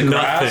 You did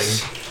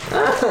nothing.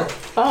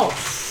 Oh,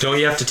 Don't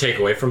you have to take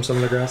away from some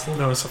of the grass?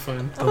 No, it's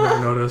fine. They'll never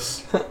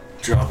notice.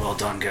 Job well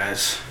done,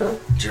 guys.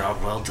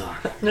 Job well done.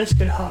 let's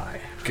get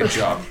high. Good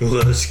job.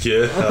 Let's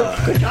get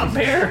high. Good job,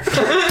 Bear.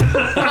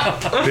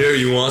 Bear,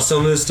 you want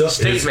some of this stuff?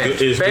 Statement.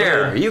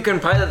 Bear, you can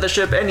pilot the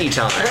ship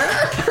anytime.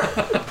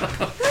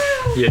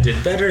 You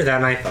did better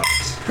than I thought.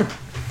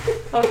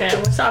 Okay,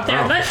 we'll stop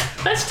there.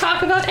 Let's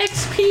talk about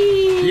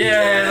XP.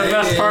 Yeah, the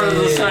best part of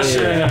the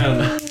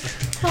session.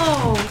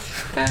 Oh,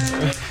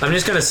 okay. I'm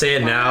just gonna say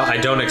it now. I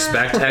don't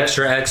expect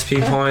extra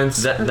XP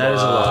points. That is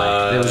a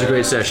lie. It was a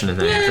great session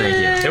tonight.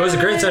 Thank you. It was a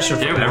great session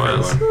for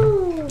everyone.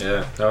 Ooh,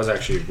 Yeah, that was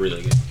actually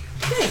really good.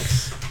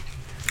 thanks.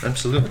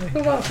 Absolutely.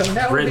 You're welcome.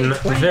 That Written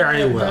would be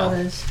very well.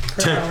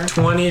 $20 per hour.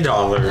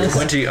 $20.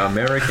 20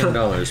 American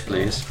dollars,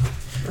 please.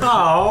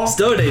 Oh.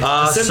 Start date,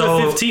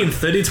 December so- 15th,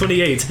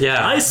 3028.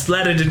 Yeah. I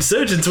splattered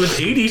insurgents with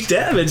 80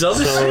 damage on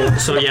the ship.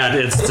 So yeah,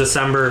 it's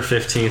December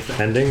 15th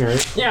ending,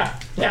 right?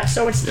 Yeah.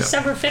 So it's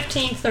December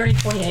 15th,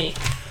 3028.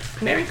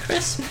 Merry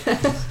Christmas.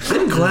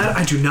 I'm glad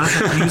I do not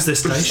have to use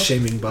this dice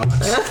shaming box.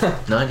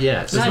 Not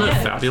yet. Not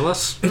yet.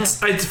 Fabulous.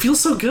 It feels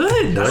so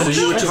good. So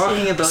you were Let's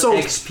talking see. about So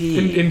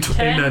XP.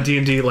 in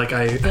D&D, like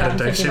I had a I'm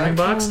dice thinking shaming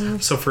about box. 10.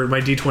 So for my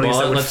D20s Well,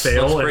 that would let's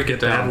fail break and it get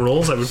bad down.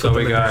 rolls, I would So put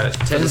we them got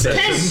 10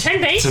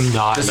 10 base.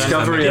 Not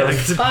Discovery of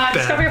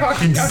Discovery of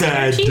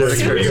Bad. okay.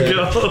 There you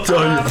go.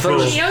 For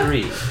Gia,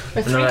 3.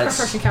 with 3 No, for that's-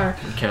 first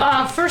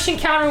encounter. First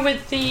encounter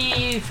with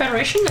the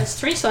Federation, that's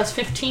 3, so that's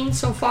 15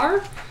 so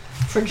far.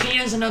 For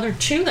Gia is another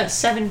 2, that's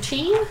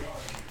 17.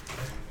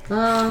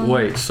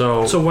 Wait,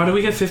 so So why do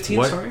we get 15?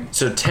 What? Sorry.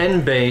 So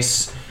 10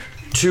 base,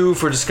 2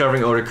 for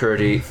discovering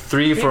Odacurdy,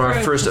 3 for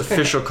our first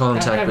official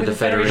contact with the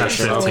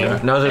Federation,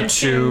 another and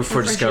 2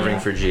 for Gia. discovering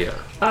for Gia.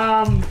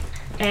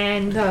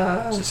 And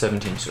So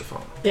 17 so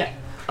far. yeah.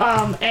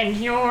 And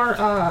your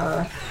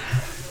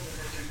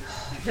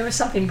there was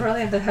something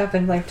brilliant that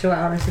happened like 2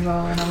 hours ago,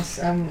 and I was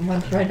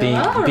right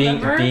now.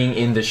 Being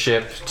in the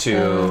ship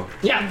to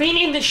Yeah, being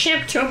in the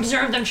ship to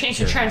observe them change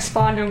the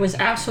transponder was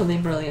absolutely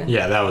brilliant.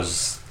 Yeah, that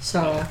was.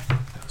 So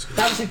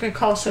that was a good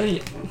call. So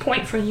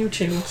point for you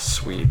two.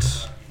 sweet.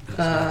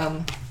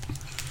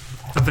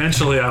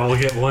 Eventually, I will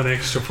get 1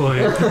 extra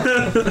point.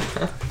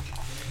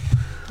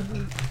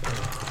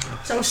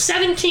 So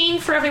 17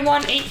 for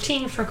everyone,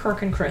 18 for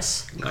Kirk and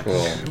Chris.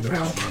 cool.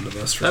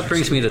 That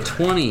brings me to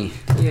 20.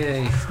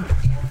 Yay.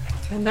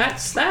 And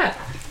that's that.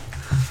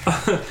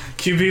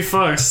 QB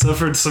Fox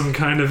suffered some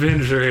kind of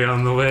injury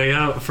on the way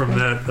out from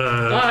that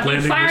He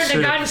landing fired the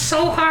ship. gun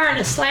so hard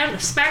and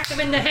smacked him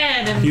in the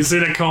head, and He's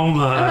in a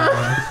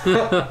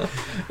coma.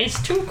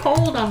 it's too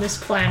cold on this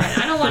planet.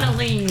 I don't want to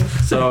leave.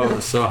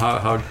 So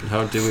how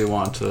do we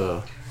want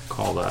to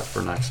call that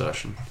for next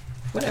session?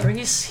 Whatever.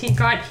 He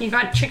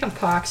got chicken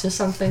pox or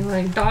something,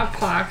 like dog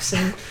pox,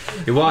 and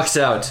He walks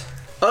out.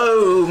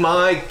 Oh,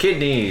 my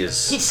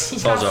kidneys.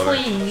 he's Falls got over.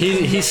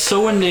 fleas. He's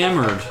so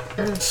enamored.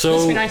 So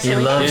Must be nice He to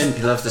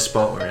leave. loves the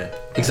spot we're in.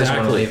 He doesn't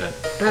want to leave it.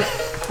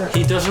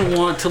 he doesn't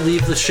want to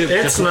leave the ship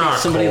It's just in not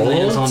case somebody cold.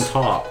 lands on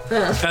top.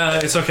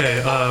 It's okay.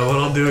 What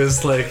I'll do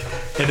is like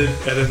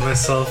edit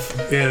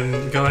myself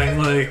in going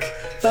like,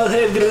 oh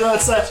hey, I'm gonna go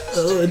outside.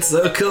 Oh, it's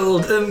so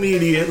cold.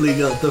 Immediately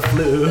got the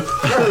flu.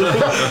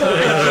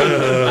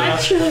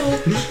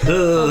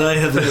 Oh, I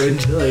have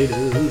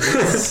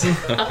laryngitis.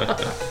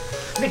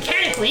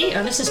 Mechanically,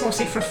 this is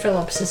mostly for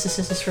Philip, since this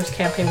is his first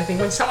campaign with me.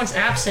 When someone's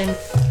absent,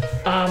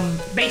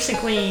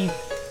 basically,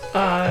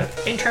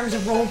 in terms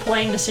of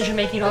role-playing,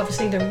 decision-making,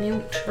 obviously they're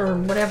mute or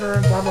whatever,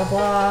 blah, blah,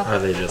 blah. Are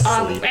they just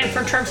sleeping? And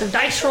for terms of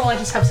dice roll, I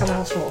just have someone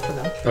else roll for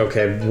them.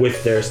 Okay,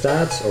 with their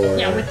stats or?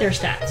 Yeah, with their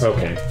stats.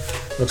 Okay.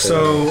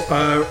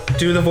 So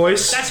do the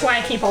voice. That's why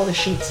I keep all the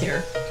sheets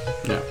here.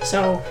 Yeah.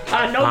 So,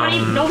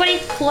 nobody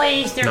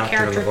plays their not doing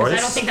character, the because I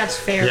voice? don't think that's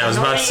fair. Yeah, I was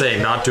about to say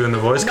not doing the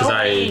voice because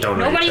I don't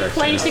know. Nobody your character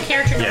plays the now.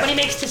 character. Yeah. Nobody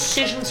makes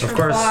decisions Of for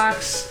course.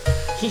 Fox.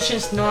 He's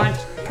just not In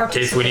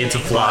participating. case we need to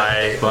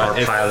fly, But our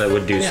if- pilot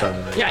would do Yeah.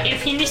 something. Yeah,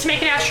 if he needs to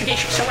make an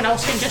astrogation, someone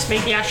else can just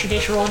make the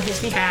astrogation roll on his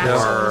behalf. so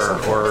on and so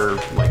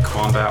forth. Or like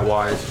combat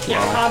wise.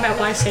 Yeah, combat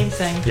wise, same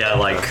thing. Yeah,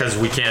 like because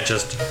we can't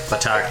just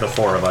attack the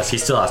 4 of us. He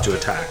still has to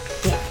attack.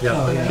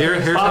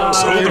 Here's how.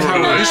 So here's they're how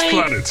on Bye. this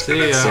planet, and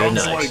it ya. sounds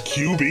Nice. like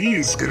QB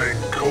is getting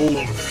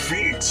cold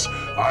feet.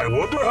 I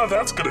wonder how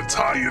that's gonna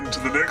tie into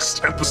the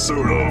next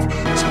episode of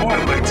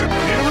Twilight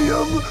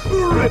Imperium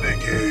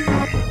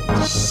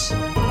Renegades.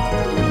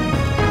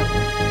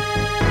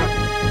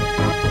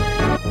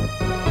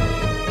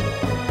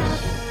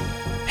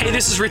 Hey, this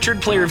This is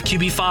Richard, player of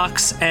QB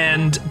Fox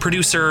and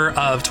producer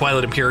of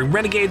Twilight Imperium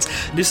Renegades.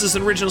 This is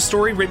an original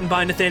story written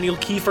by Nathaniel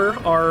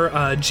Kiefer, our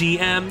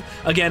GM.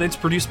 Again, it's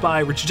produced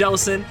by Richard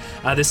Jellison.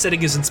 This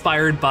setting is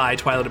inspired by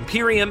Twilight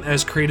Imperium,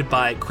 as created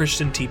by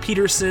Christian T.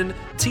 Peterson.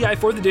 TI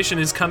 4th edition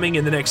is coming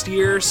in the next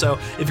year, so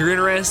if you're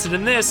interested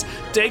in this,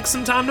 take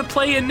some time to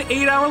play an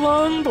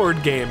 8-hour-long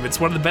board game. It's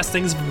one of the best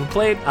things I've ever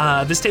played.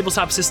 This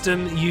tabletop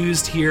system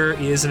used here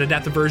is an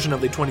adapted version of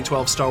the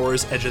 2012 Star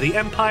Wars Edge of the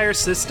Empire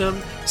system.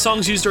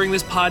 Songs used during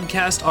this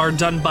podcast are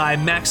done by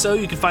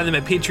Maxo. You can find them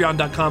at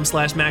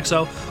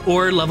patreon.com/Maxo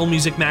or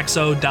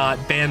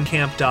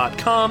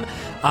levelmusicmaxo.bandcamp.com.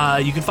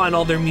 You can find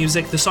all their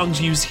music. The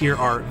songs used here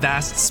are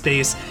Vast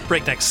Space,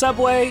 Breakneck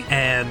Subway,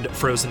 and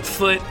Frozen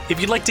Foot. If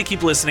you'd like to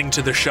keep listening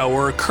to the show,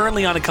 we're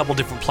currently on a couple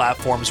different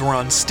platforms. We're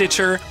on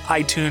Stitcher,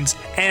 iTunes,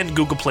 and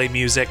Google Play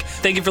Music.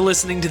 Thank you for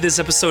listening to this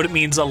episode. It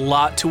means a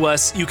lot to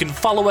us. You can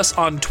follow us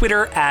on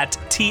Twitter at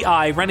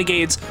TI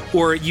Renegades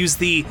or use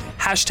the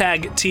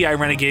hashtag TI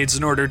Renegades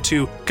in order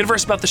to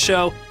converse about the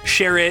show,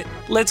 share it.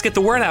 Let's get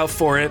the word out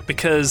for it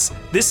because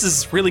this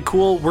is really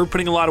cool. We're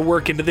putting a lot of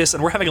work into this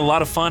and we're having a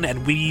lot of fun,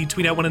 and we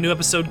tweet out when a new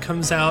episode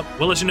comes out.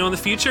 We'll let you know in the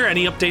future.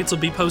 Any updates will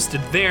be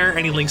posted there.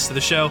 Any links to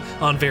the show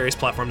on various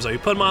platforms that we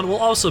put them on will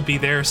also be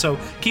there, so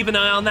keep an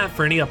eye on that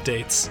for any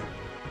updates.